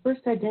because it was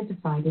first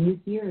identified in this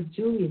year of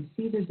Julius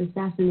Caesar's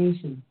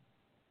assassination.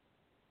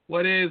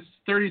 What is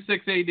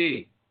 36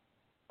 AD?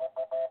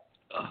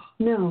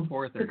 No, the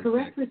 436.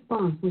 correct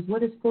response was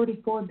what is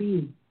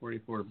 44B?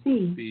 44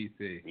 C.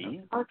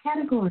 BC. Our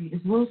category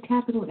is World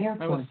Capital I was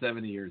Airport.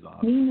 70 years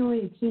off.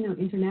 Ninoy Aquino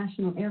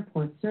International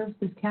Airport serves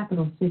this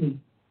capital city.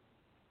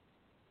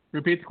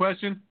 Repeat the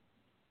question.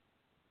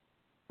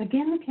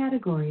 Again, the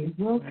category is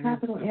World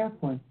Capital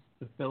Airport.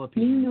 The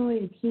Philippines.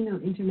 Ninoy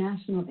Aquino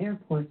International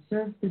Airport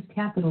serves this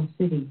capital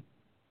city.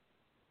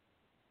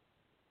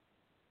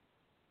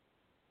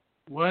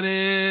 What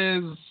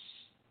is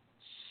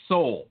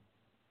Seoul?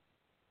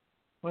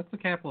 What's the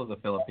capital of the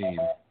Philippines?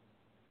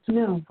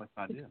 No, the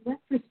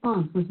correct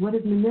response was what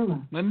is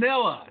Manila?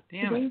 Manila.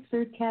 Damn Today's it.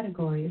 third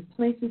category is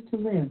places to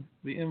live.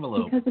 The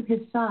envelope. Because of his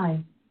size,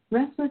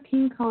 wrestler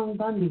King Kong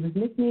Bundy was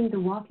nicknamed the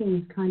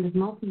walking kind of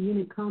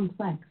multi-unit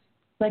complex,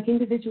 like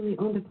individually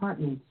owned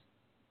apartments.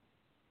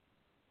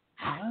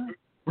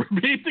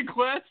 Repeat the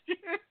question.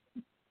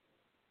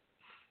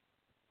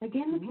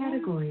 Again, the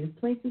category is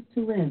places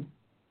to live.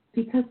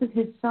 Because of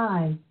his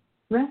size,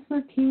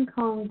 wrestler King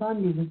Kong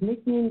Bundy was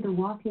nicknamed the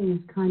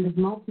walking kind of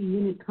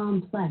multi-unit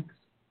complex,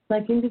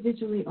 like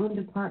individually owned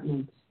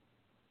apartments.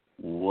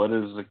 What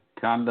is a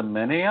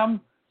condominium?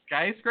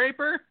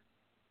 Skyscraper?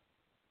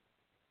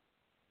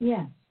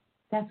 Yes,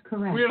 that's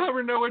correct. We'll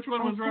never know which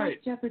one was Our right.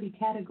 fourth Jeopardy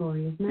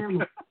category is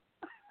mammal.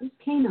 This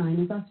canine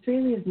is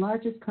Australia's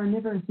largest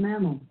carnivorous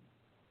mammal.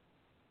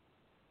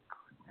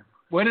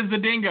 What is the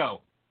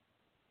dingo?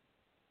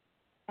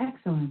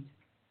 Excellent.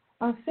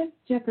 Our fifth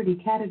Jeopardy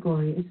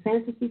category is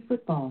fantasy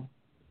football.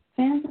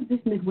 Fans of this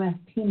Midwest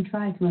team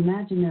tried to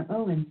imagine their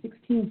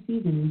 0-16 season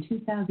in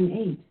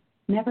 2008.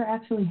 Never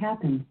actually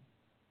happened.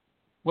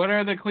 What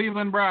are the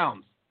Cleveland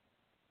Browns?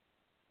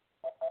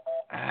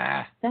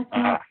 That's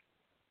not.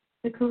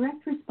 The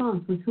correct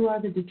response was who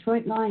are the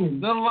Detroit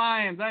Lions. The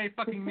Lions. I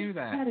fucking knew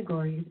that. The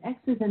category is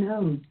X's and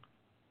O's.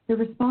 The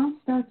response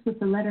starts with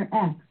the letter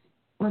X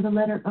or the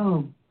letter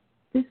O.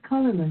 This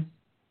colorless,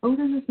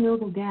 odorless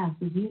noble gas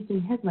is used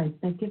in headlights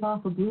that give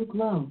off a blue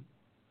glow.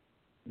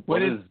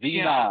 What is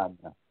xenon?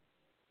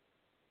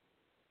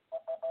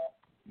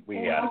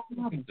 We got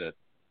it.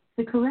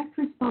 The correct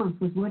response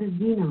was what is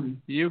xenon.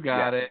 You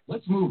got it.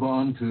 Let's move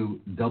on to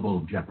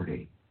Double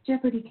Jeopardy.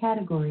 Jeopardy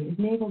category is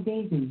navel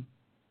gazing.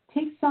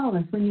 Take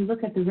solace when you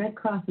look at the red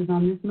crosses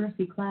on this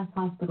Mercy class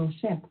hospital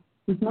ship,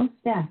 with most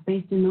staff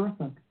based in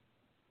Norfolk.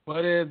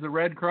 What is the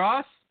Red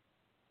Cross?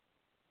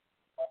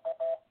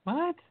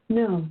 What?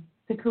 No.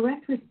 The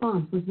correct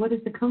response was what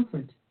is the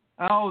comfort?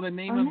 Oh, the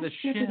name of the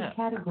ship. Our next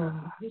category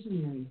is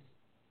visionaries.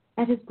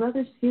 At his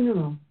brother's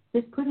funeral,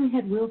 this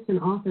Pudd'nhead Wilson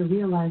author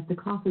realized the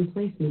coffin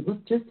placement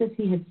looked just as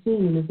he had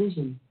seen in a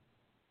vision.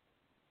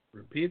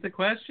 Repeat the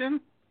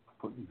question?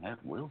 Pudd'nhead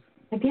Wilson.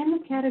 Again,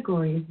 the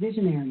category is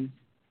visionaries.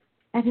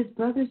 At his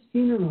brother's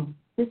funeral,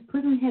 this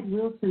Pudd'nhead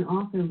Wilson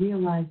author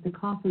realized the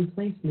coffin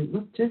placement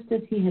looked just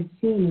as he had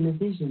seen in a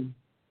vision.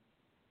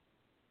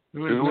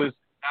 Who is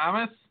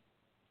Thomas?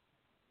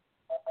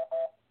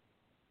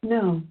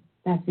 No,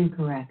 that's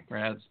incorrect.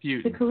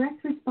 Rasputin. The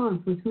correct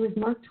response was who is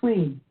Mark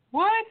Twain.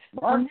 What?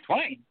 Mark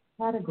Twain?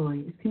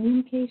 Category is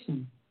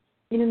communication.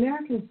 In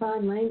American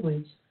Sign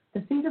Language,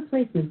 the finger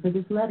placement for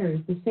this letter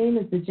is the same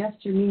as the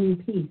gesture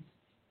meaning peace.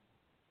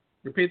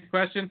 Repeat the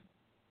question.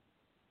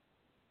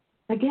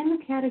 Again,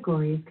 the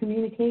category is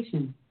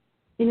communication.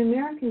 In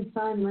American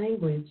Sign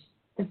Language,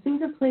 the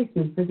finger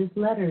placement for this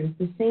letter is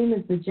the same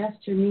as the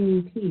gesture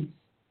meaning peace.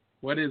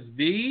 What is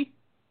V?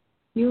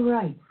 You're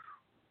right.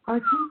 Our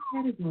 10th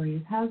category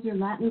is how's your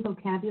Latin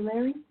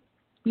vocabulary?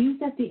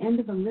 Used at the end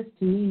of a list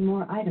to mean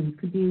more items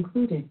could be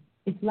included.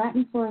 It's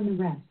Latin for and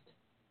the rest.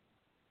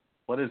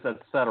 What is et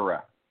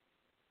cetera?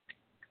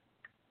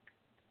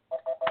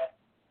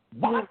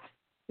 What?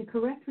 The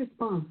correct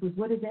response was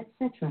what is et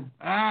cetera?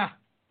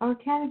 Our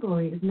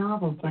category is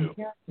novels by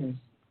characters.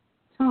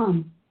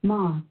 Tom,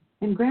 Ma,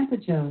 and Grandpa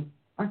Joe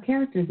are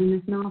characters in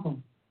this novel.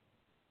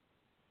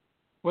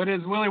 What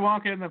is Willy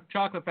Wonka and the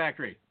Chocolate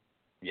Factory?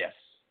 Yes.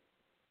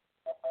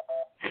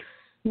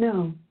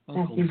 No, that's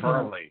Uncle incorrect.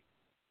 Charlie.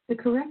 The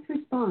correct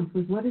response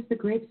was what is the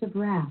Grapes of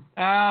Wrath?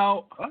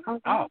 Ow.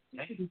 Our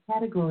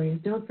category is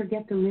don't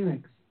forget the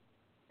lyrics.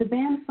 The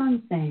band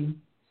Fun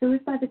sang, so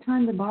if by the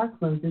time the bar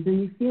closes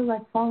and you feel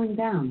like falling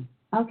down,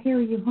 I'll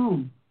carry you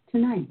home.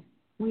 Tonight,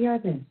 we are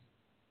this.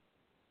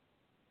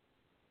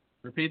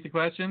 Repeat the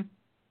question.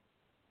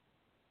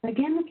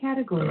 Again, the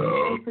category is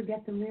don't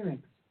forget the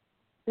lyrics.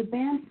 The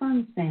band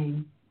Fun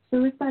sang,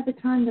 so if by the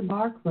time the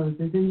bar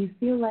closes and you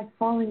feel like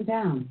falling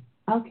down,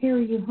 I'll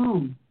carry you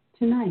home.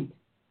 Tonight,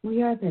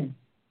 we are this.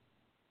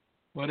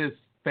 What is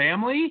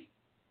family?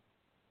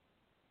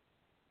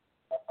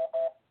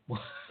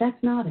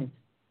 That's not it.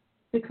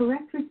 The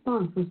correct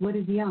response was what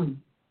is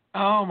young.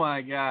 Oh,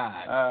 my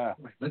God.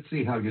 Let's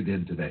see how you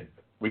did today.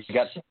 We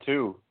got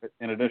 2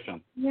 in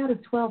addition. 3 out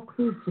of 12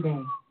 clues today.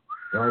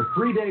 There are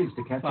 3 days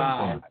to catch up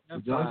on.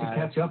 Would you like to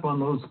catch up on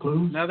those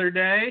clues? Another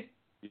day?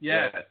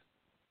 Yes.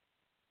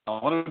 I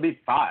want it to be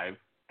 5.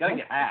 Gotta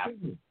get half.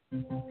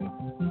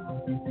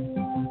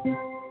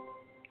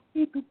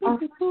 Our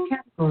first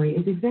category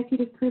is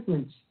executive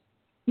privilege.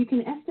 You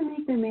can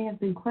estimate there may have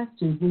been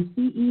questions when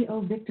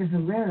CEO Victor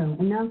Herrero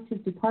announced his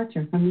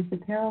departure from this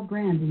apparel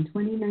brand in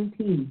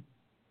 2019.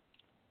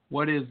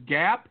 What is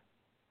Gap?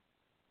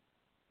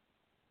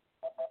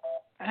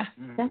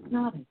 That's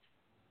not it.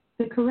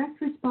 The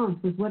correct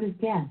response was what is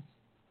gas?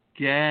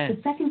 Gas.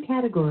 The second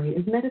category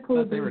is medical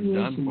I thought they were done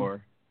abbreviation.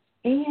 for.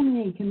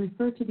 AMA can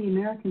refer to the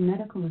American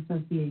Medical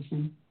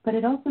Association, but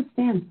it also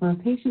stands for a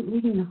patient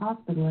leaving the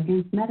hospital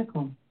against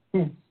medical.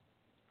 This.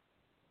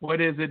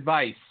 What is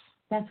advice?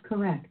 That's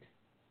correct.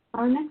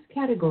 Our next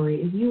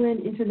category is UN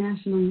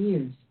International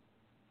Years.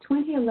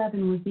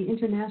 2011 was the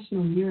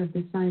International Year of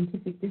this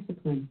scientific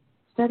discipline,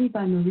 studied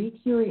by Marie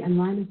Curie and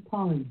Linus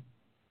Pauling.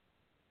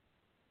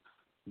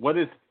 What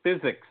is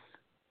physics?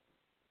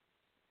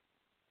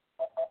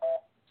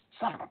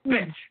 Son of a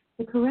bitch.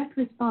 The correct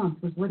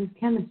response was what is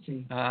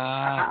chemistry.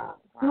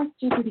 Fourth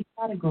Jeopardy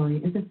category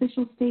is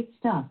official state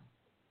stuff.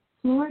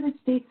 Florida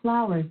state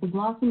flower is the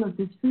blossom of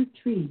this fruit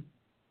tree.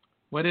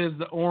 What is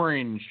the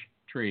orange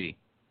tree?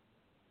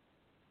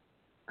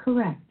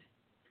 Correct.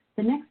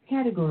 The next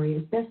category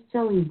is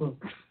best-selling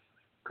books.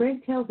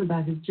 Greg tells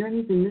about his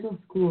journeys in middle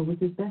school with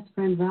his best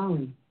friend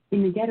Rowley,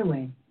 In the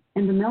Getaway,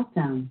 and The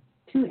Meltdown,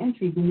 2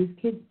 entries in this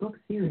kid's book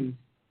series.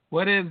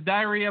 What is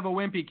Diary of a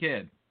Wimpy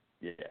Kid?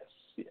 Yes.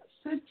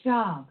 Good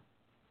job.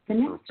 The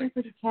next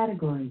Jeopardy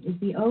category is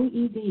the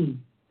OED.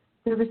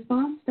 The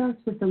response starts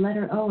with the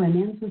letter O and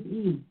ends with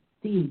E,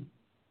 D.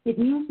 It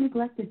means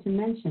neglected to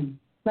mention,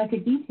 like a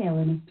detail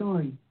in a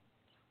story.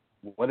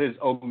 What is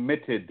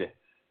omitted?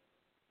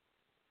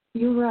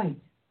 You're right.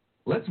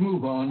 Let's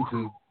move on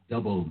to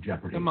Double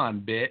Jeopardy. Come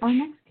on, bitch. Our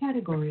next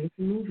category is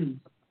movies.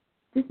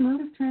 This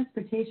mode of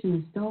transportation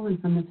is stolen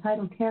from the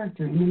title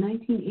character in the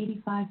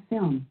 1985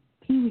 film,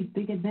 Pee-wee's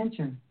Big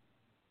Adventure.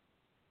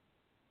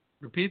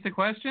 Repeat the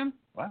question?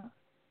 What?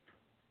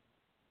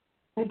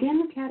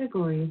 Again, the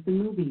category is the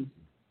movies.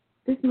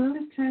 This mode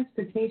of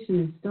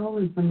transportation is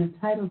stolen from the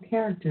title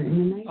character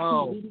in the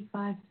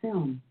 1985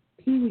 film,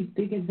 Pee-wee's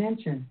Big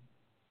Adventure.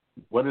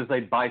 What is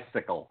a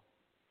bicycle?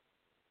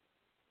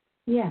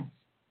 Yes,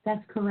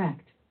 that's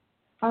correct.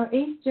 Our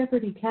 8th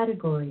Jeopardy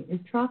category is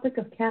Tropic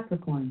of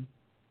Capricorn.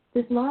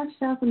 This large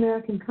South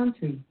American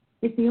country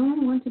is the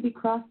only one to be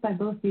crossed by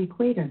both the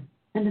equator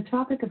and the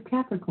Tropic of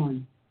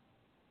Capricorn.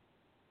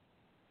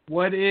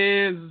 What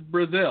is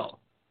Brazil?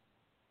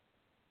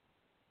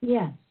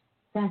 Yes,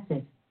 that's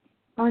it.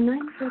 Our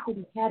 9th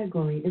Jeopardy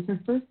category is her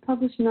first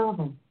published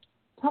novel.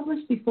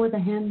 Published before The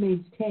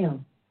Handmaid's Tale,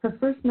 her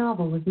first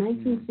novel was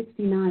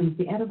 1969's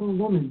The Edible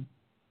Woman.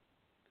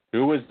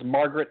 Who is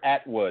Margaret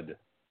Atwood?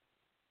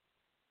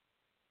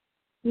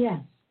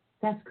 Yes,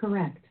 that's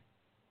correct.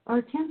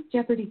 Our 10th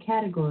Jeopardy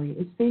category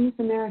is Famous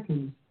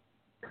Americans.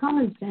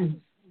 Common sense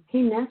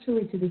came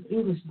naturally to this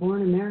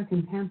English-born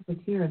American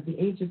pamphleteer of the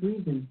Age of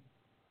Reason.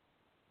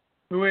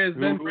 Who is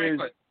Ben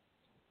Franklin?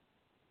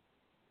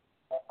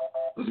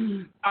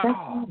 That's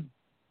right.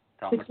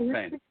 The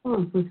correct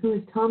response was who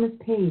is Thomas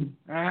Paine.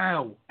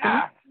 Ow.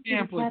 The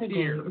next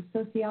category is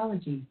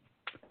sociology.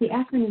 The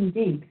acronym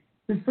DINK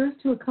refers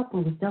to a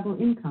couple with double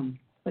income,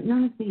 but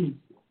none of these.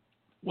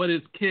 What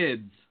is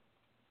kids?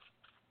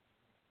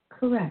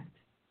 Correct.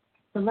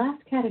 The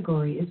last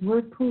category is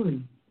word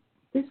pooling.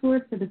 This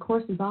word for the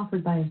courses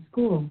offered by a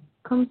school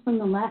comes from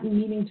the Latin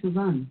meaning to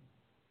run.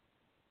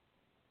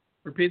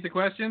 Repeat the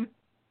question.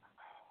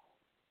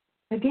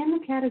 Again,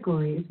 the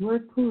category is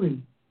word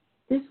pooling.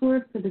 This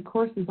word for the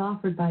courses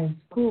offered by a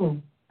school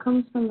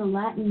comes from the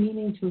Latin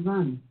meaning to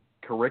run.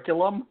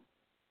 Curriculum?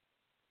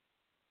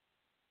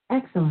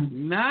 Excellent.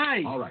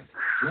 Nice. All right.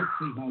 Let's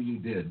see how you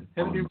did.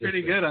 Had to do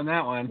pretty good on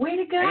that one. Way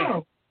to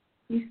go.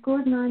 You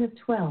scored 9 of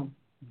 12.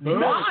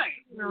 Nice.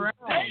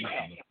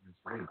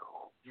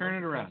 Turn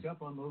it around.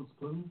 Up on those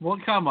clues? Well,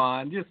 come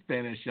on. Just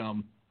finish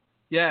them.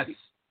 Yes.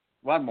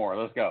 One more.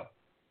 Let's go.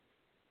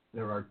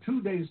 There are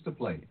 2 days to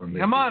play from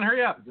this. Come on,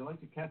 hurry up. Would you like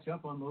to catch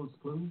up on those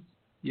clues?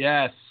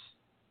 Yes.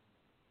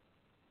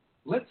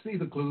 Let's see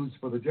the clues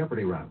for the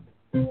Jeopardy round.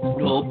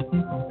 Gulp.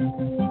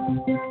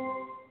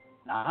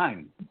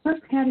 9. The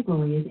first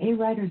category is A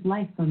Writer's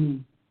Life for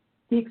Me.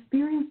 The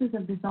experiences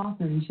of this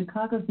author in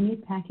Chicago's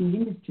meatpacking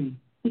industry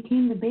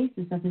became the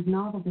basis of his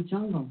novel The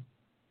Jungle.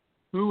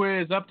 Who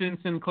is Upton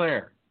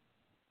Sinclair?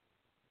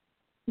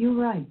 You're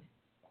right.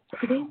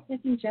 Today's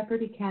second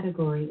Jeopardy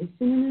category is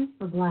synonyms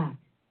for black.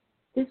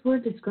 This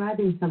word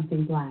describing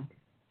something black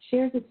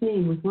shares its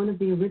name with one of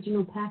the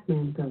original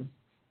Pac-Man ghosts.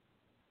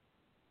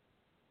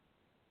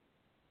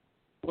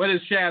 What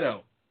is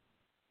shadow?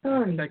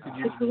 Sorry, the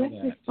correct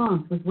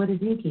response was what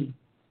is inky.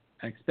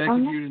 I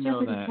expected you to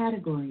know that.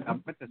 Category. I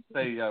meant to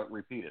say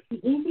repeat it.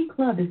 The AV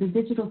Club is a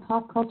digital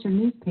pop culture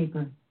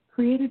newspaper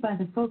created by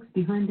the folks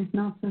behind this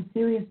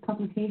not-so-serious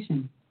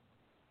publication.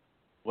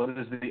 What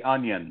is the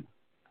Onion?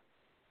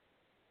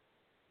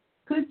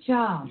 Good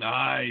job.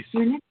 Nice.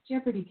 Your next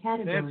Jeopardy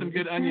category. They had some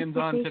good onions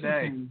on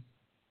today. Terms.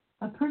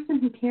 A person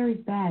who carries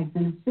bags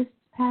and assists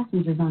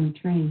passengers on a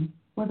train,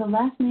 or the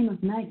last name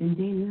of night in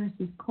day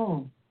lyricist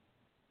Cole.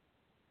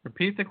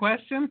 Repeat the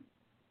question.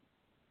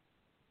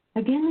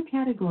 Again, the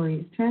category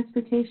is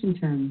transportation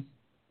terms.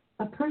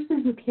 A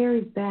person who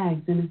carries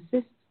bags and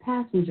assists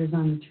passengers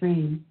on the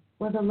train,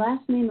 or the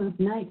last name of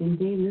night in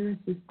day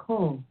lyricist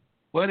Cole.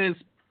 What is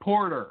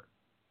porter?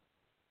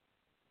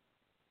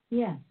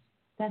 Yes,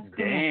 that's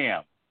correct.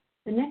 Damn.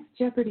 The next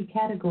Jeopardy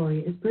category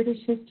is British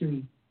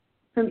history.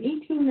 From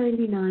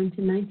 1899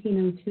 to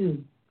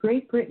 1902,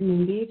 Great Britain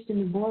engaged in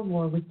the Boer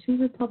War with 2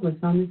 republics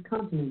on this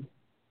continent.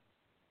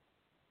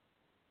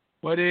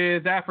 What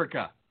is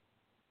Africa?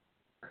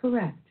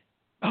 Correct.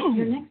 Oh.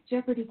 Your next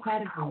Jeopardy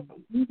category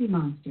is movie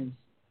monsters.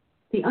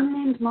 The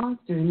unnamed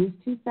monster in this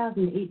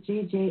 2008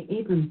 J.J.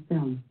 Abrams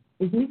film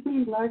is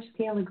nicknamed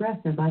Large-Scale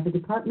Aggressor by the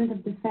Department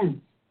of Defense.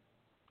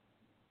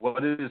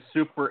 What is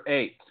Super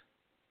 8?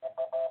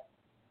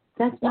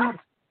 That's not.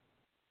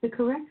 The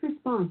correct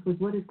response was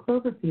what is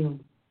Cloverfield.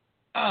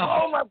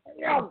 Oh my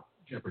God!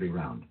 Jeopardy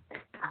round.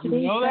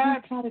 Today's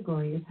second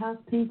category is house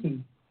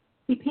painting.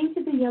 He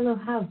painted the Yellow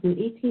House in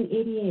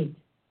 1888,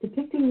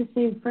 depicting the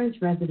same French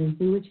residence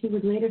in which he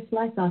would later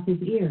slice off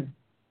his ear.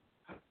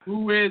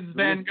 Who is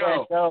Van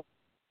Gogh?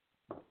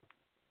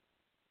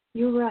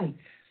 You're right.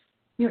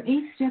 Your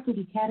 8th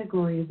Jeopardy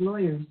category is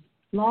lawyers,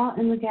 law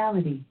and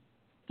legality.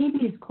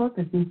 Habeas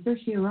corpus and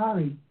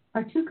certiorari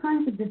are 2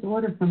 kinds of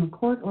disorder from a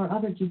court or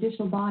other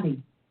judicial body.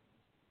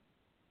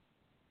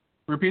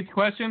 Repeat the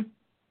question.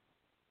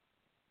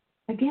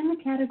 Again,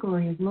 the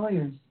category is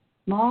lawyers,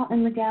 law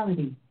and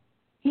legality.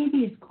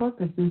 Habeas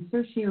corpus and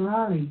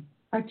certiorari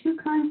are 2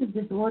 kinds of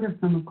disorder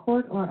from a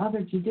court or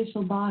other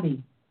judicial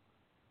body.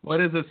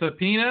 What is a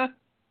subpoena?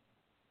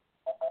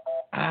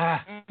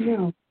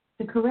 No.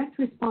 The correct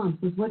response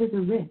was what is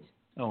a writ?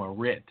 Oh, a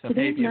writ. A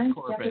Today's habeas ninth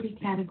corpus. Jeopardy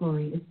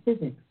category is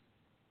physics.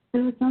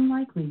 Though it's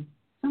unlikely,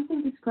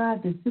 something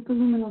described as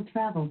superluminal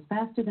travels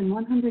faster than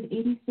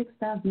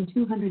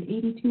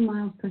 186,282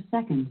 miles per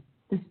second,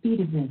 the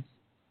speed of this.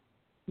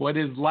 What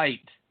is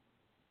light?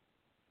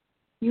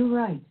 You're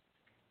right.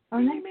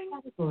 Our next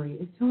category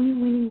is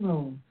Tony-winning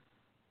roles.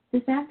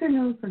 This actor,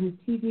 known for his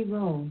TV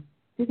roles,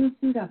 didn't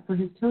suit up for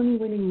his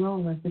Tony-winning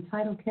role as the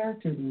title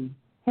character in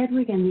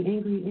Hedwig and the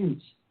Angry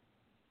Inch.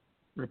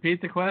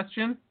 Repeat the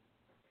question.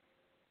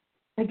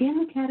 Again,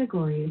 the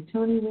category is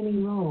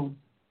Tony-winning roles.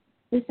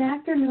 This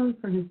actor, known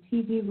for his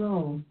TV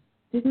roles,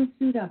 didn't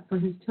suit up for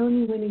his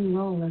Tony-winning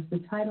role as the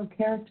title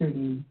character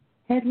in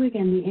Hedwig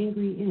and the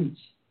Angry Inch.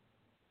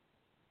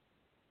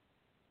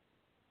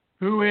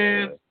 Who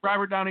is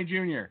Robert Downey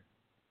Jr.?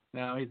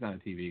 No, he's not a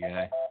TV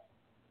guy.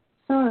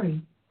 Sorry,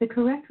 the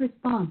correct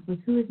response was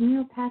who is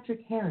Neil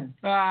Patrick Harris.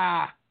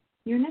 Ah!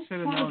 Your next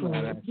Should have known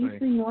category that, is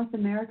deeply North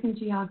American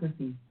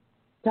geography.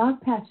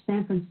 Dogpatch,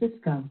 San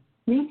Francisco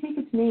may take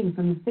its name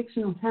from the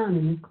fictional town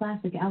in this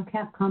classic Al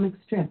Cap comic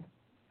strip.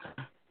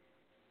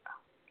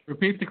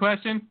 Repeat the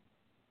question.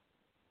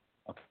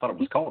 I thought it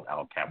was called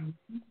Al Cap.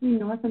 Deeply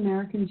North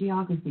American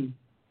geography.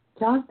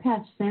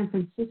 Dogpatch, San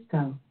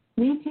Francisco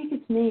may take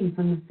its name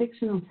from the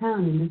fictional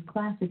town in this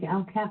classic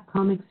Al Cap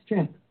comic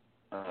strip.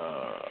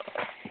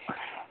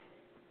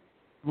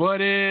 What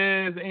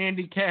is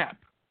Andy Cap?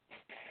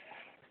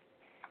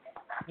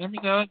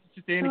 Remember those? It's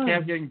just Andy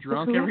Cap getting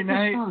drunk every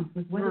night?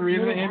 Remember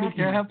reading Andy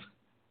Cap?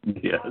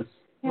 Yes.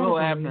 Will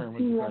Abner.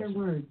 13-letter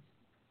words.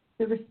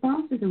 The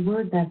response is a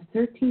word that's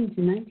 13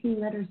 to 19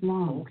 letters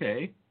long.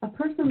 Okay. A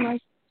person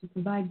licensed to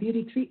provide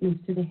beauty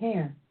treatments to the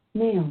hair,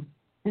 nails,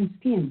 and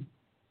skin.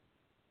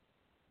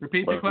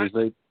 Repeat the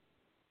question.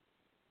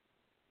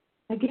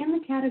 Again,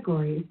 the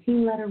category is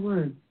teen-letter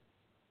words.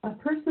 A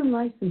person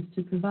licensed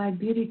to provide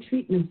beauty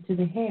treatments to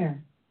the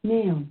hair,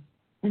 nails,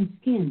 and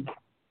skin.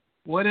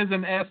 What is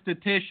an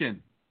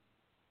esthetician?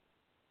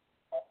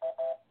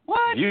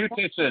 What?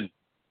 Beautician.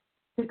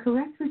 The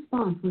correct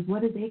response was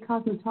what is a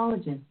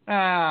cosmetologist? Oh,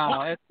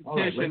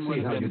 esthetician would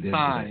have been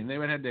fine. They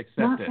would have to accept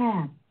Not it.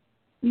 bad.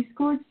 You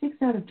scored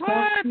 6 out of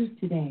 12 clues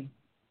today.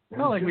 I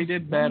felt like we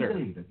did better.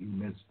 That you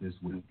missed this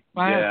week.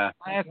 Yeah.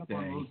 Last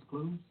day.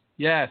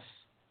 Yes.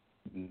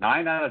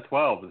 9 out of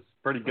 12 is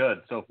pretty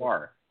good so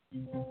far.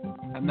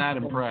 I'm not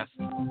impressed.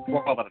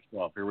 12 out of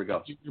 12. Here we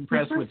go. You're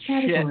impressed the with first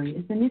category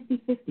shit. is the Nifty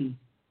 50.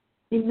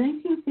 In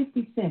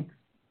 1956,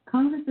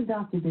 Congress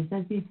adopted this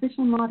as the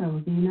official motto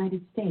of the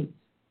United States.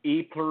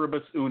 E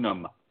pluribus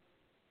unum.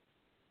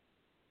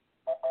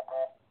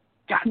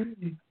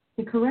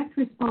 The correct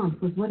response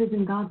was what is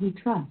in God we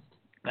trust.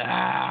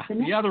 Ah, the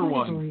next the other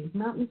category one. is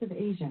Mountains of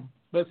Asia.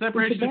 But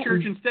separation of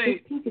church and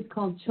state. This peak is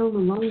called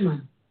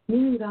Choluloma,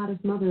 meaning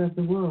Goddess Mother of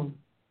the World.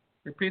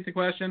 Repeat the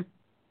question.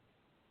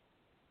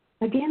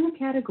 Again, the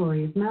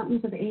category is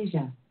Mountains of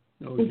Asia.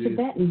 Oh, in geez.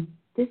 Tibetan,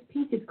 this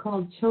peak is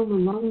called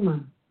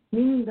Choluloma,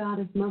 meaning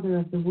Goddess Mother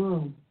of the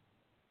World.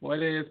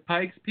 What is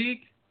Pikes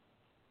Peak?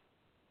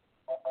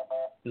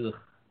 Ugh.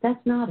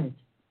 That's not it.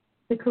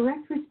 The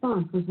correct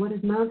response was what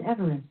is Mount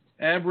Everest.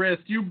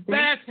 Everest, you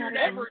bastard,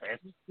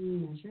 Everest!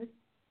 Measured.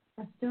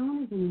 A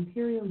stone is an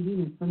imperial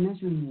unit for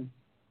measuring this.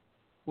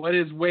 What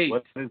is weight?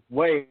 What is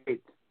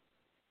weight?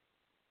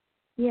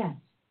 Yes,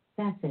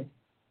 that's it.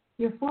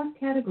 Your fourth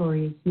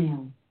category is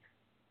snails.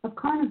 A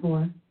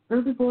carnivore,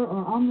 herbivore,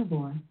 or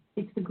omnivore,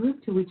 it's the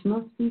group to which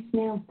most sea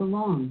snails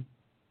belong.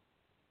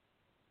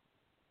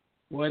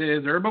 What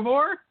is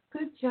herbivore?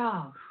 Good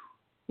job.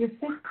 Your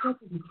fifth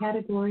Jeopardy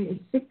category is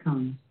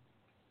sitcoms.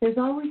 There's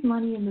always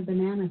money in the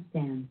banana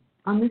stand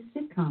on this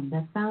sitcom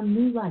that found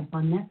new life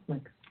on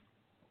Netflix.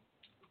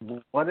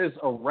 What is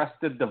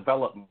Arrested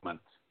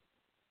Development?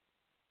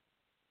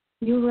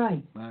 You're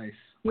right. Nice.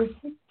 Your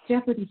sixth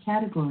Jeopardy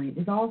category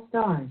is all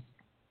stars.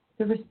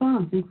 The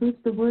response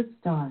includes the word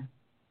star.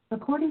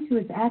 According to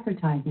its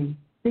advertising,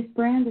 this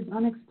brand is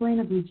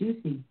unexplainably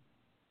juicy.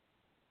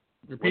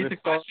 Repeat the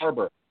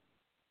question.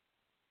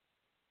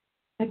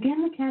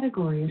 Again, the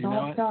category is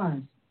all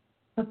stars.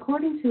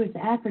 According to its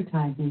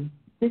advertising,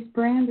 this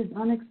brand is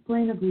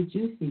unexplainably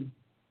juicy.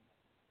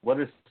 What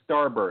is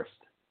Starburst?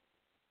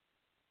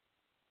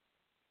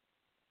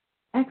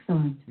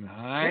 Excellent.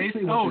 Nice.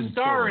 Oh,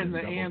 star in the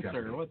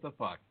answer. What the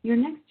fuck? Your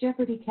next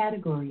Jeopardy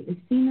category is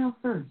female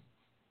first.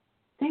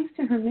 Thanks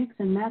to her mix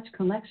and match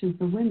collection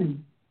for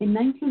women, in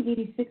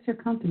 1986 her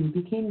company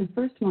became the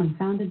first one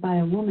founded by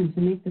a woman to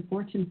make the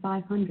Fortune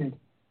 500.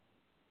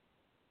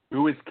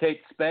 Who is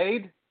Kate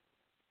Spade?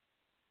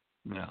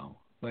 No.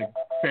 Like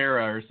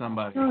Farrah or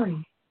somebody.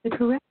 Sorry. The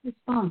correct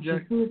response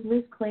is who is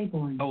Liz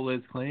Claiborne. Oh,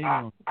 Liz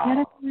Claiborne. The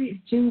category is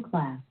Gym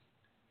Class.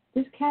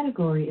 This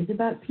category is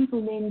about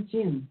people named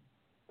Jim.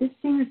 This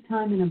singer's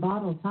time in a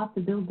bottle topped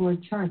the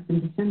Billboard charts in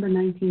December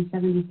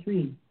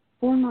 1973,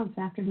 4 months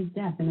after his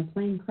death in a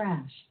plane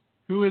crash.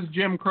 Who is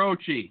Jim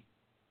Croce?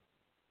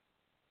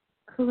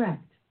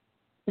 Correct.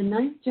 The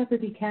ninth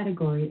Jeopardy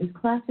category is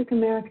classic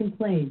American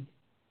plays.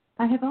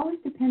 I have always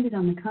depended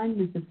on the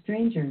kindness of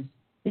strangers,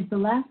 is the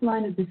last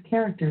line of this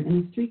character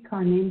in a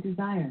streetcar named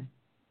Desire?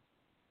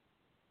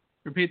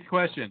 Repeat the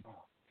question.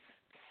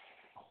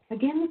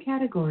 Again, the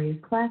category is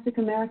classic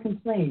American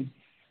plays.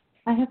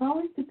 I have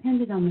always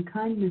depended on the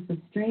kindness of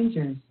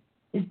strangers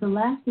is the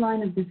last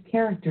line of this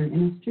character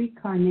in a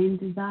streetcar named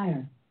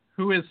Desire.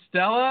 Who is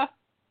Stella?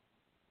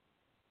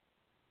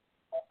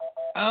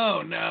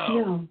 Oh, no.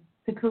 No,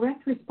 the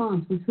correct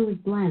response was who is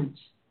Blanche.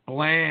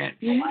 Blanche.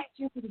 The next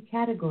Jeopardy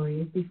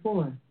category is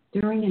before,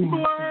 during, and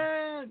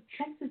after.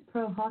 Texas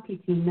pro hockey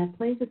team that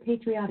plays a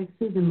patriotic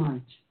Susan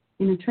March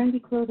in a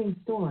trendy clothing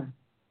store.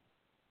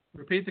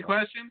 Repeat the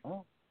question.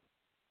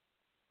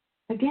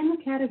 Again,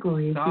 the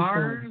category is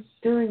Stars. Before,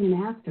 during,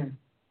 and after.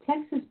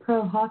 Texas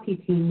pro hockey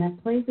team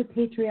that plays a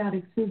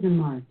patriotic Susan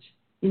March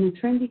in a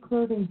trendy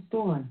clothing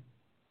store.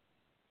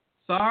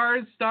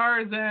 Stars,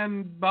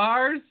 and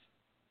bars?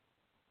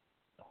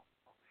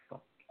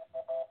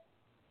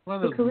 One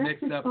of those the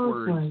correct mixed up response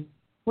words. was,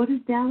 what is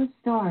Dallas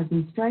Stars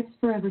and Stripes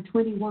Forever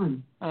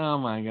 21? Oh,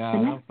 my God.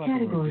 The next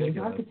category is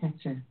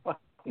architecture.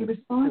 The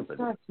response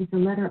starts with the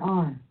letter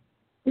R.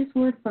 This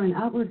word for an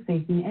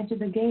outward-facing edge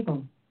of a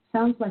gable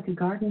sounds like a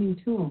gardening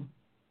tool.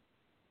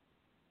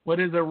 What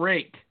is a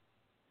rake?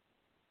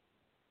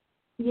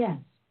 Yes,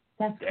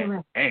 that's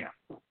correct. Damn.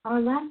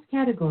 Our last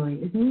category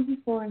is movie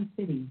foreign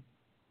cities.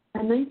 A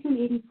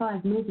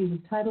 1985 movie was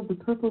titled The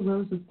Purple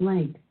Rose of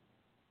Blank.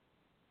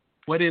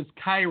 What is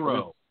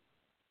Cairo?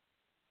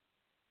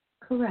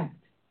 Correct.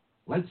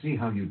 Let's see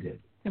how you did.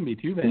 Can be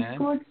too You bad.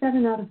 scored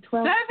 7 out of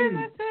 12. 7,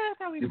 that's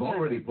it. You've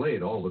already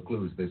played all the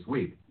clues this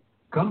week.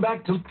 Come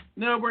back to...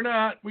 No, we're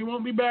not. We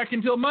won't be back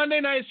until Monday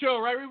night show,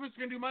 right? We're just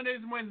going to do Mondays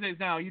and Wednesdays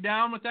now. You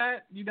down with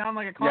that? You down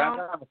like a clown?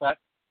 Yeah, I'm down with that.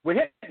 We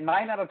hit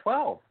 9 out of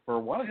 12 for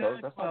one of those.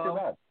 That's not too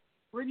bad.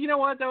 Well, you know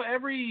what, though?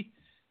 Every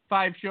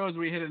 5 shows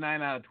we hit a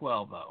 9 out of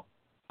 12, though.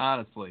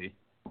 Honestly.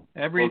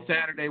 Every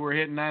Saturday we're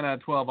hitting 9 out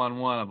of 12 on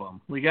one of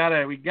them. We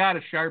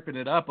gotta sharpen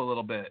it up a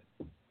little bit.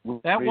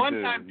 That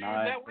one time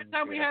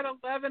we had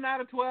 11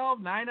 out of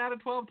 12, 9 out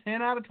of 12,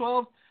 10 out of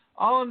 12,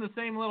 all in the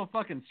same little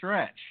fucking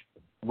stretch.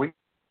 We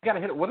got to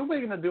hit it. What are we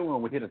going to do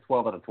when we hit a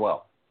 12 out of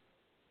 12?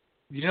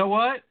 You know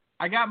what?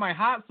 I got my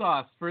hot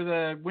sauce for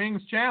the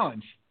Wings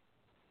Challenge.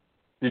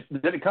 Did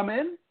it come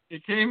in?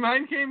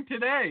 Mine came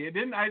today.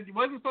 It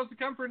wasn't supposed to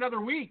come for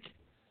another week,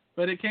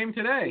 but it came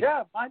today.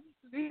 Yeah, mine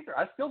isn't either.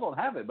 I still don't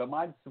have it, but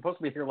mine's supposed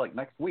to be here like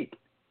next week.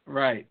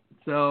 Right.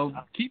 So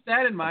keep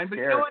that in mind. But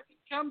scared. you know what?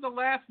 It comes the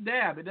last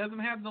dab. It doesn't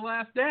have the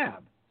last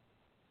dab.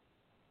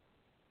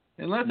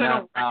 Unless I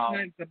don't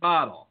recognize the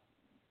bottle.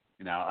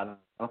 You know, I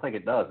don't think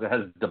it does. It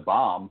has the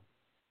bomb.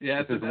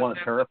 Yeah, this is one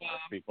that terrifies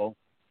people.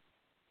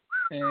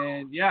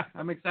 And yeah,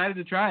 I'm excited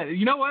to try it.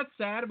 You know what's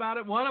sad about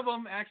it? One of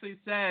them actually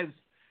says,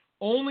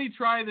 only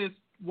try this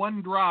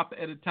one drop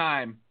at a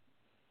time.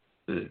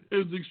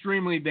 It's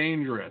extremely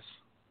dangerous.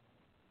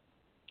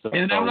 So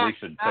and we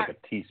should take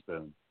a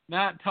teaspoon.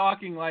 Not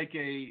talking like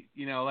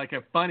like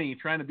a funny,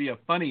 trying to be a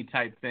funny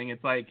type thing.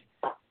 It's like,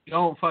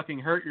 don't fucking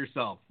hurt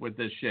yourself with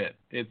this shit.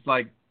 It's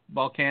like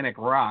volcanic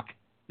rock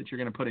that you're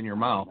going to put in your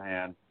mouth.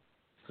 Man.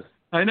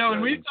 I know,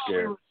 and we thought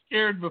we were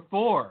scared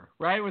before,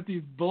 right, with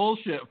these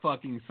bullshit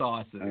fucking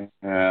sauces.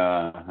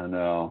 Yeah, I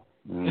know.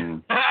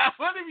 Mm.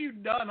 What have you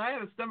done? I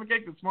had a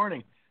stomachache this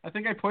morning. I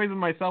think I poisoned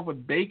myself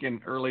with bacon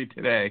early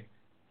today.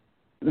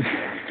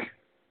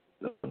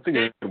 That's a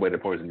good way to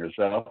poison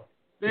yourself.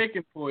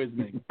 Bacon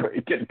poisoning.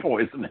 Bacon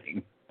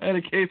poisoning. I had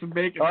a case of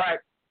bacon.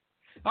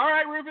 All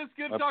right, Rufus.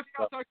 Good to talk to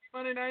you. I'll talk to you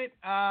Monday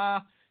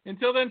night.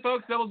 Until then,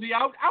 folks, Double Z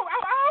out. Ow,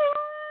 ow, ow!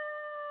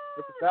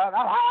 Rufus out.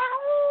 Ow,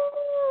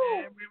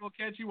 ow! And we will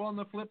catch you on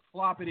the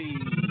flip-floppity.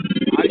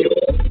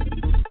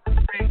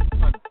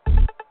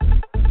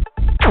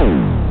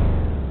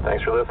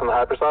 Thanks for listening to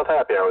Hypersouth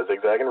Happy Hour with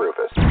Zigzag and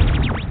Rufus.